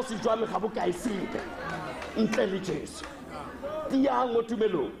bogosi jwa me ga bo ka isepe ntle le Jesu tiang mo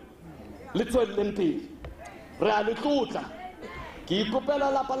tumelong le tsweleng pele re a le tlotla ke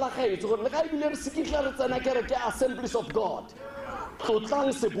ikopela lapa la gaetso gore le ga ebile re sekitla re tsena kere ke Assemblies of God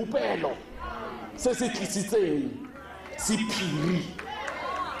tlotlang sebopelo se se tlisitseng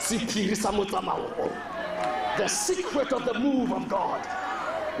sephiri sa motsamao. The secret of the move of God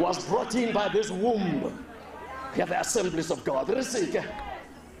was brought in by this womb. We have the Assemblies of God. Re seke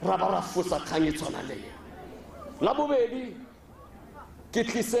ra ba ra fosa kgang e tshwana le la bobedi ke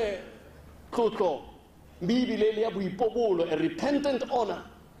tlise tlotlo Bibele le ya boipobolo, a repentant honor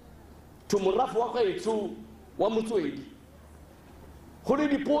to morafu wa gaetso wa motswedi. Go le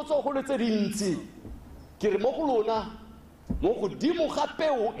dipotso go le tse dintsi ke re mo go lona mo godimo ga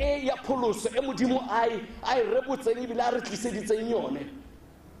peo e ya pholoso e Modimo ai rebotseng ebile a re tliseditseng yone.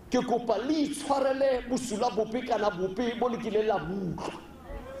 Ke kopa le itshwarele bosula bope kana bope bo lekile la butlwa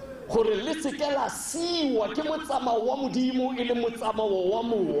gore le seke la siwa ke motsamao wa Modimo e le motsamao wa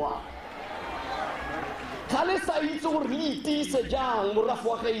mowa. Ga le sa itse gore le itiise jang morafu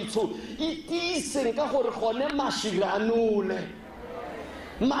wa gaetsho itiiseng ka gore gone mashiranole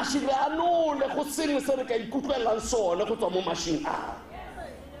go sengwe se re ka ikutlwelang sone go tswa mo mashing a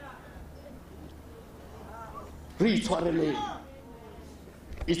re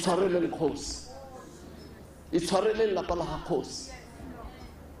itshwareleng Kgosi itshwareleng lapa la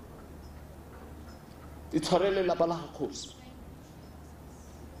Kgosi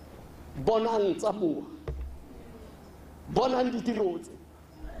bonang tsa mowa bonang ditiro tse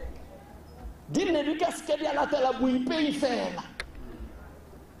di ne di ka seke di a latela boipei fela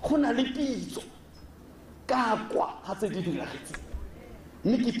go na le pitso ka kwa ga tse di diragetseng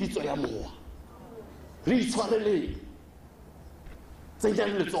mme ke pitso ya mowa re itshwareleng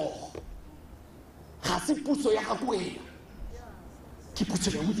tsenyang letsogo ga se puso ya gago wena ke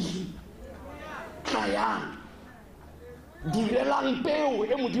puso ya Modimo tlayang direlang peo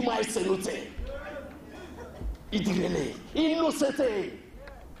e Modimo a e senotseng e direleng e nosetseng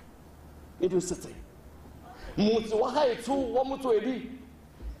motse wa gaetsho wa motswedi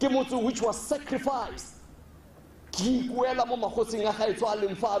ke motse which was sacrificed ke ikuela mo magosing a gaetsho a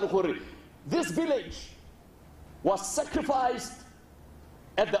leng fano gore this village was sacrificed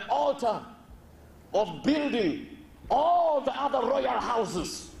at the altar of building all the other royal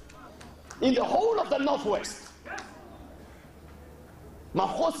houses in the whole of the Northwest.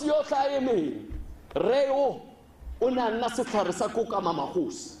 Magosi yo tla emeng reo o na nna setlhare sa kokama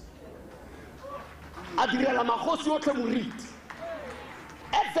magosi a direla magosi yotlhe moriti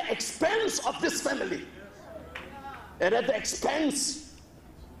at the expense of this family and at the expense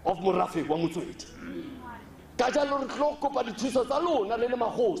of morafe wa motswedi. Ka jalo re tlo kopa dithuso tsa lona le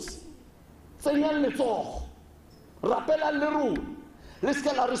magosi tsenyang letsogo rapela le rona le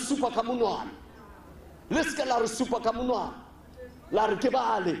seke la re supa ka monwana la re ke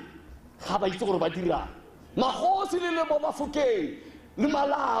bale ga ba itse gore ba dirang magosi le bo bafokeng le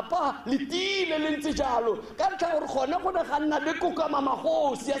malapa le tile le ntse jalo ka ntlha gore gone go ne ga nna le kokama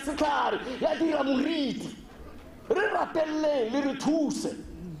magosi ya setlhare ya dira moriti re rapeleleng le re thuse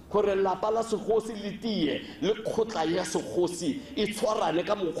gore lapa la segosi le tie le kgotla ya segosi e tshwarane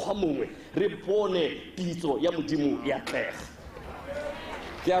ka mokgwa mongwe re bone pitso ya Modimo ya tlega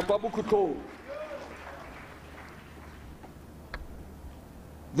ke a kwa bokhutlong.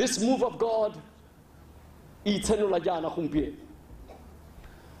 This move of God itshenola jana gompieno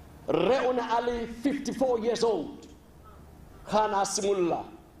re o ne a le 54 years old ga na simolola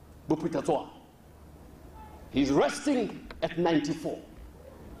bophutatsoa He's resting at 94.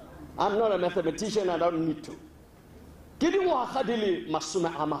 I'm not a mathematician, I don't need to. These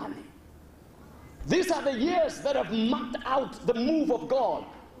are the years that have marked out the move of God.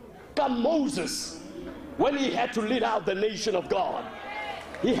 Come Moses, when he had to lead out the nation of God,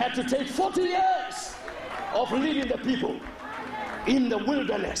 he had to take 40 years of leading the people in the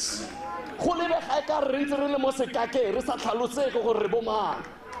wilderness.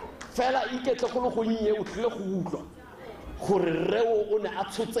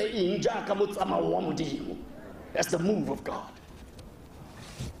 That's the move of God.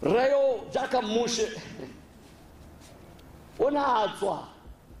 Reo jaka Moshe ona atswa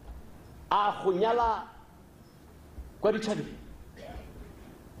a gonyala kwa ditšhabeng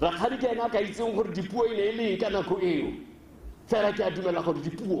rakgadi ke ena ka itseng gore dipuo e ne e leng ka nako eo fela ke a dumela gore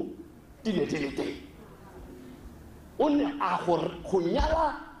dipuo di ne di le teng o ne a go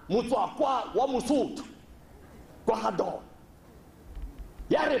nyala motswakwa wa mosotho kwa gadon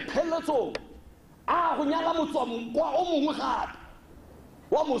ya re pheletsong a go nyala motswakwa o mongwe gape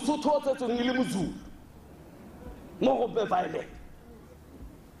wa mosotho o tsetseng e le mozulu mo go bevaele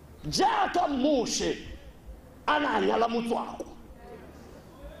jaaka Moshe a na nyala motswakwa.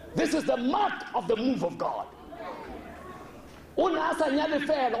 This is the mark of the move of God. O ne a sa nyale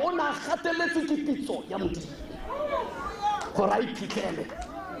fela, o ne a gateletswe ke pitso ya modimo gore a iphitlhele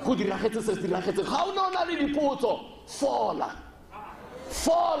go diragetse se se diragetseng. Ga o ne o na le dipotso, fola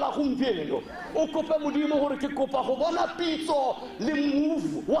gompieno o kope modimo gore ke kopa go bona pitso le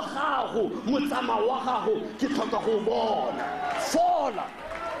move wa gago, motsamao wa gago ke tlhoka go bona. Fola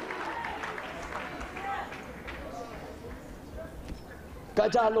ka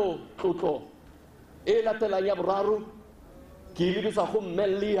jalo tlotlo e latelang ya boraro ke e lebisa go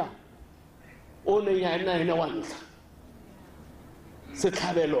Mme o ne ya nna ene wa ntlha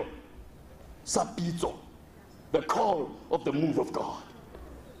setlhabelo sa pitso, the call of the move of God.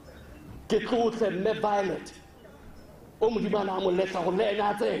 Ke tlotle Mme Violet o modimo a mo letla go le ene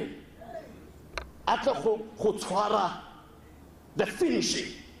a tsene a tle go tshwara the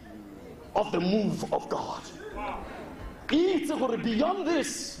finishing of the move of God. It's beyond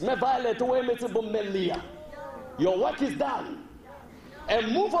this, Mme Violet, your work is done. A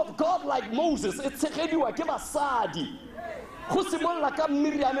move of God like Moses, it's a basadi. Go simolla ka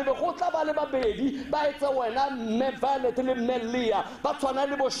Miriam be go tla ba le babedi ba etsa wena Mme Violet le Mme Leah ba tshwana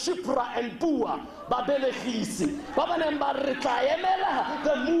le bo Shipra and Pua ba belegisi ba baneng ba re tla emela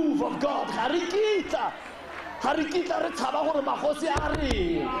the move of God. Ha re kitla re tshaba gore magosi a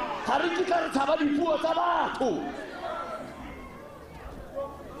reng, ha re kitla re tshaba dipuo tsa batho.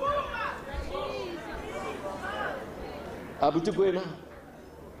 Abuti kwena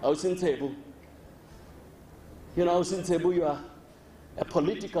awusintsebu. You know, Sintsebu, you are a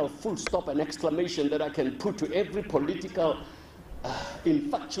political full stop and exclamation that I can put to every political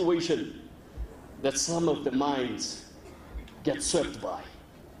infatuation that some of the minds get swept by.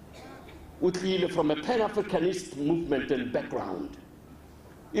 Utlile from a Pan-Africanist movement and background.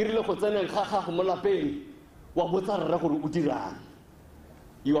 You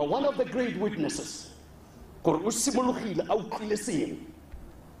are one of the great witnesses.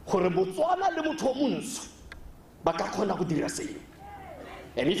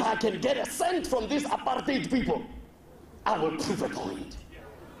 And if I can get a cent from these apartheid people, I will prove a point.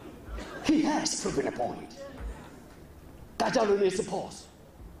 He has proven a point.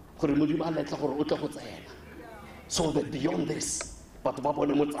 So that beyond this, but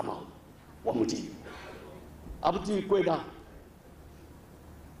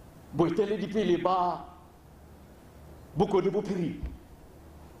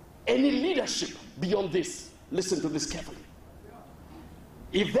any leadership beyond this, listen to this carefully.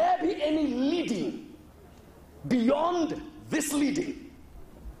 If there be any leading beyond this leading,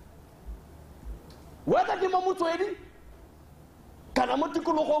 whether the Mamutwedi, Kanamo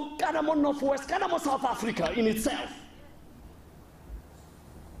Tikulong, Kanamo Northwest, Kanamo South Africa in itself,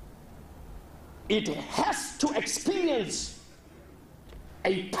 it has to experience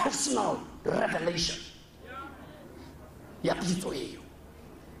a personal revelation. Yapito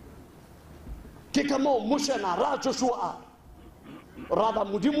Kikamo Moshe na ra Joshua rather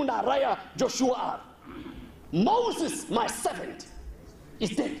mudimu na raya Joshua. Moses, my servant, is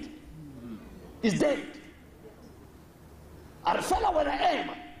dead. Is dead. Arfela when I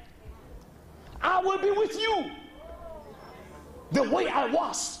am, I will be with you the way I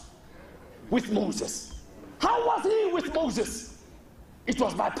was with Moses. How was he with Moses? It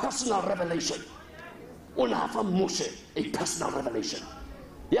was by personal revelation. Unafa Moshe, a personal revelation.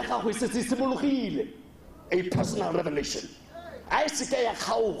 A personal revelation. I say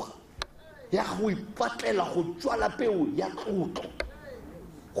ya go ipatlela go tswala peo ya tlotlo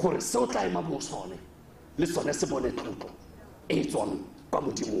gore se o tla ema mo sone le sone se bone tlotlo e tswang kwa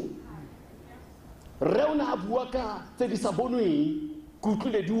modimong. Re o na a bua ka tse di sa bonweng ke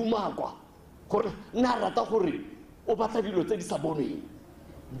utlwile di umakwa gore nna rata gore o batla dilo tse di sa bonweng.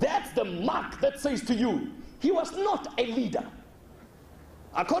 That's the mark that says to you he was not a leader.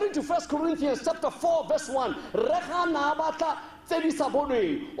 According to 1 Corinthians chapter 4 verse 1,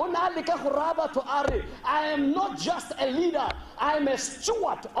 I am not just a leader, I am a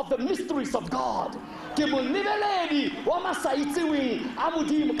steward of the mysteries of God.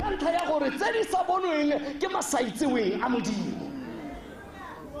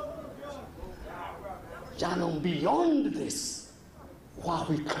 Beyond this, while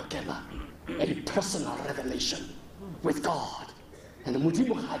we together a personal revelation with God. And the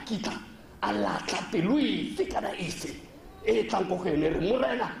Modimo ga kita a latla pelo efe kana efe e tlang go ene re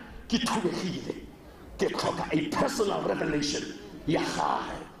morena ke thubegile ke tlhoka a personal revelation ya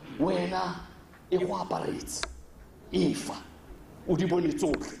gae wena e go aparetse efa o di bone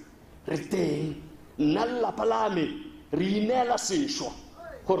tsotlhe re teng nna lelapa la me re inela sešwa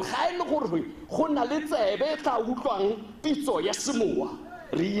gore ga e le gore go na le tsebe e tla utlwang pitso ya semowa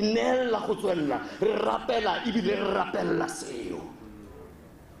re inela go tswelela re rapela ebile re rapella seo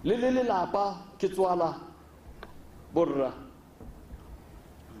le lelapa ke tswala borra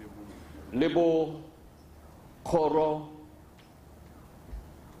le bo khoro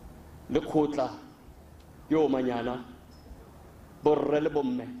le khotla yo manyana borre le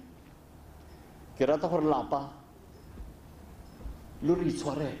bomme ke rata gore lapa lo re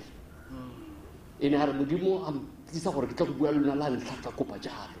itshwarele ene ha re modimo a tlisa gore ke tla go bua lona la ntlha tla kopa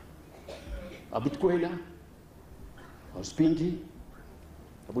jalo abutkwena auspindi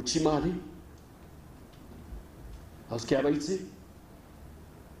abuchimali auskiabaitsi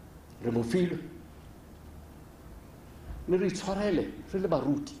re mofilo le re itshwarele re le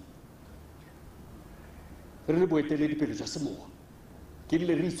baruti re le boeteledipele jwa semowa ke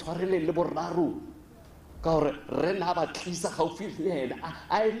le re itshwarele le boraro ka gore re na ba tlisa gaufi le ena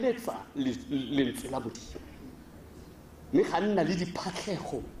a eletsa lentswe la modimo mme ga nna le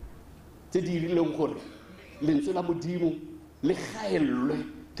diphatlhego tse di rileng gore lentswe la modimo le gaelwe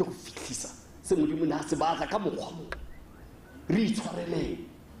ke go fitlhisa se modimo ne a se batla ka mokgwa mo re itshwareleng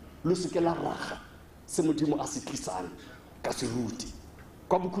lo seke la raga se modimo a se tlisang ka seruti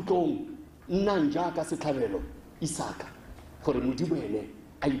kwa bokhutlong nnang jaaka setlhabelo Isaka gore modimo ene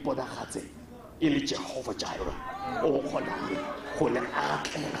a iponagatse e le Jehova Jireh o kgonang go le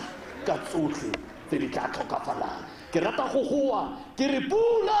atlela ka tsotlhe tse di tla tlhokafalang. Ke rata go goa ke re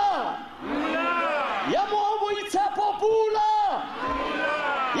pula ya mo boitshepo, pula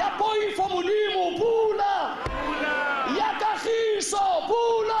ya poifo modimo, pula ya kagiso,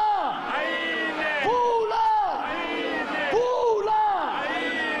 pula pula pula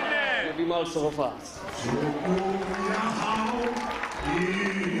le mal so fast.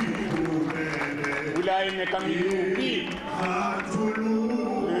 Pula ine kamilupi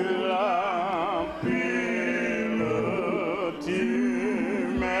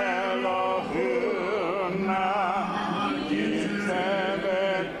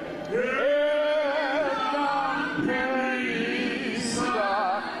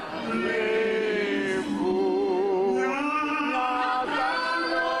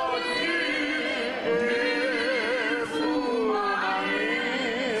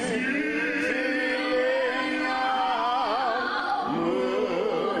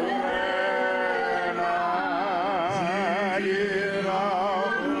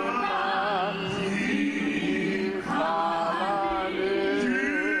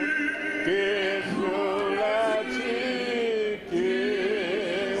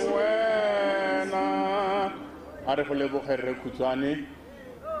are go lebogere khutshwane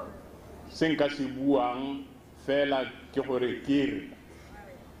se nka se buang fela ke gore kere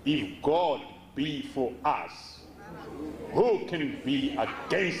if God be for us, who can be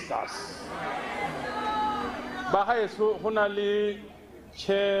against us? Bagaeso go na le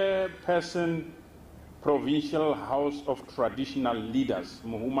chairperson Provincial House of Traditional Leaders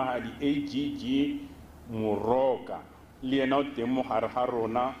Mohumahadi AGG Moroka le ena o teng mo gare ga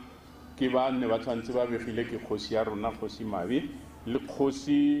rona ke ba ne ba tshwantse ba begile ke kgosi ya rona Kgosi Mabe le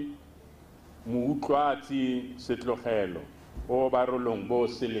kgosi Muutlwatsi Setlogelo o ba rolong bo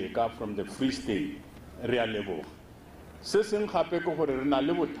Seleka from the Free State re a leboga. Se seng gape ke gore re na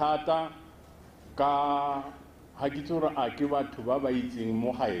le bothata ka ha ke tsore a ke batho ba ba itseng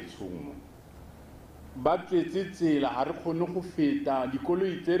mo gaetshong ba tletse tsela ha re kgone go feta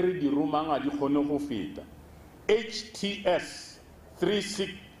dikoloi tse re di romang a di kgone go feta HTS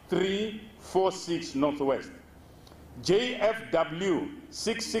 363 46 Northwest, JFW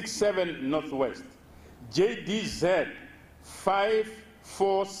 667 Northwest, JDZ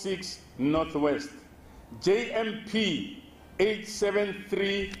 546 Northwest, JMP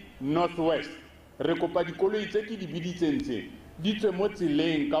 873 Northwest. Re kopa dikoloi tse ke di biditseng tse di tswe mo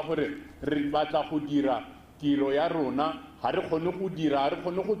tseleng ka gore re batla go dira tiro ya rona, ha re kgone go dira, ha re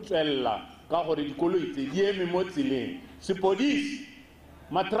kgone go tswella ka gore dikoloi tse di eme mo tseleng. Sepodisi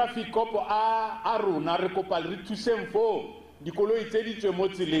ma-traffic cop a rona re kopa re thuseng fo dikoloi tse di tswe mo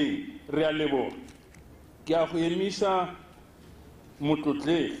tseleng. Re a leboga. Ke a go emisa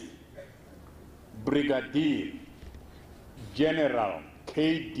motlotlegi Brigadier General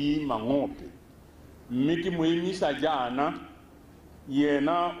KD Mangope, mme ke mo emisa jaana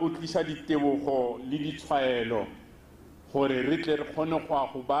yena o tlisa ditebogo le ditshwaelo gore re tle re kgone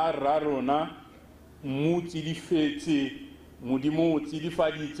go ba ra rona mutsi di fetse modimo o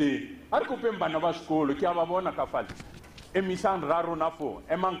tsidifaditse. A re kopeng bana ba sekolo ke a ba bona ka fale emisang ra rona fo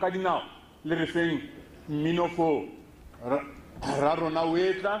emang ka dinao le re feng mmino fo ra rona o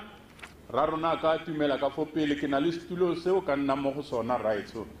etla ra rona ka tumela ka fo pele. Ke na le setulo seo ka nna mo go sona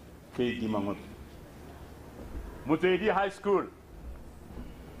raitso KD Mangope. Motswedi High School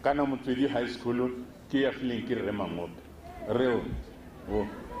kana Motswedi High School ke ya fileng ke re Mangope reo o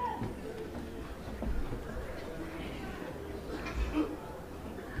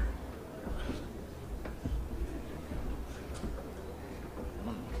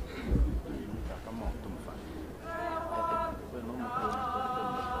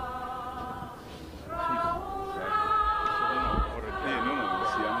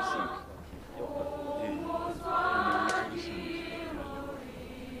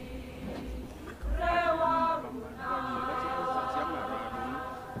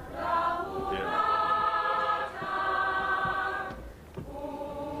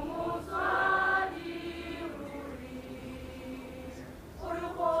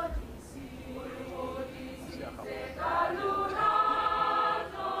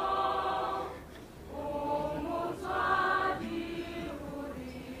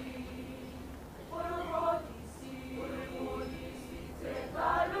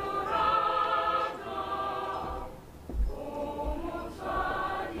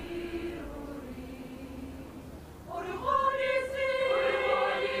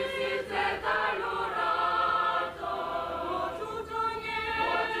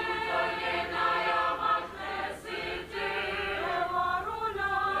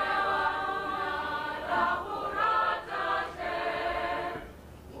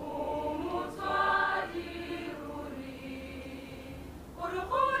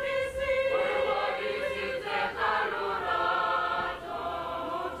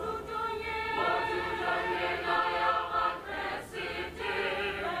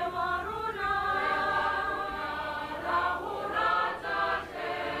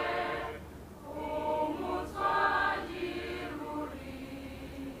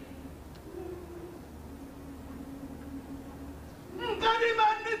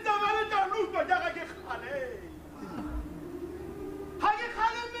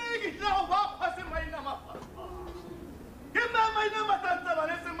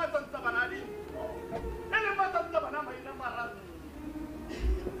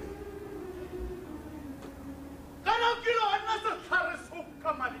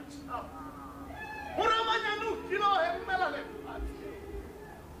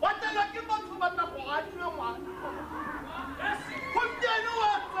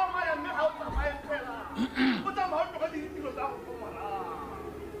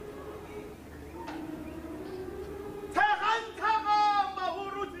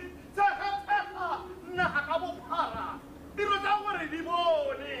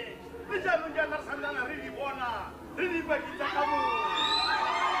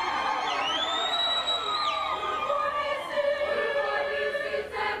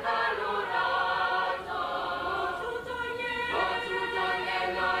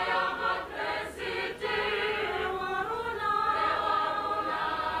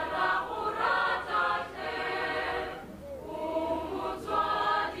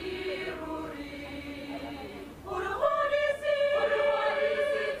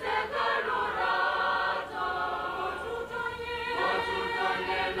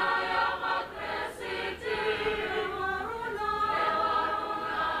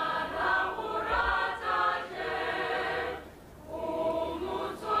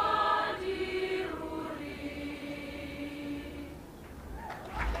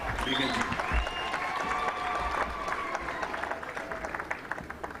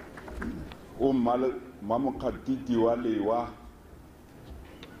Mamokatiti wa lewa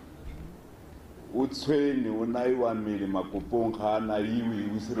o tshwene o naiwa mmele makopong ga a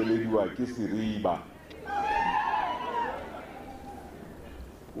naiwe o sirelediwa ke seriba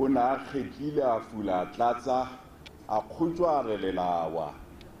o ne a kgetlile a fula a tlatsa a kgotswa a re lelawa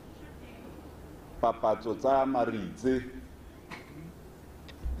papatso tsa maritse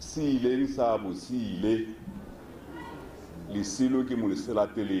se ileng sa bosile lesilo ke mo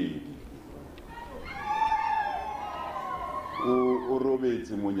leselateledi o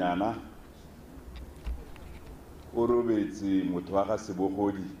robetse monyana o robetse motho wa ga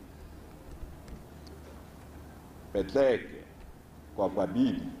sebogodi petleke kwa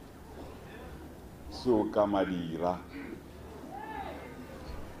bibi so ka madira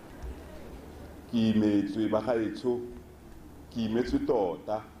ke imetswe ba gaetsho ke imetswe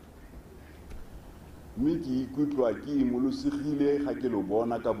tota mme ke ikutlwa ke imolosegile ga ke lo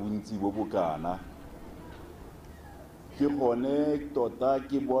bona ka bontsi bo bokana ke gone tota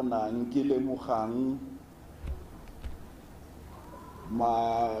ke bonang ke lemogang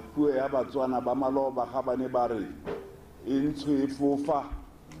puo ya Batswana ba maloba ga ba ne ba re e ntsho e fofa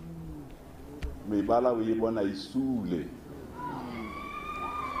mebala o e bona e sule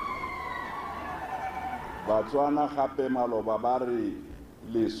Batswana gape maloba ba re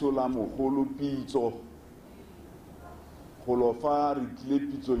leso la mogolo pitso go lofa re tlile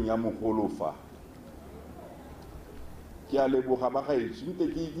pitsong ya mogolo fa ke a leboga ba gaetsho nte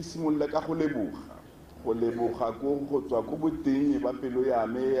ke simolle ka go leboga go tswa ko boteng ba pelo ya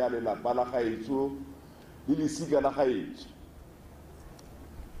me ya lelapa la gaetsho le lesika la gaetsho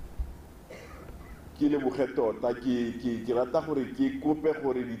ke leboge tota ke rata gore ke kope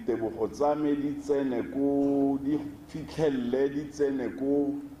gore ditebogo tsa me di tsene ko di fitlhelle di tsene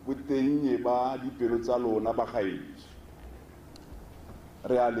ko boteng ba dipelo tsa lona ba gaetsho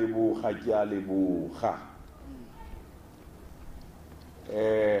re a leboga ke a leboga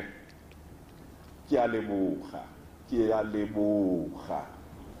ke a leboga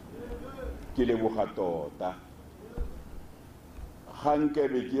tota ga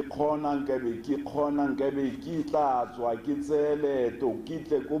nkebe ke kgona nkebe ke tla tswa ke tseleto ke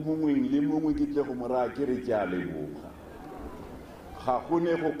tle ko mongweng le mongwe ke tle go moraya ke re ke a leboga ga go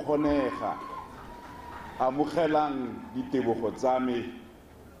ne go kgonega amogelang ditebogo tsa me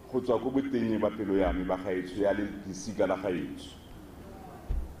go tswa ko boteng ba pelo ya me ba gaetsho ya le disika la gaetsho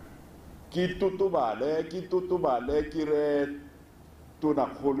ke totobale ke re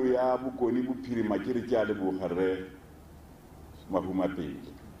tonakgolo ya bokoni bophirima ke re ke a leboga re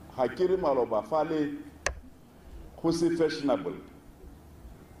mahumapele ga ke re maloba fale go se fashionable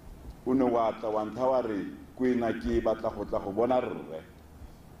o ne wa tla wa ntha wa re kwena ke batla go tla go bona rre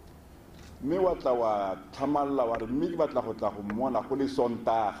mme wa tla wa tlhamalla wa re mme ke batla go tla go mmona go le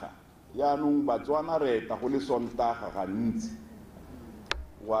sontaga yaanong Batswana re eta go le sontaga gantsi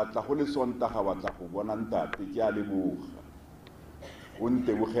wa tla go le sontaga wa tla go bona ntate ke a leboga o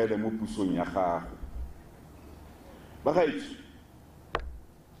ntebogele mo pusong ya gago ba gaetsho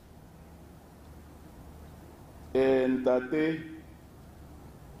ntate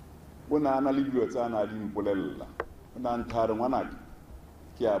o ne a na le dilo tsa na di mpolelela o ne a nthare ngwanaka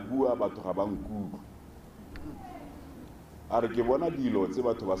ke a bua batho ga ba nkutlwe a re ke bona dilo tse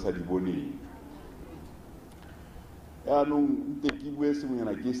batho ba sa di boneng yaanong nte ke bue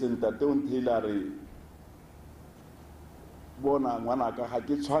sengwenyana ke se ntate o ntheile a re bona ngwanaka ga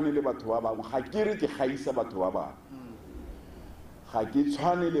ke tshwane le batho ba bangwe ga ke re ke gaisa batho ba bangwe ga ke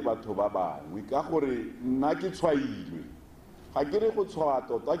tshwane le batho ba bangwe ka gore nna ke tshwailwe ga ke re go tshwa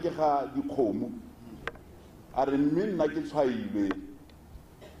tota ke ga dikgomo a re mme nna ke tshwailwe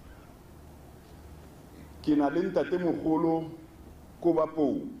ke na le ntate mogolo ko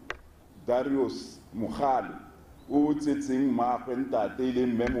bapong Darius Mogale o tsetseng maagwe ntate ile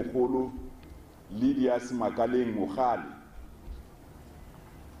mme mogolo Lydias Makaleng Mogale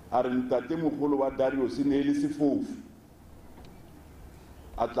a re ntate mogolo wa Darius ne le sefofu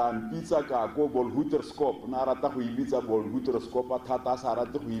a tla mpitsa ka ko Bolhoederskop na rata go ibitsa Bolhoederskop a thata sa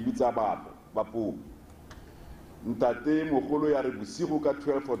rate go ibitsa bapong ntate mogolo ya re bosigo ka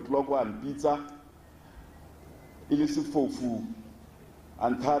 12 o'clock wa mpitsa ile sefofu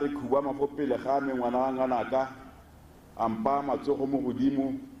anthare khuba mafopele ga me ngwana wa nganaka ampa matsogo mo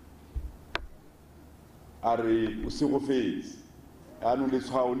godimo a re o se go fetse yaanong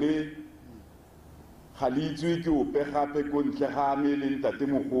letshwao le ga le itswe ke ope gape ko ntle ga me le ntate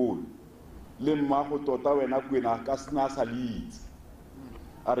mogolo le mmago tota wena kwena ka sena sa le itse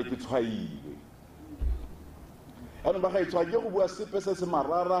a re ke tshwailwe yaanong ba gaetsho ke go bua sepe se se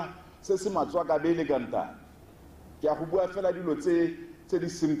marara se se matswakabele ka ntate ke a go bua fela dilo tse di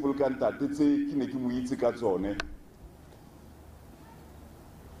simple ka ntate tse ke ne ke mo itse ka tsone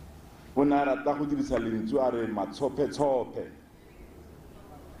o ne a rata go dirisa lentswe a re matshophe-tshophe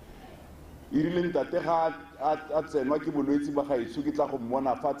e rile ntate ga a tsenwa ke bolwetse ba gaetsho ke tla go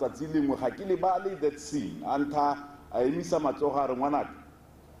mmona fa tsatsi lengwe ga ke lebale that scene a ntha a emisa matsogo a re ngwanaka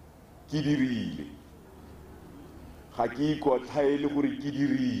ke dirile ga ke ikotlhaele gore ke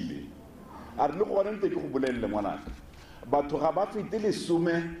dirile a re le gone nte ke go bolelele ngwanaka batho ga ba fete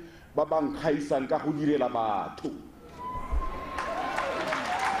 10 ba ba nkgaisang ka go direla batho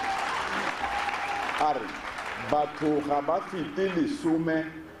a re batho ga ba fete 10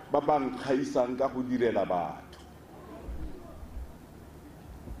 ba ba nkgaisang ka go direla batho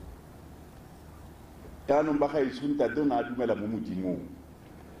yaanong ba gaetsho ntate o ne a dumela mo modimong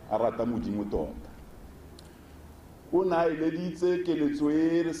a rata modimo tota o ne a eleditse keletso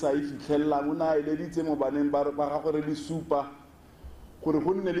e re sa e fitlhelelang o ne a eleditse mo baneng ba gagwe re le supa gore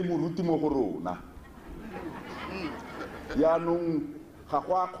go nne le moruti mo go rona yaanong ga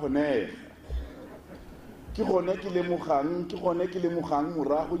go a kgonega ke gone ke lemogang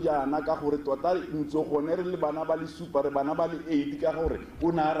morago jaana ka gore tota ntse gone re le bana ba le supa re bana ba le 8 ka gore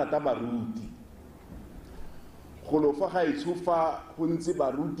o ne a rata baruti go lofa gaetsho fa go ntse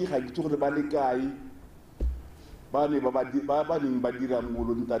baruti ga ke tse gore ba le kae ba neng ba dira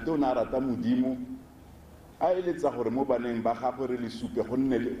molo ntate o ne a rata modimo a eletsa gore mo baneng ba gagwe re le supa go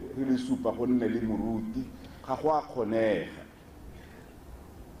nne le moruti ga go a kgonega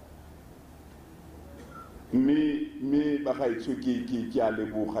mme ba gaetsho ke a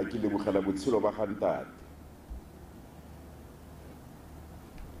leboga ke lebogela botshelo ba ga ntate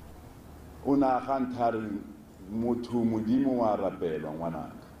o ne a ga ntha re motho modimo wa rapelwa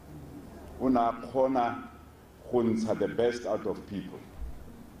ngwanaka o ne a kgona go ntsha the best out of people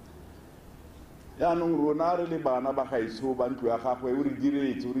yaanong rona re le bana ba gaetsho ba ntlo ya gagwe o re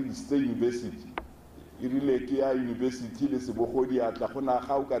diretse o re disitse university e rile ke ya university le sebogodi a tla go na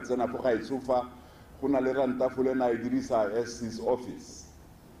ga o ka tsena fo gaetsho fa go na le rantafole na e dirisa as his office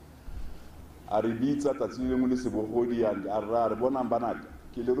a re bitsa tatsi lengwe le sebogodi a re bonang banaka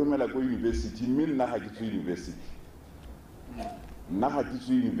ke le romela ko university mme nna ga ke tswe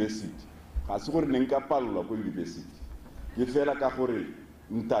university ga se gore ne nka palelwa ko university ke fela ka gore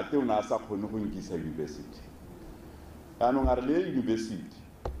ntate o ne a sa kgone go nkisa university yaanong a re le university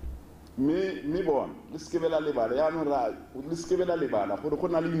mme bona le sekebela lebala yaanong le sekebela lebala gore go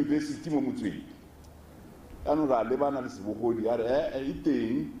na le university mo motswedi yaanong ra lebana le sebogodi a re e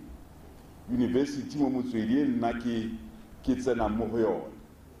teng university mo motswedi e nna ke tsenang mo go yone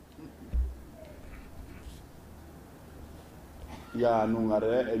yaanong a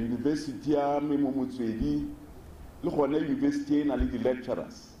re university ya me mo motswedi le gone university e na le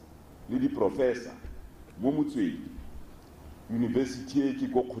di-lecturers le di-professor mo motswedi university e ke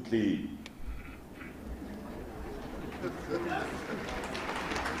ko kgotleng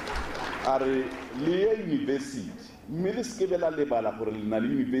a re le ya university mme le sekebela lebala gore le na le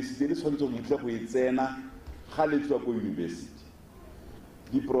university le tshwanetse go itle go e tsena ga le tswa ko university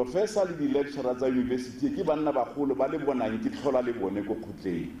di-professor le di-lecturer tsa university ke banna bagolo ba le bonang ke tlhola le bone ko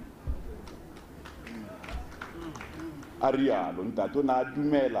kgotleng a rialo ntate o ne a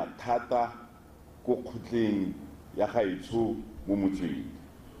dumela thata ko kgotleng ya gaetsho mo motswedi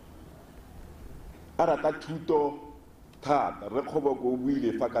a rata thuto thata re kgoboko o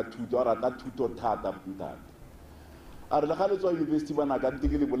buile fa ka thuto a rata thuto thata ntate a re le ga le tswa university banaka nte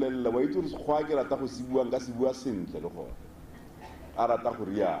ke le bolelela wa itse gore sekgwa ke rata go se bua nka se bua sentle le gone a rata go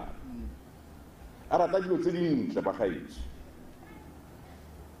rialo a rata dilo tse dintle ba gaetsho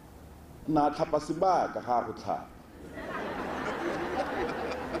na tlhapa sebaka ga go tlhapa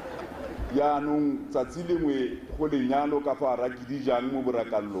yaanong tsatsi lengwe go lenyalo ka fa a rakidijang mo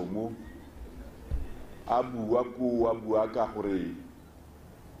borakallo mo a bua ka gore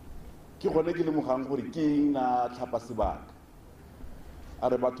ke gone ke lemogang gore ke eng na tlhapa sebaka a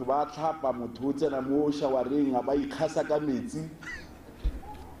re batho ba tlhapa motho o tsena mo shawareng a ba ikgasa ka metsi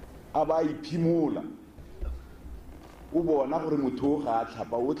a ba iphimola o bona gore motho o ga a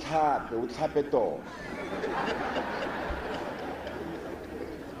tlhapa o tlhape tota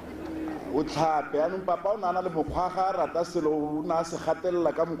o tlhape yaanong papa o nana le mokgwa ga a rata selo o ne a se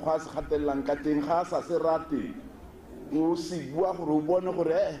gatelela ka mokgwa a se gatelelang ka teng ga a sa se rate o se bua gore o bone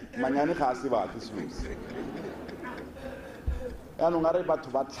gore manyane ga a se batle selo se yaanong a re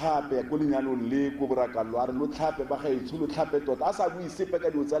batho ba tlhape ko lenyalong le ko borakallo a re lo tlhape ba gaetsho lo tlhape tota a sa bue sepe ka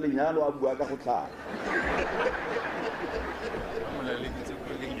dilo tsa lenyalo a bua ka go tlhapa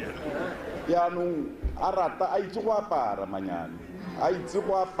yaanong a rata a itse go apara manyane a itse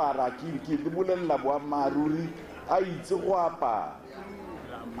go apara ke le bolelela boammaaruri a itse go apara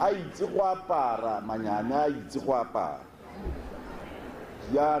manyane a itse go apara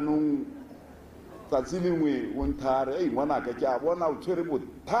jaanong tsatsi lengwe o nthare ei ngwanaka ke a bona o tshwere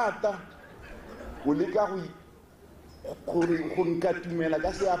bothata o leka go nkatumela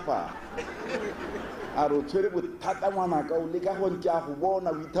ka seaparo a re o tshwere bothata ngwanaka o leka go nke a go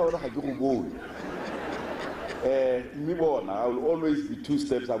bona o ithaole ga ke go bone mme bona I will always be 2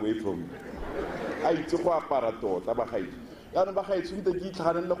 steps away from you a itse go apara tota bagaetso yaanong bagaetso ntse ke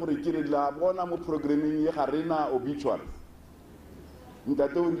itlhaganela gore ke re la bona mo programming ye ga rena obituary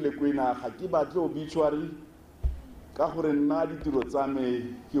ntate o rile kwena ga ke batle obituary ka gore nna ditiro tsa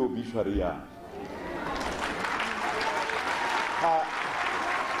me ke obituary yana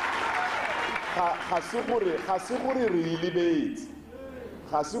ga se gore re ilebetse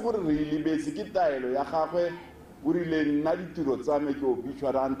ga se gore re ilebetse ke taelo ya gagwe o rile nna ditiro tsa me ke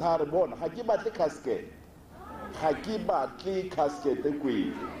obituary a ntha re bona ga ke batle casket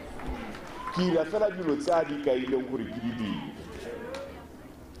kwele ke ira fela dilo tse a di kaileng gore ke di dire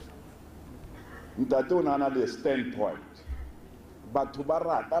ntate o nana le standpoint batho ba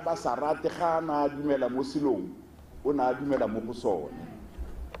rata ba sa rate ga a na dumela mo selong o na dumela mo go sone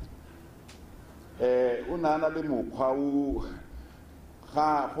o nana le mokgwa o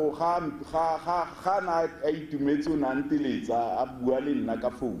ga na a itumetse o na nteletsa a bua le nna ka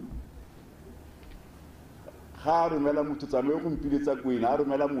founu ga a romela motho tsamaye go mpiletsa kwena a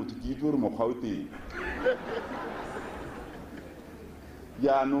romela motho ke itse gore mokgwa o teng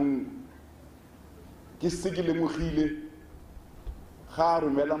jaanong ke se ke lemogile ga a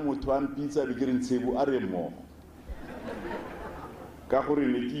romela motho a mpitsa be ke re ntshebo a re mmogo ka gore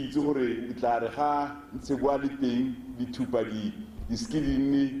ne ke itse gore o tla re ga ntshebo a le teng dithupa di ske di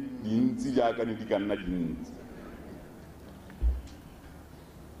nne dintsi jaaka ne di ka nna dintsi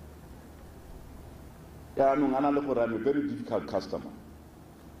yaanong a na le gore I'm a very difficult customer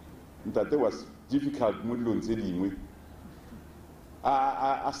ntate was difficult mo dilong tse dingwe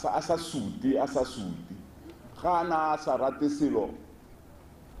a sa sute ga ana a sa rate selo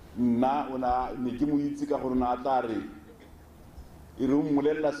nna ne ke mo itse ka gore na a tla re e re o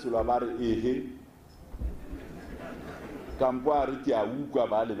mmolelela selo a ba re ehe kampo a re ke a utlwa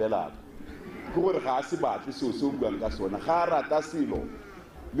ba lebelaka ke gore ga a se batle seo se o buang ka sona ga a rata selo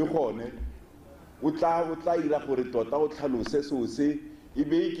le gone o tla ira gore tota o tlhalose seo se e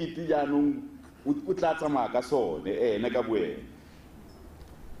be e kete jaanong o tla tsamaya ka sone ene ka boene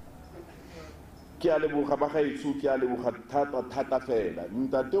ke a leboga bagaetso ke a leboga thata fela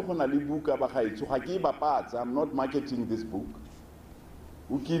ntate go na le buka bagaetso ga ke e bapatsa I'm not marketing this book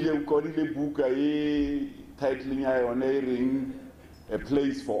o kile o kodile buka e titling ya yone e reng A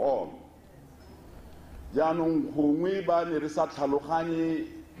Place for All jaanong gongwe ba ne re sa tlhaloganye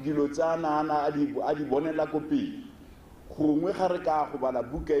dilo tsa nana a di bonela ko pele gongwe ga re ka go bala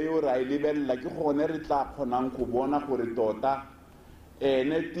buka eo ra e lebelela ke gone re tla kgonang go bona gore tota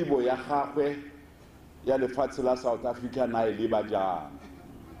ene tibo ya gagwe ya lefatshe la South Africa na e leba jang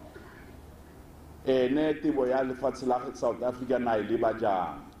ene tibo ya lefatshe la South Africa na e leba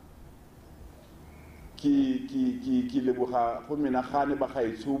jang ki leboga go menagane ba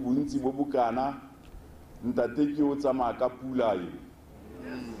gaetsho bontsi bo bokana ntate ke o tsamaya ka pula e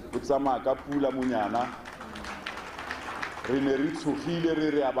o tsamaya ka pula monyana re ne re tshogile re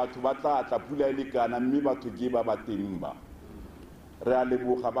re a batho ba tla pula e lekana mme batho ke ba teng ba re a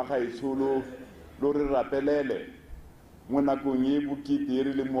leboga ba gaetsho lo re rapelele mo nakong e bokete e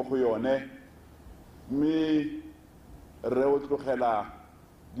re le mo go yone mme re o tlogela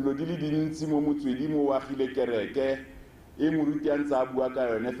dilo di le dintsi mo motswedi mo o agile kereke e moruti a ntse a bua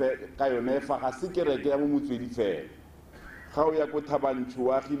ka yone fa ga se kereke ya mo motswedi fela ga o ya ko Thabantsho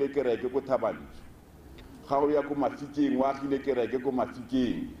o agile kereke ko Thabantsho ga o ya ko Mafikeng o agile kereke ko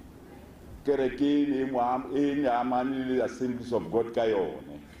Mafikeng kereke e ne amane le Assemblies of God ka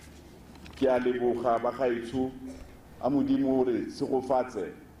yone ke a leboga ba gaetsho a modimo re se go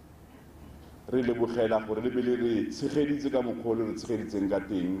fatse re lebogela gore le be le re tshegeditse ka mokgolo re tshegeditseng ka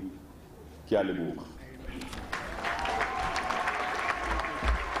teng ke a leboga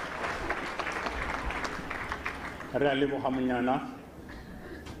re a leboga monyana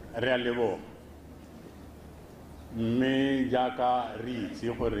re a leboga mme jaaka re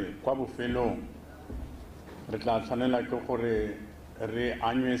itse gore kwa bofelong re tla tshwanela ke gore re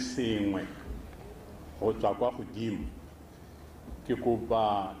anywe sengwe go tswa kwa godimo ke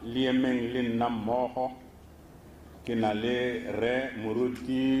kopa le emeng le nna mmogo ke na le re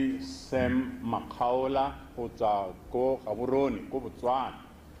moruti Sam Makgaola go tswa ko Gaborone ko Botswana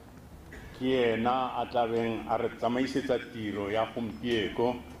ke yena a tlabeng a re tsamaisetsa tiro ya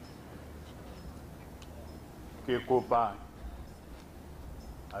gompieko ke kopa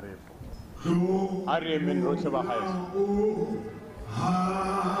a re emeng rotlhe ba gaetsho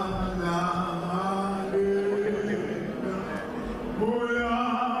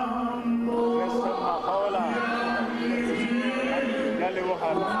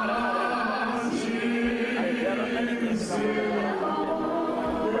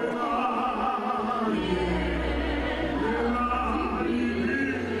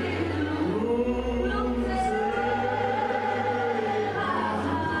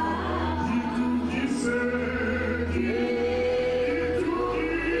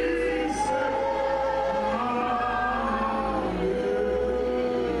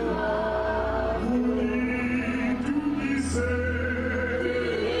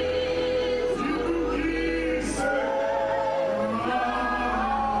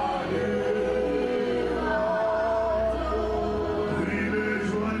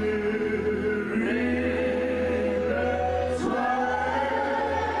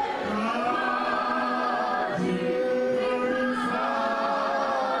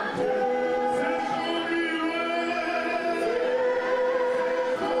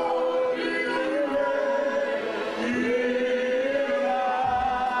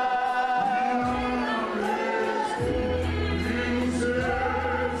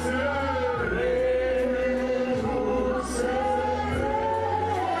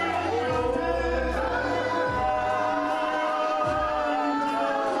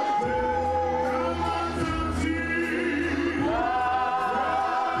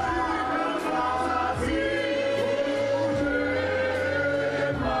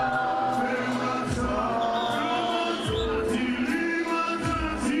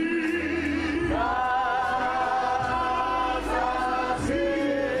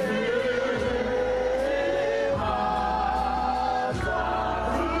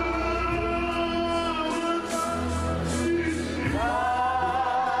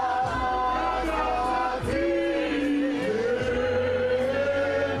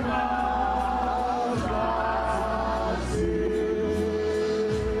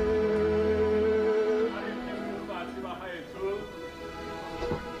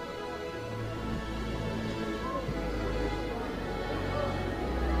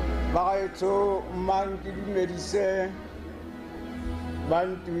bagaetso mang ke dumedise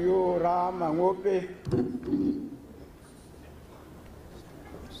bantu yo ra Mangope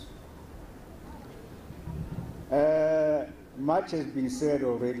much has been said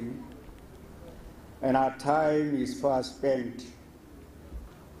already and our time is fast spent.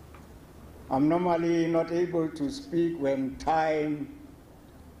 I'm normally not able to speak when time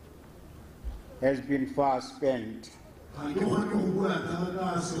has been fast spent.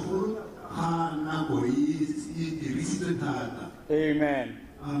 Amen.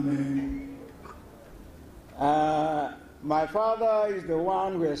 Amen. My father is the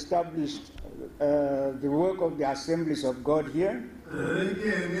one who established the work of the Assemblies of God here.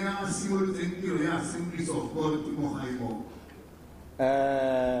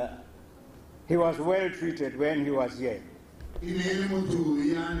 He was well treated when he was here.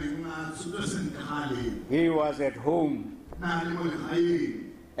 He was at home.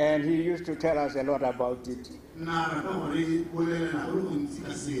 And he used to tell us a lot about it.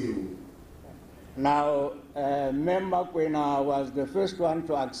 Now, Member Kwena was the first one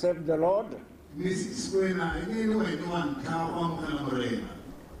to accept the Lord. Re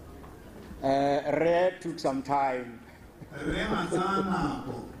took some time.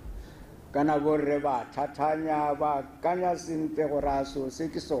 Kana go reba tatanya ba kanya sinte goraso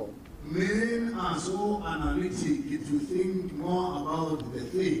sekiso. Men are so analytic to think more about the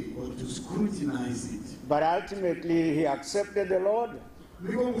thing or to scrutinize it. But ultimately he accepted the Lord.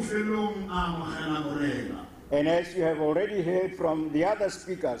 And as you have already heard from the other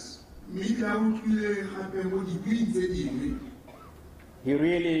speakers, he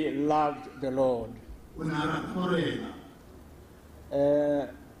really loved the Lord.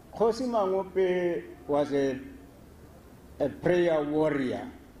 Kgosi Mangope was a prayer warrior.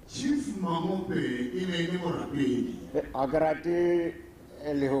 Chief Mangope Agarate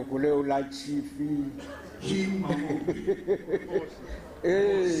lehokule la chifi. King Mangope.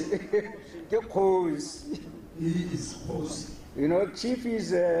 Kgosi. He is Kgosi. You know, chief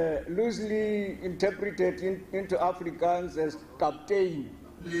is loosely interpreted into Afrikaans as captain.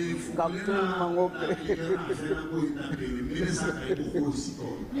 Captain Mangope.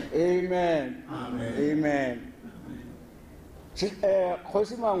 Amen. Amen. Amen.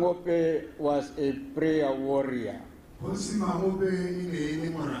 Kgosi Mangope was a prayer warrior.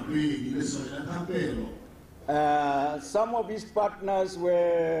 Some of his partners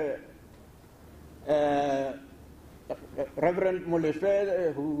were Reverend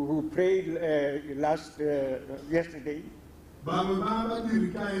Molefe, who prayed yesterday.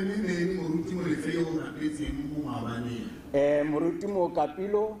 Moruti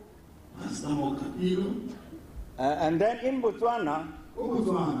Mokapilo. And then in Botswana, it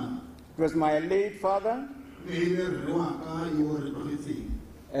was my late father,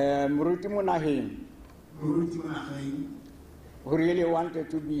 Moruti Monaheng, who really wanted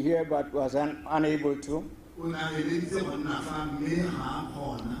to be here but was unable to.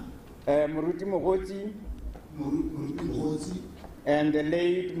 Moruti Mogotsi, and the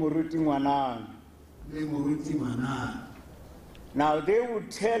late Moruti Ngwanang. Now they would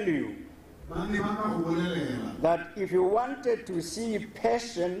tell you that if you wanted to see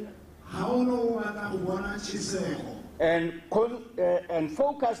passion and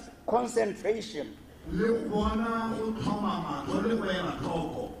focused concentration,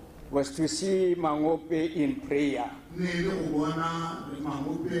 was to see Mangope in prayer. They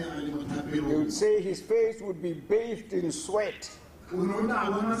would say his face would be bathed in sweat,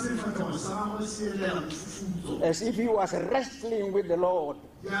 as if he was wrestling with the Lord.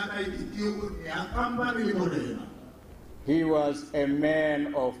 He was a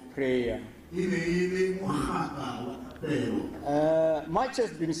man of prayer. Much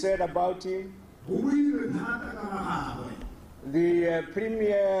has been said about him. The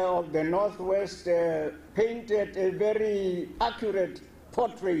Premier of the Northwest painted a very accurate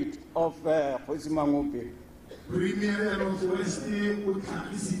portrait of Kgosi Mangope.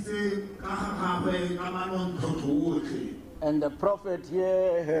 And the prophet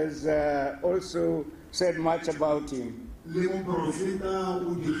here has also said much about him.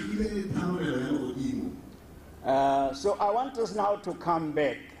 So I want us now to come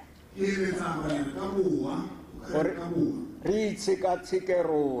back.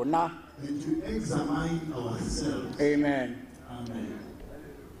 And to examine ourselves. Amen. Amen.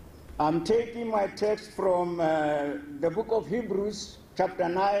 I'm taking my text from the book of Hebrews, chapter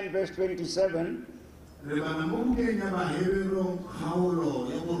 9, verse 27.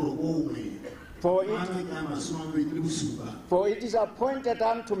 For it is appointed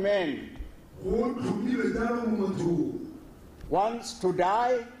unto men once to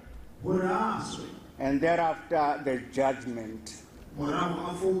die, and thereafter the judgment.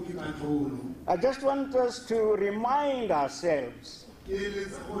 I just want us to remind ourselves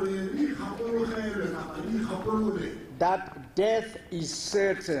that death is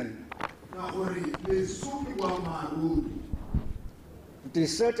certain. It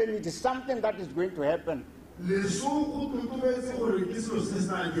is certain, it is something that is going to happen. And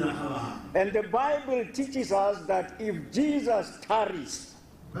the Bible teaches us that if Jesus tarries,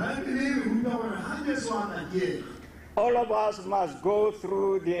 all of us must go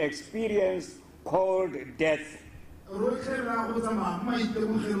through the experience called death.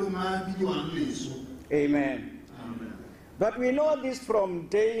 Amen. But we know this from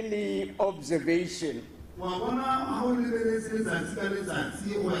daily observation.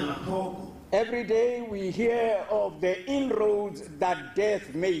 Every day we hear of the inroads that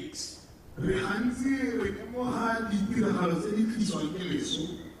death makes.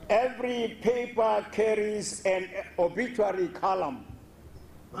 Every paper carries an obituary column.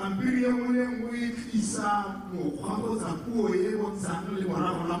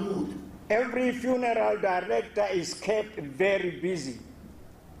 Every funeral director is kept very busy.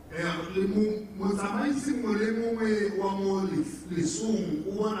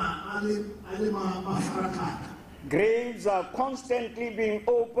 Graves are constantly being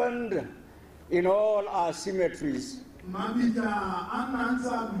opened in all our cemeteries.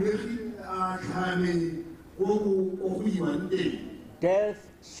 Death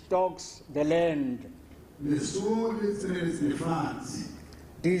stalks the land.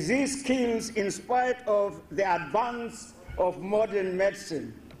 Disease kills in spite of the advance of modern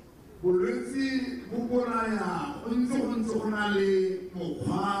medicine.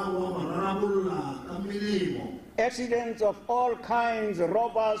 Accidents of all kinds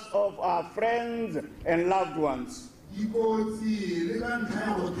rob us of our friends and loved ones.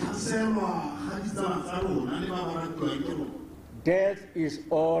 Death is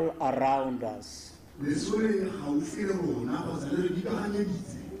all around us.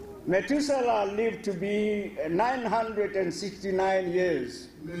 Methuselah lived to be 969 years.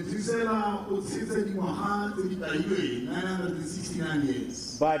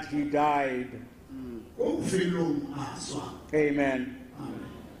 But he died. Amen.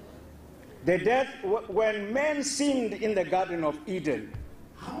 The death, when man sinned in the Garden of Eden,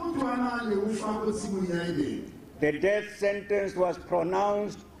 the death sentence was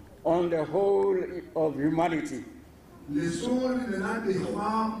pronounced on the whole of humanity.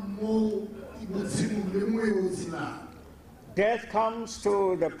 death comes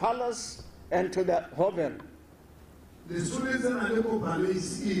to the palace and to the hovel,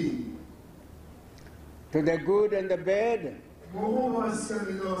 to the good and the bad,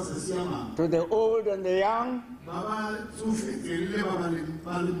 to the old and the young.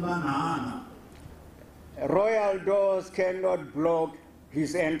 Royal doors cannot block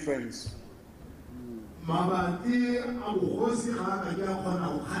his entrance.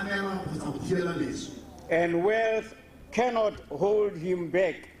 And wealth cannot hold him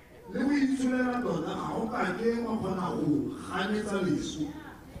back.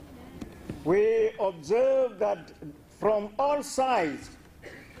 We observe that from all sides,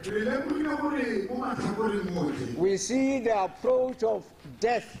 we see the approach of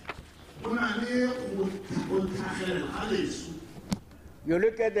death. You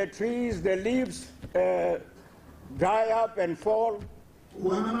look at the trees, the leaves dry up and fall.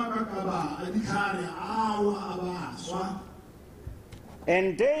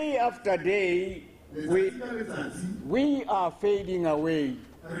 And day after day, we are fading away.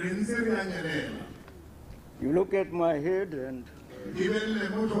 You look at my head and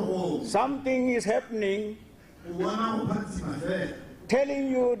something is happening,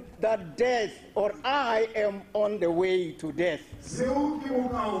 telling you that death, or I am on the way to death.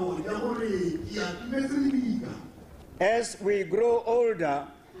 As we grow older,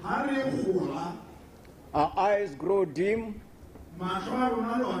 our eyes grow dim,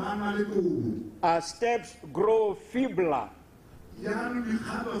 our steps grow feebler,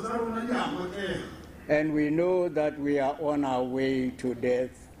 and we know that we are on our way to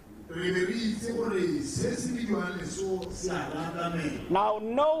death. Now,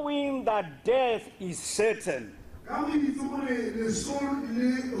 knowing that death is certain,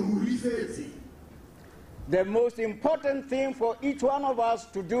 the most important thing for each one of us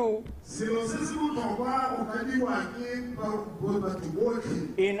to do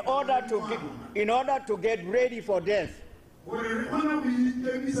in order to get ready for death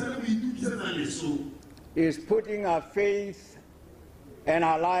is putting our faith and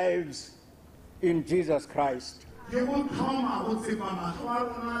our lives in Jesus Christ.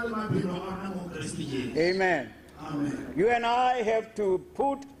 Amen. Amen. You and I have to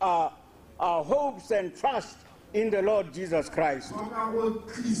put our hopes and trust in the Lord Jesus Christ.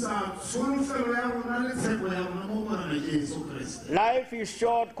 Life is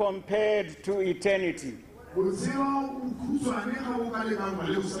short compared to eternity.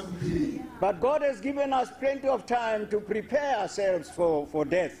 But God has given us plenty of time to prepare ourselves for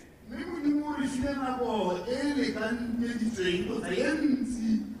death.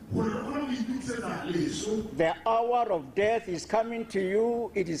 The hour of death is coming to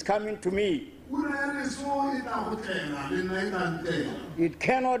you, it is coming to me. It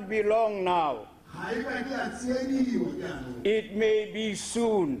cannot be long now. It may be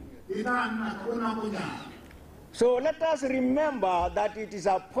soon. So let us remember that it is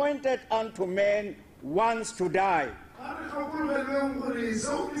appointed unto men once to die.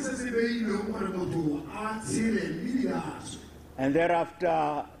 And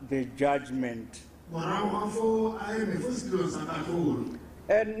thereafter the judgment.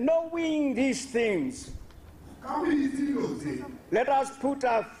 And knowing these things, let us put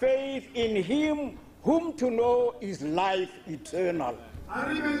our faith in him whom to know is life eternal,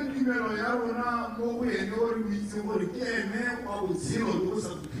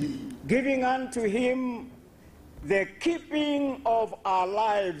 giving unto him the keeping of our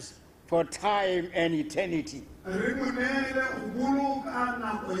lives for time and eternity.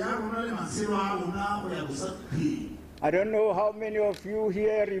 I don't know how many of you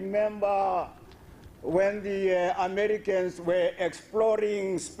here remember when the Americans were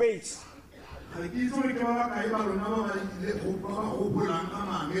exploring space.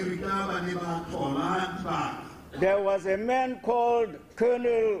 There was a man called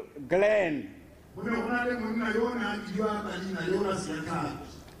Colonel Glenn.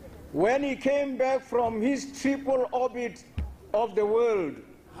 When he came back from his triple orbit of the world,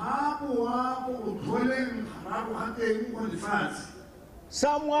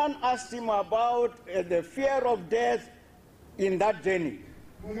 someone asked him about the fear of death in that journey.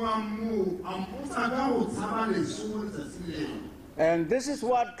 And this is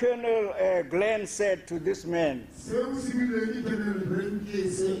what Colonel Glenn said to this man.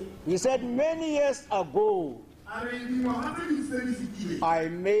 He said, many years ago, I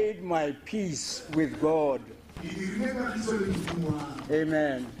made my peace with God.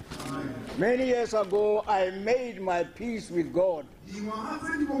 Amen. Many years ago, I made my peace with God.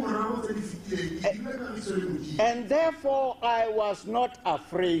 And therefore,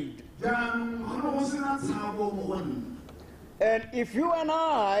 And if you and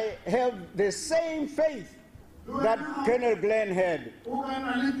I have the same faith that Colonel Glenn had,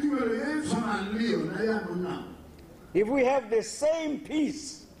 if we have the same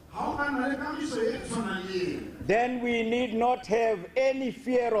peace, then we need not have any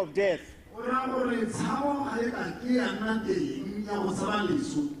fear of death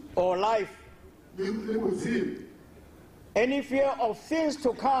or life, any fear of things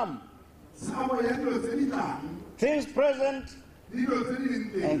to come, things present,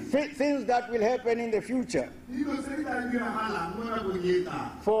 and things that will happen in the future.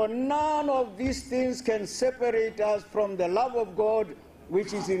 For none of these things can separate us from the love of God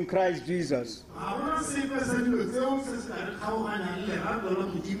which is in Christ Jesus.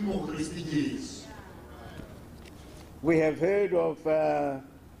 We have heard of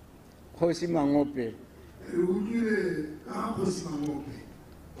Kgosi Mangope.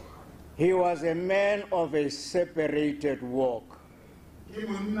 He was a man of a separated walk.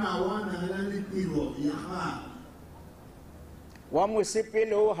 Wa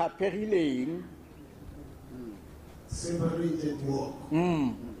mosepele o hapegileng, separated walk.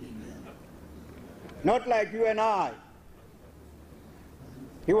 Not like you and I.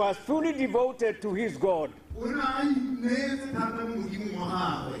 He was fully devoted to his God.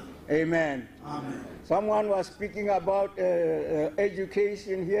 Amen. Amen. Someone was speaking about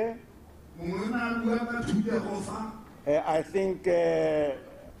education here. I think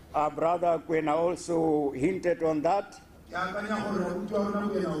our brother Kwena also hinted on that.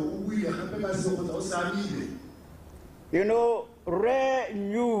 You know, Ray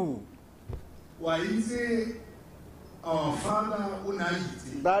knew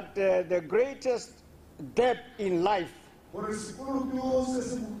that the greatest debt in life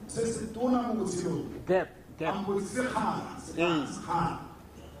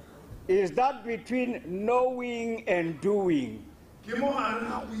is that between knowing and doing.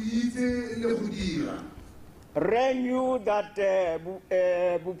 Ray knew that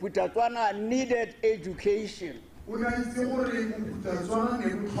Buputatwana needed education.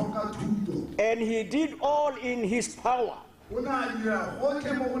 And he did all in his power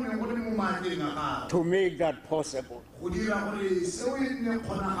to make that possible.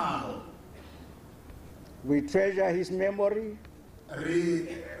 We treasure his memory.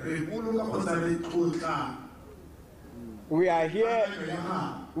 We are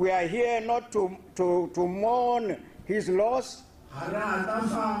here not to mourn his loss.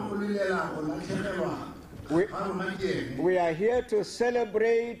 We are here to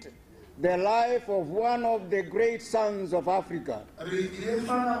celebrate the life of one of the great sons of Africa.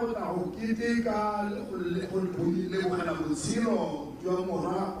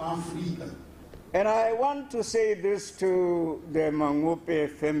 And I want to say this to the Mangope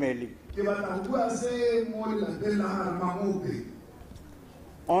family.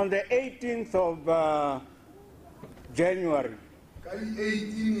 On the 18th of January,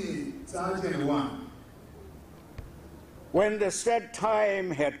 when the set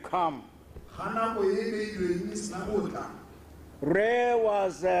time had come, Ray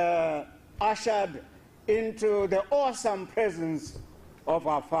was ushered into the awesome presence of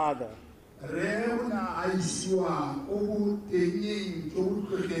our Father.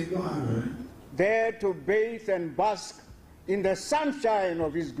 There to bathe and bask in the sunshine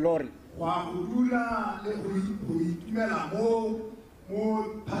of his glory.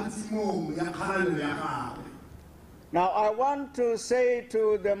 Now I want to say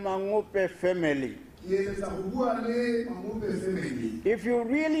to the Mangope family, if you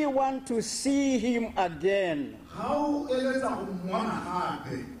really want to see him again,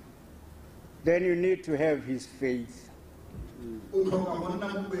 then you need to have his faith.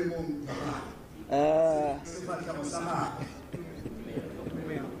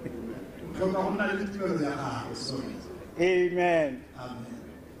 Amen.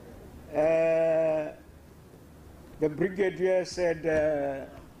 The brigadier said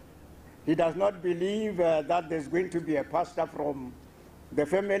he does not believe that there's going to be a pastor from the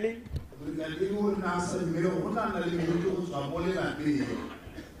family.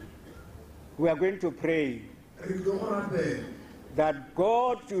 We are going to pray that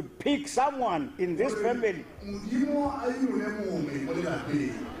God should pick someone in this family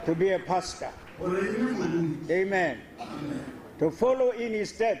to be a pastor. Amen. To follow in his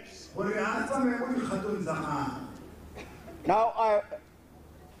steps. Now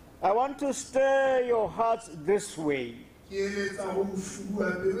I want to stir your hearts this way.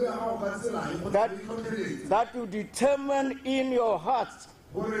 That you determine in your hearts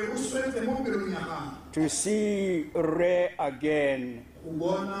to see Ray again.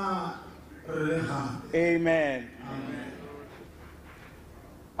 Amen.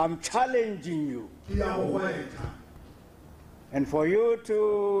 I'm challenging you. ke ya go gwetha And for you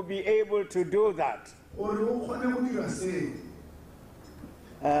to be able to do that, gore o kgone go dira seo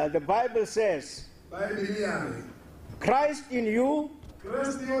the Bible says, baebele ya re Christ in you,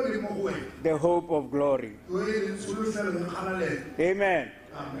 kreste yo le mo go wena the hope of glory. yo e leng tsholofelo le kgalalelo Amen.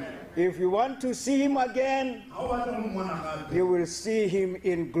 amen If you want to see him again, ga o batla go mmona gape you will see him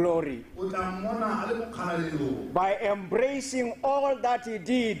in glory o tla mmona a le mo kgalalelong by embracing all that he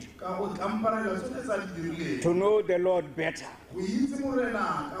did ka go tlamparela tsotlhe tsa di dirileng to know the Lord better. go itse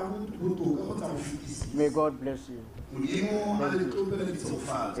morena ka botoka go tsa go fetisa May God bless you. modimo a le tlopele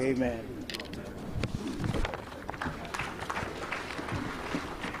ditsofatso Amen.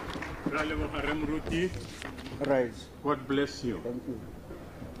 Rise. God bless you. Thank you.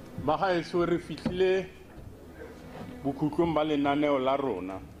 Ba gaetso re fitlhile bokhutlong ba lenaneo la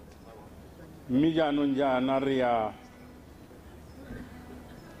rona mme jaanong jaana re ya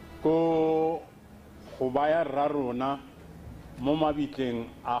ko go baya rra rona mo mabitleng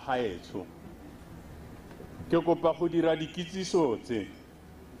a gaetso ke kopa go dira dikitsiso tse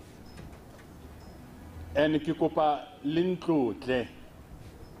and ke kopa le ntlotle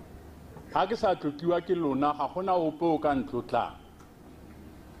ga ke sa tlotliwa ke lona ga gona ope o ka ntlotlang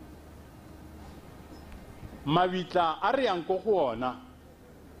mabitla a re yang ko go ona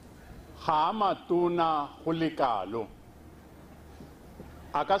ga a matona go lekalo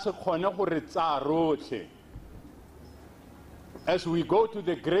a ka se kgone gore tsa rotlhe as we go to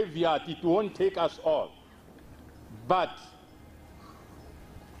the graveyard it won't take us all but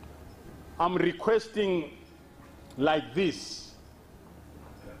I'm requesting like this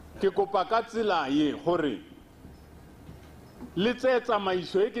ke kopa ka tsela ye gore le tse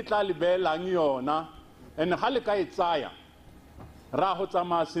tsamaiso e ke tla le beelang yona and ga le ka e tsaya ra go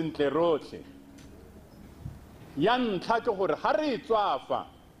tsamaya sentle rotlhe ya ntlha ke gore ga re itswafa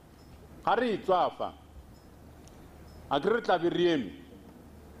a ke re tlabe re eme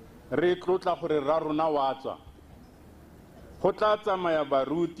re tlotla gore ra rona wa tswa go tla tsamaya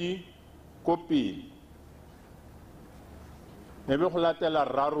baruti ko pele e be go latela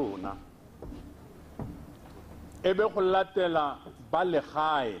rra rona e be go latela ba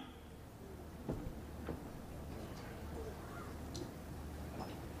legae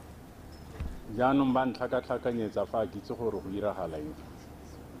jaanong ba ntlhakatlhakanyetsa fa ke itse gore go diragala eng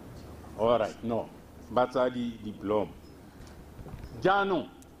alright no ba tsa diploma jaanong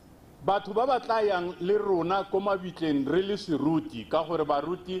batho ba ba tla yang le rona ko mabitleng re le seruti ka gore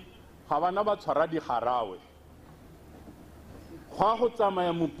baruti ga bana ba tshwara digarawe go a go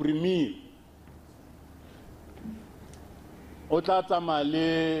tsamaya mopremier o tla tsamaya le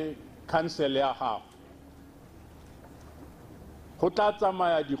council ya gago go tla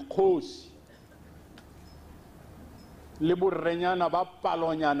tsamaya dikgosi le borrenyana ba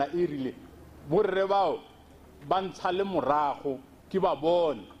palonyana e rile borre bao ba ntsha le morago ke ba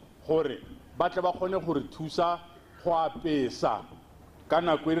bone gore ba tle ba kgone gore thusa go apesa ka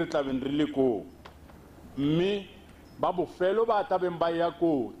nako e re tlabeng re le koo mme ba bofelo ba tabeng ba ya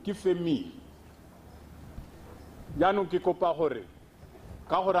koo ke family jaanong ke kopa gore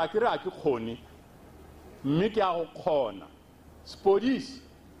ka gore a ke re a ke kgone mme ke a go kgona spodisi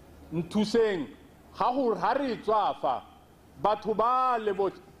nthuseng ga re tswafa batho ba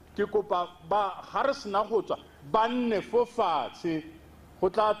lebo ke kopa ba ga re sena go tswa ba nne fo fatshe go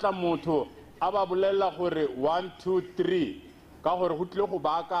tla tla motho a ba bolela gore 1 2 3 ka gore go tle go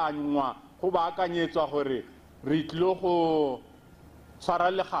baakanywa go baakanyetswa gore re tle go tshwara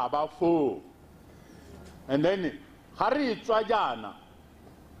legaba fo and then ga re tswa jana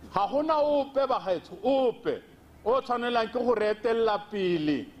ga gona ope ba gaetso ope o tshwanelang ke go reetella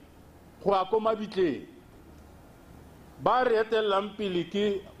pele go ya ko mabitleng ba re etellang pele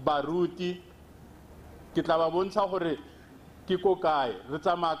ke baruti ke tla ba bontsha gore ke ko kae re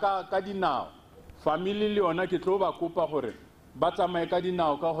tsamaya ka dinao family le yona ke tlo ba kopa gore ba tsamaye ka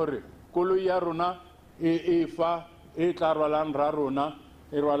dinao ka gore koloi ya rona e fa e tla rwalang rra rona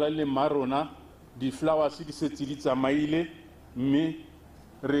e rwala le mma rona di-flowers di setse di tsamaile mme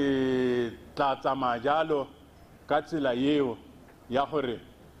re tla tsamaya jalo ka tsela yeo ya gore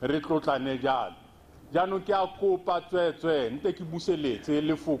re tlotlane jalo jaanong ke a kopa tswetswe nte ke buseletse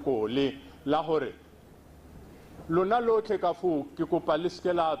lefoko le la gore lona lotlhe ka foo ke kopa le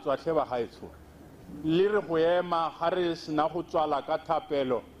seke la tswatlhe ba gaetsho le re go ema ga re sena go tswala ka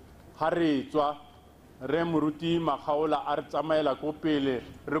thapelo ga re tswa re moruti magaola a re tsamaela ko pele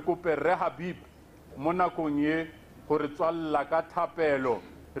re kope re habib mo nakong ye gore tswalela ka thapelo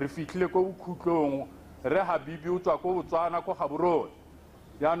re fitlhile ko bokhutlong re habibi o tswa ko botswana ko gaborone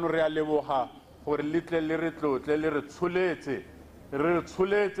jaanong re a leboga gore le tle le re tlotle le re tsholetse re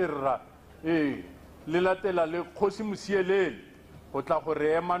tsholetse rra le latela le Kgosi Mosielele go tla go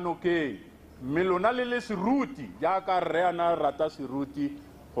re ema nokeng mme lona le seruti jaaka rre ana rata seruti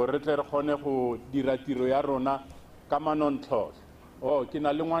gore re tle re kgone go dira tiro ya rona ka manontlhotlho ke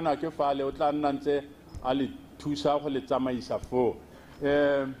na le ngwana ke fale o tla nna ntse a le thusa go le tsamaisa foo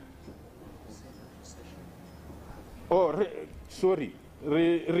sorry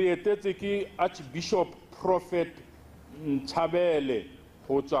re etetse ke Archbishop Prophet Ntshabele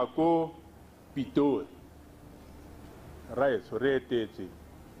go tswa ko Pitori right re etetse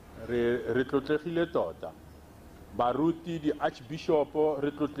re tlotlegile tota baruti di Archbishop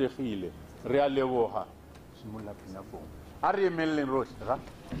re tlotlegile re a leboga simolla pina foo a re emeleng rotlhe ra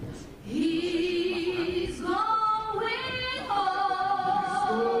He's going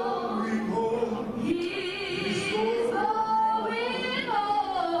home. He's going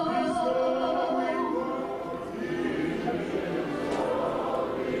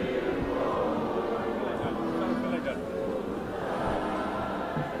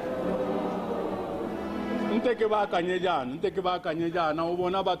ntse ke baakanye jaana o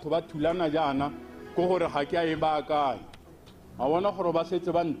bona batho ba thulana jaana ko gore ga ke a e baakanya a bona gore ba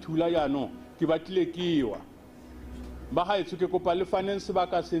setse ba nthula jaanong ke batlile kewa ba gaetsho ke kopa le faneng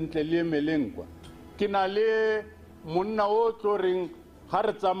sebaka sentle le emeleng kwa ke na le monna o tlo reng ga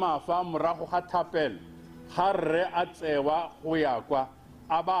re tsamaya fa morago ga thapelo ga rre a tsewa go ya kwa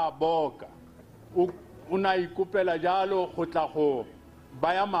a ba boka o na ikopela jalo go tla go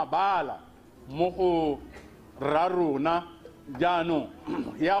baya mabala mo go ra rona jaanong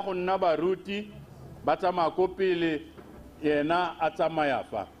ya go nna baruti ba tsamaya ko pele yena a tsamaya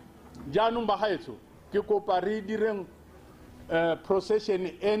fa jaanong ba gaetsho ke kopa re direng procession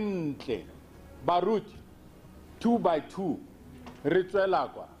entle baruti 2 by 2 re tswela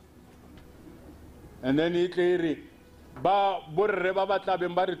kwa and then e tle re ba borre ba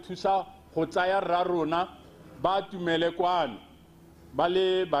batlabeng ba re thusa go tsaya rra rona ba tumele kwano ba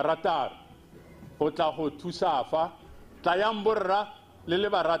le barataro go tla go thusa fa tlayang borra le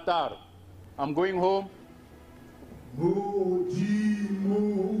barataro I'm going home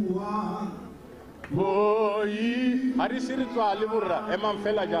Boy, a re se re tswa le borra emang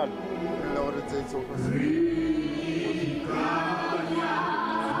fela jalo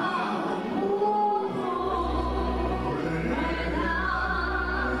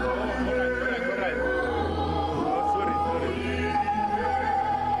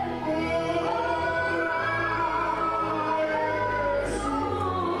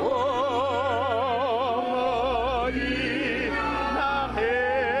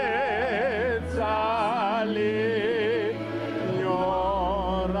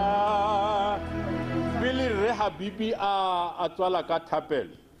Bibi a tswala ka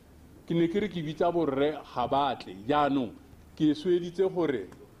thapelo ke ne ke re ke bitsa borre ga batle jaanong ke sweditse gore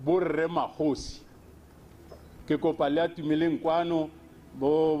borre Magosi ke kopa le atumeleng kwano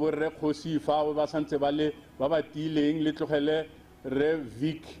borre Kgosi fa ba santse ba le ba batileng le tlogele re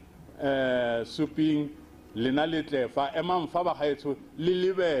Vic Suping lena le tlefa emang fa ba gaetso le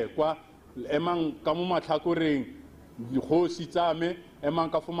lebekwa emang ka mo matlhakoreng Kgosi tsame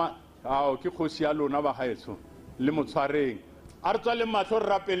emang ka foma ke Kgosi ya lona ba gaetso le motshwareng a re tswa le matlho re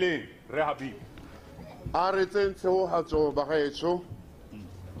rapeleng re habi a re tsentsegogatso bagaetso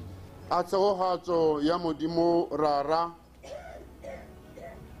a tsegogatso ya modimo rara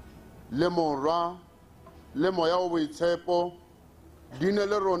le morwa le moya o boitshepo di ne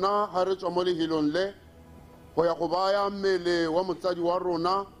le rona ga re tswa mo lehelong le go ya go baya mmele wa motsadi wa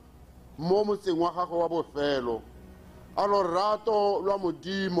rona mo motseng wa gagwe wa bofelo a lorato lwa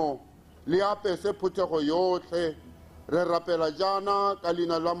modimo le apese phuthego yotlhe re rapela jana ka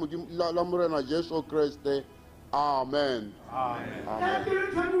leina la morena Jesu Kriste amen I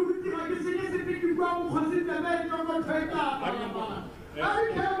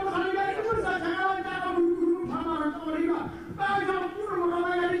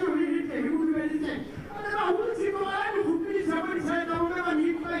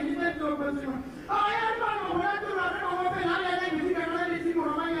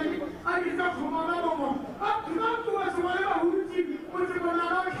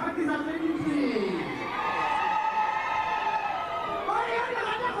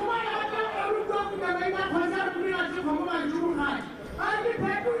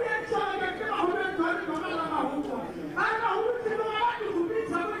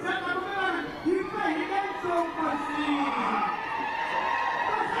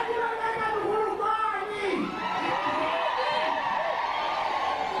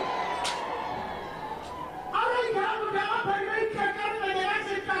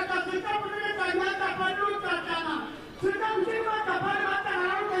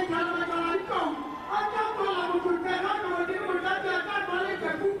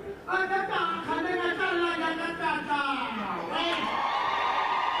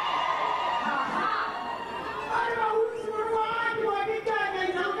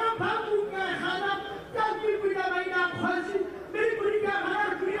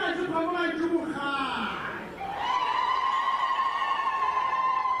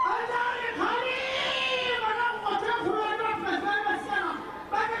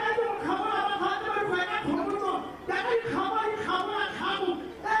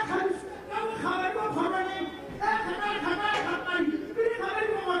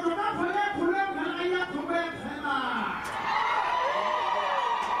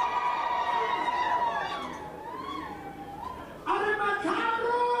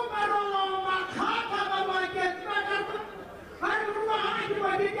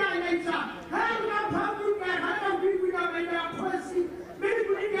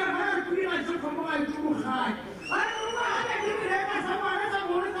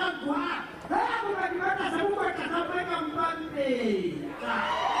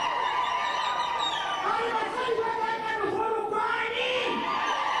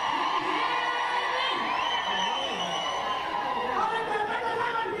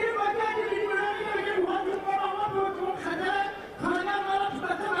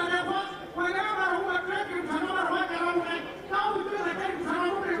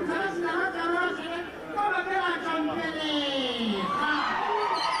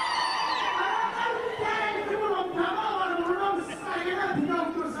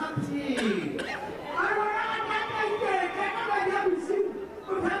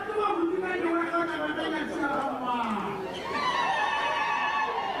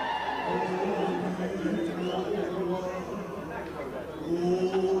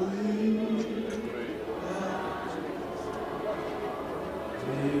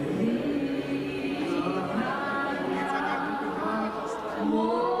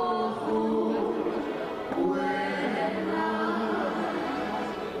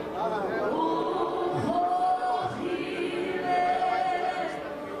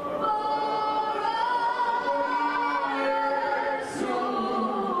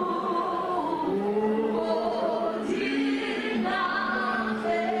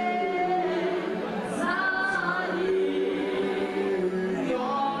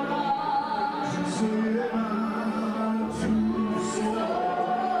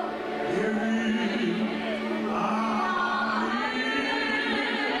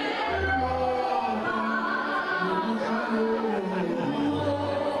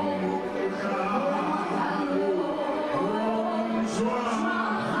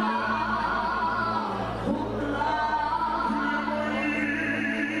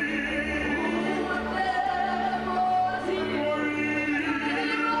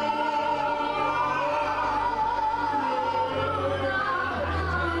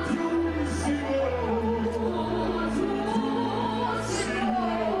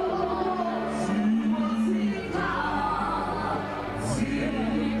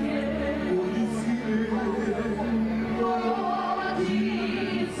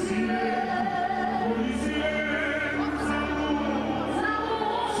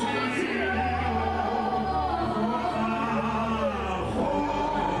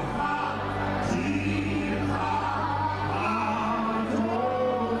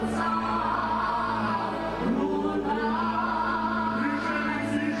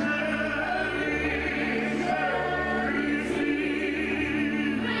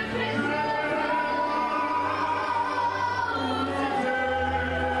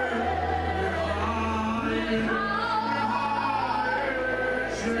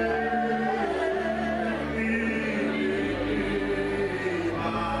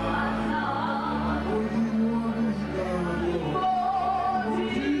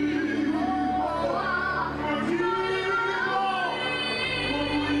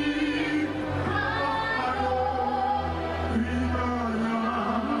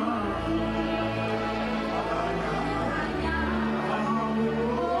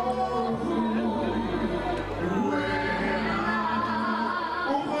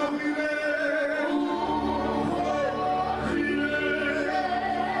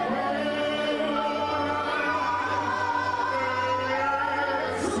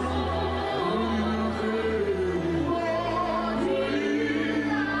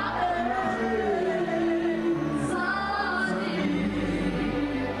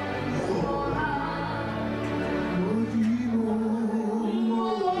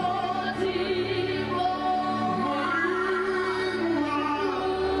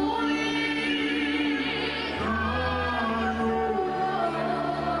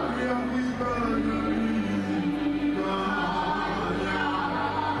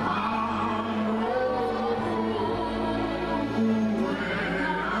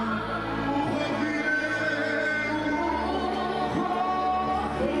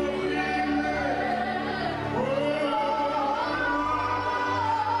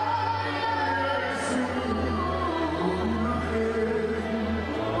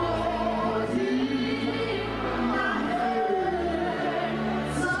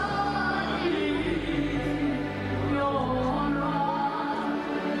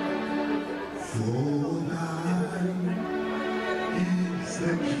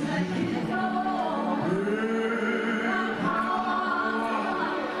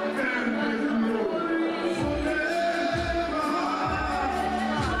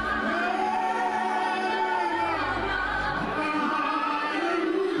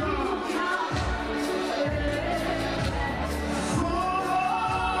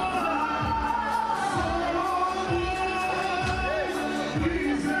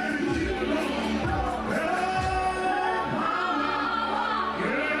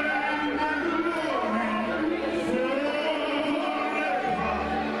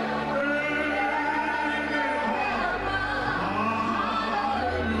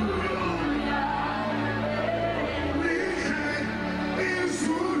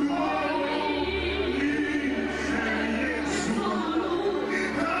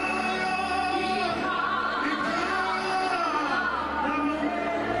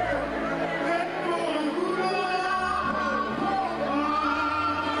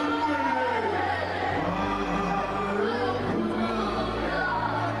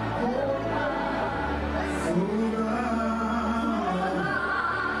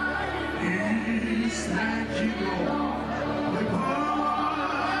Thank you.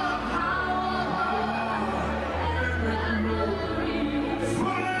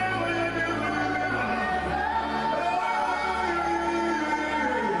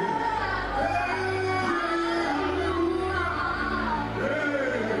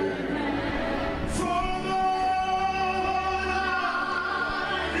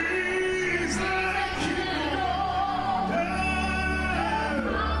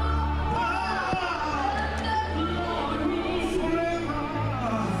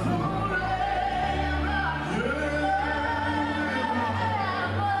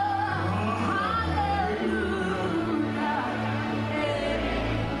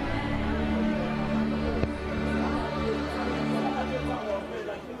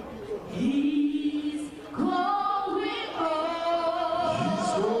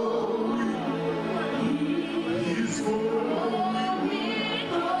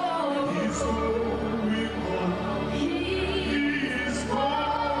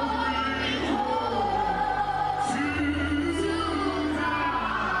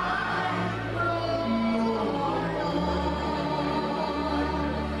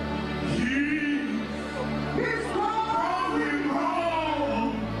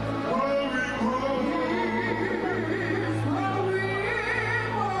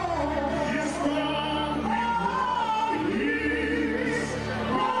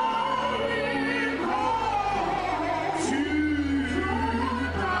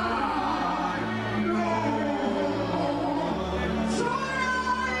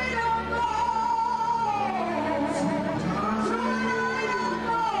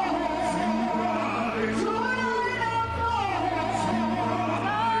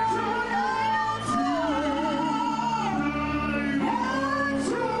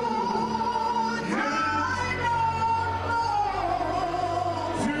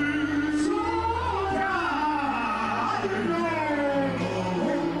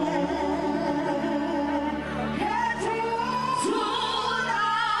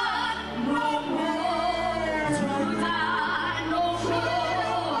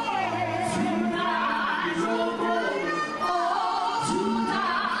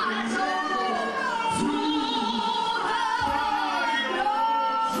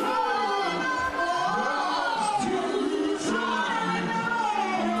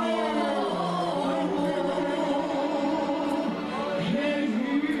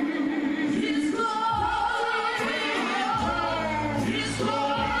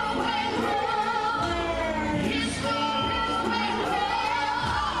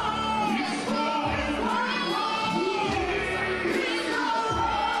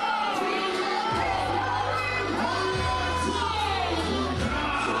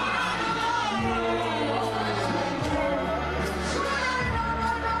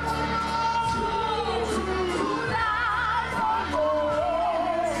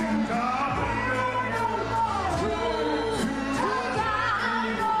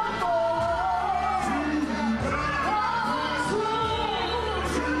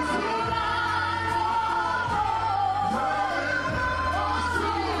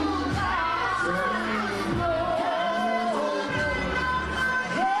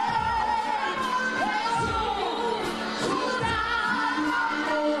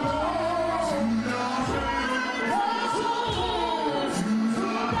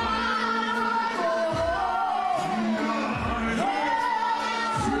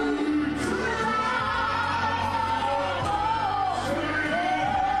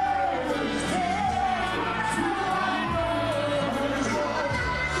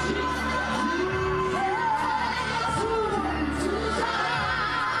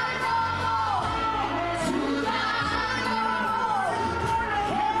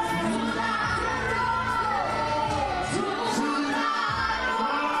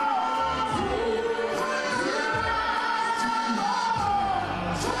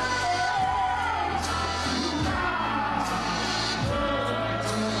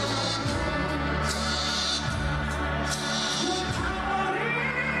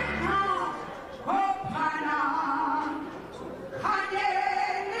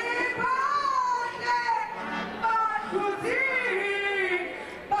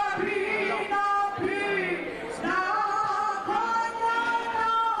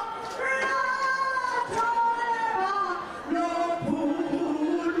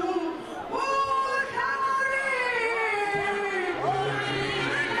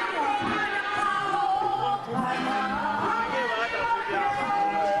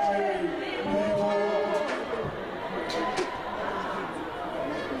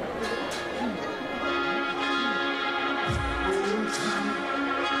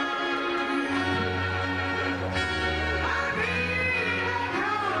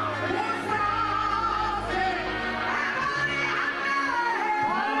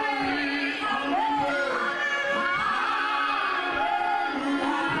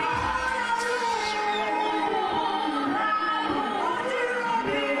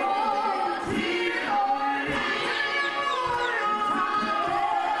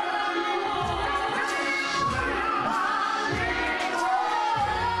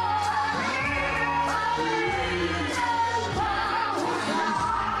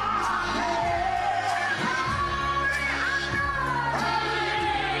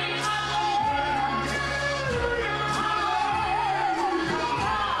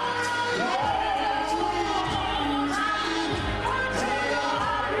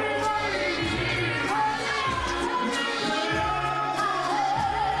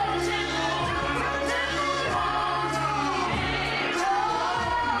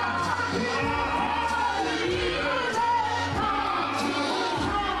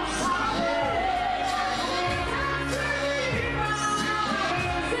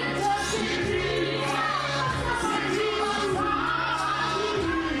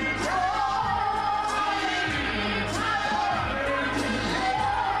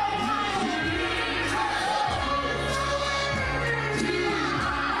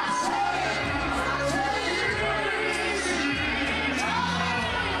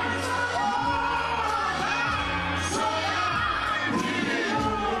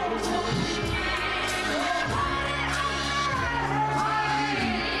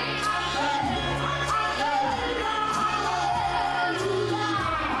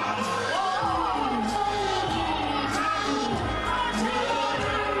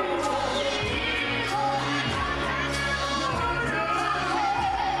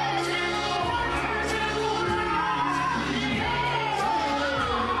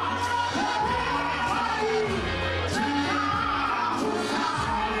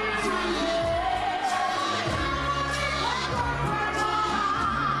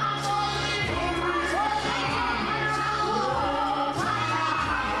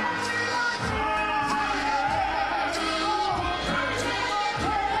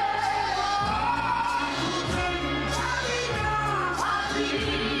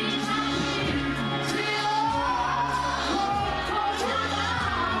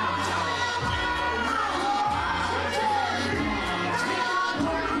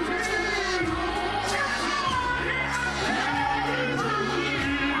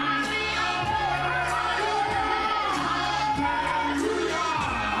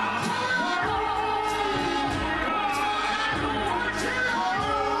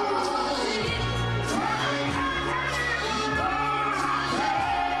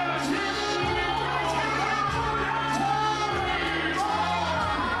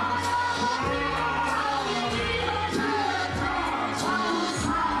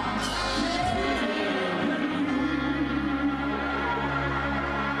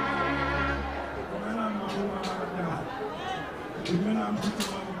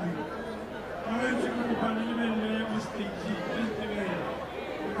 One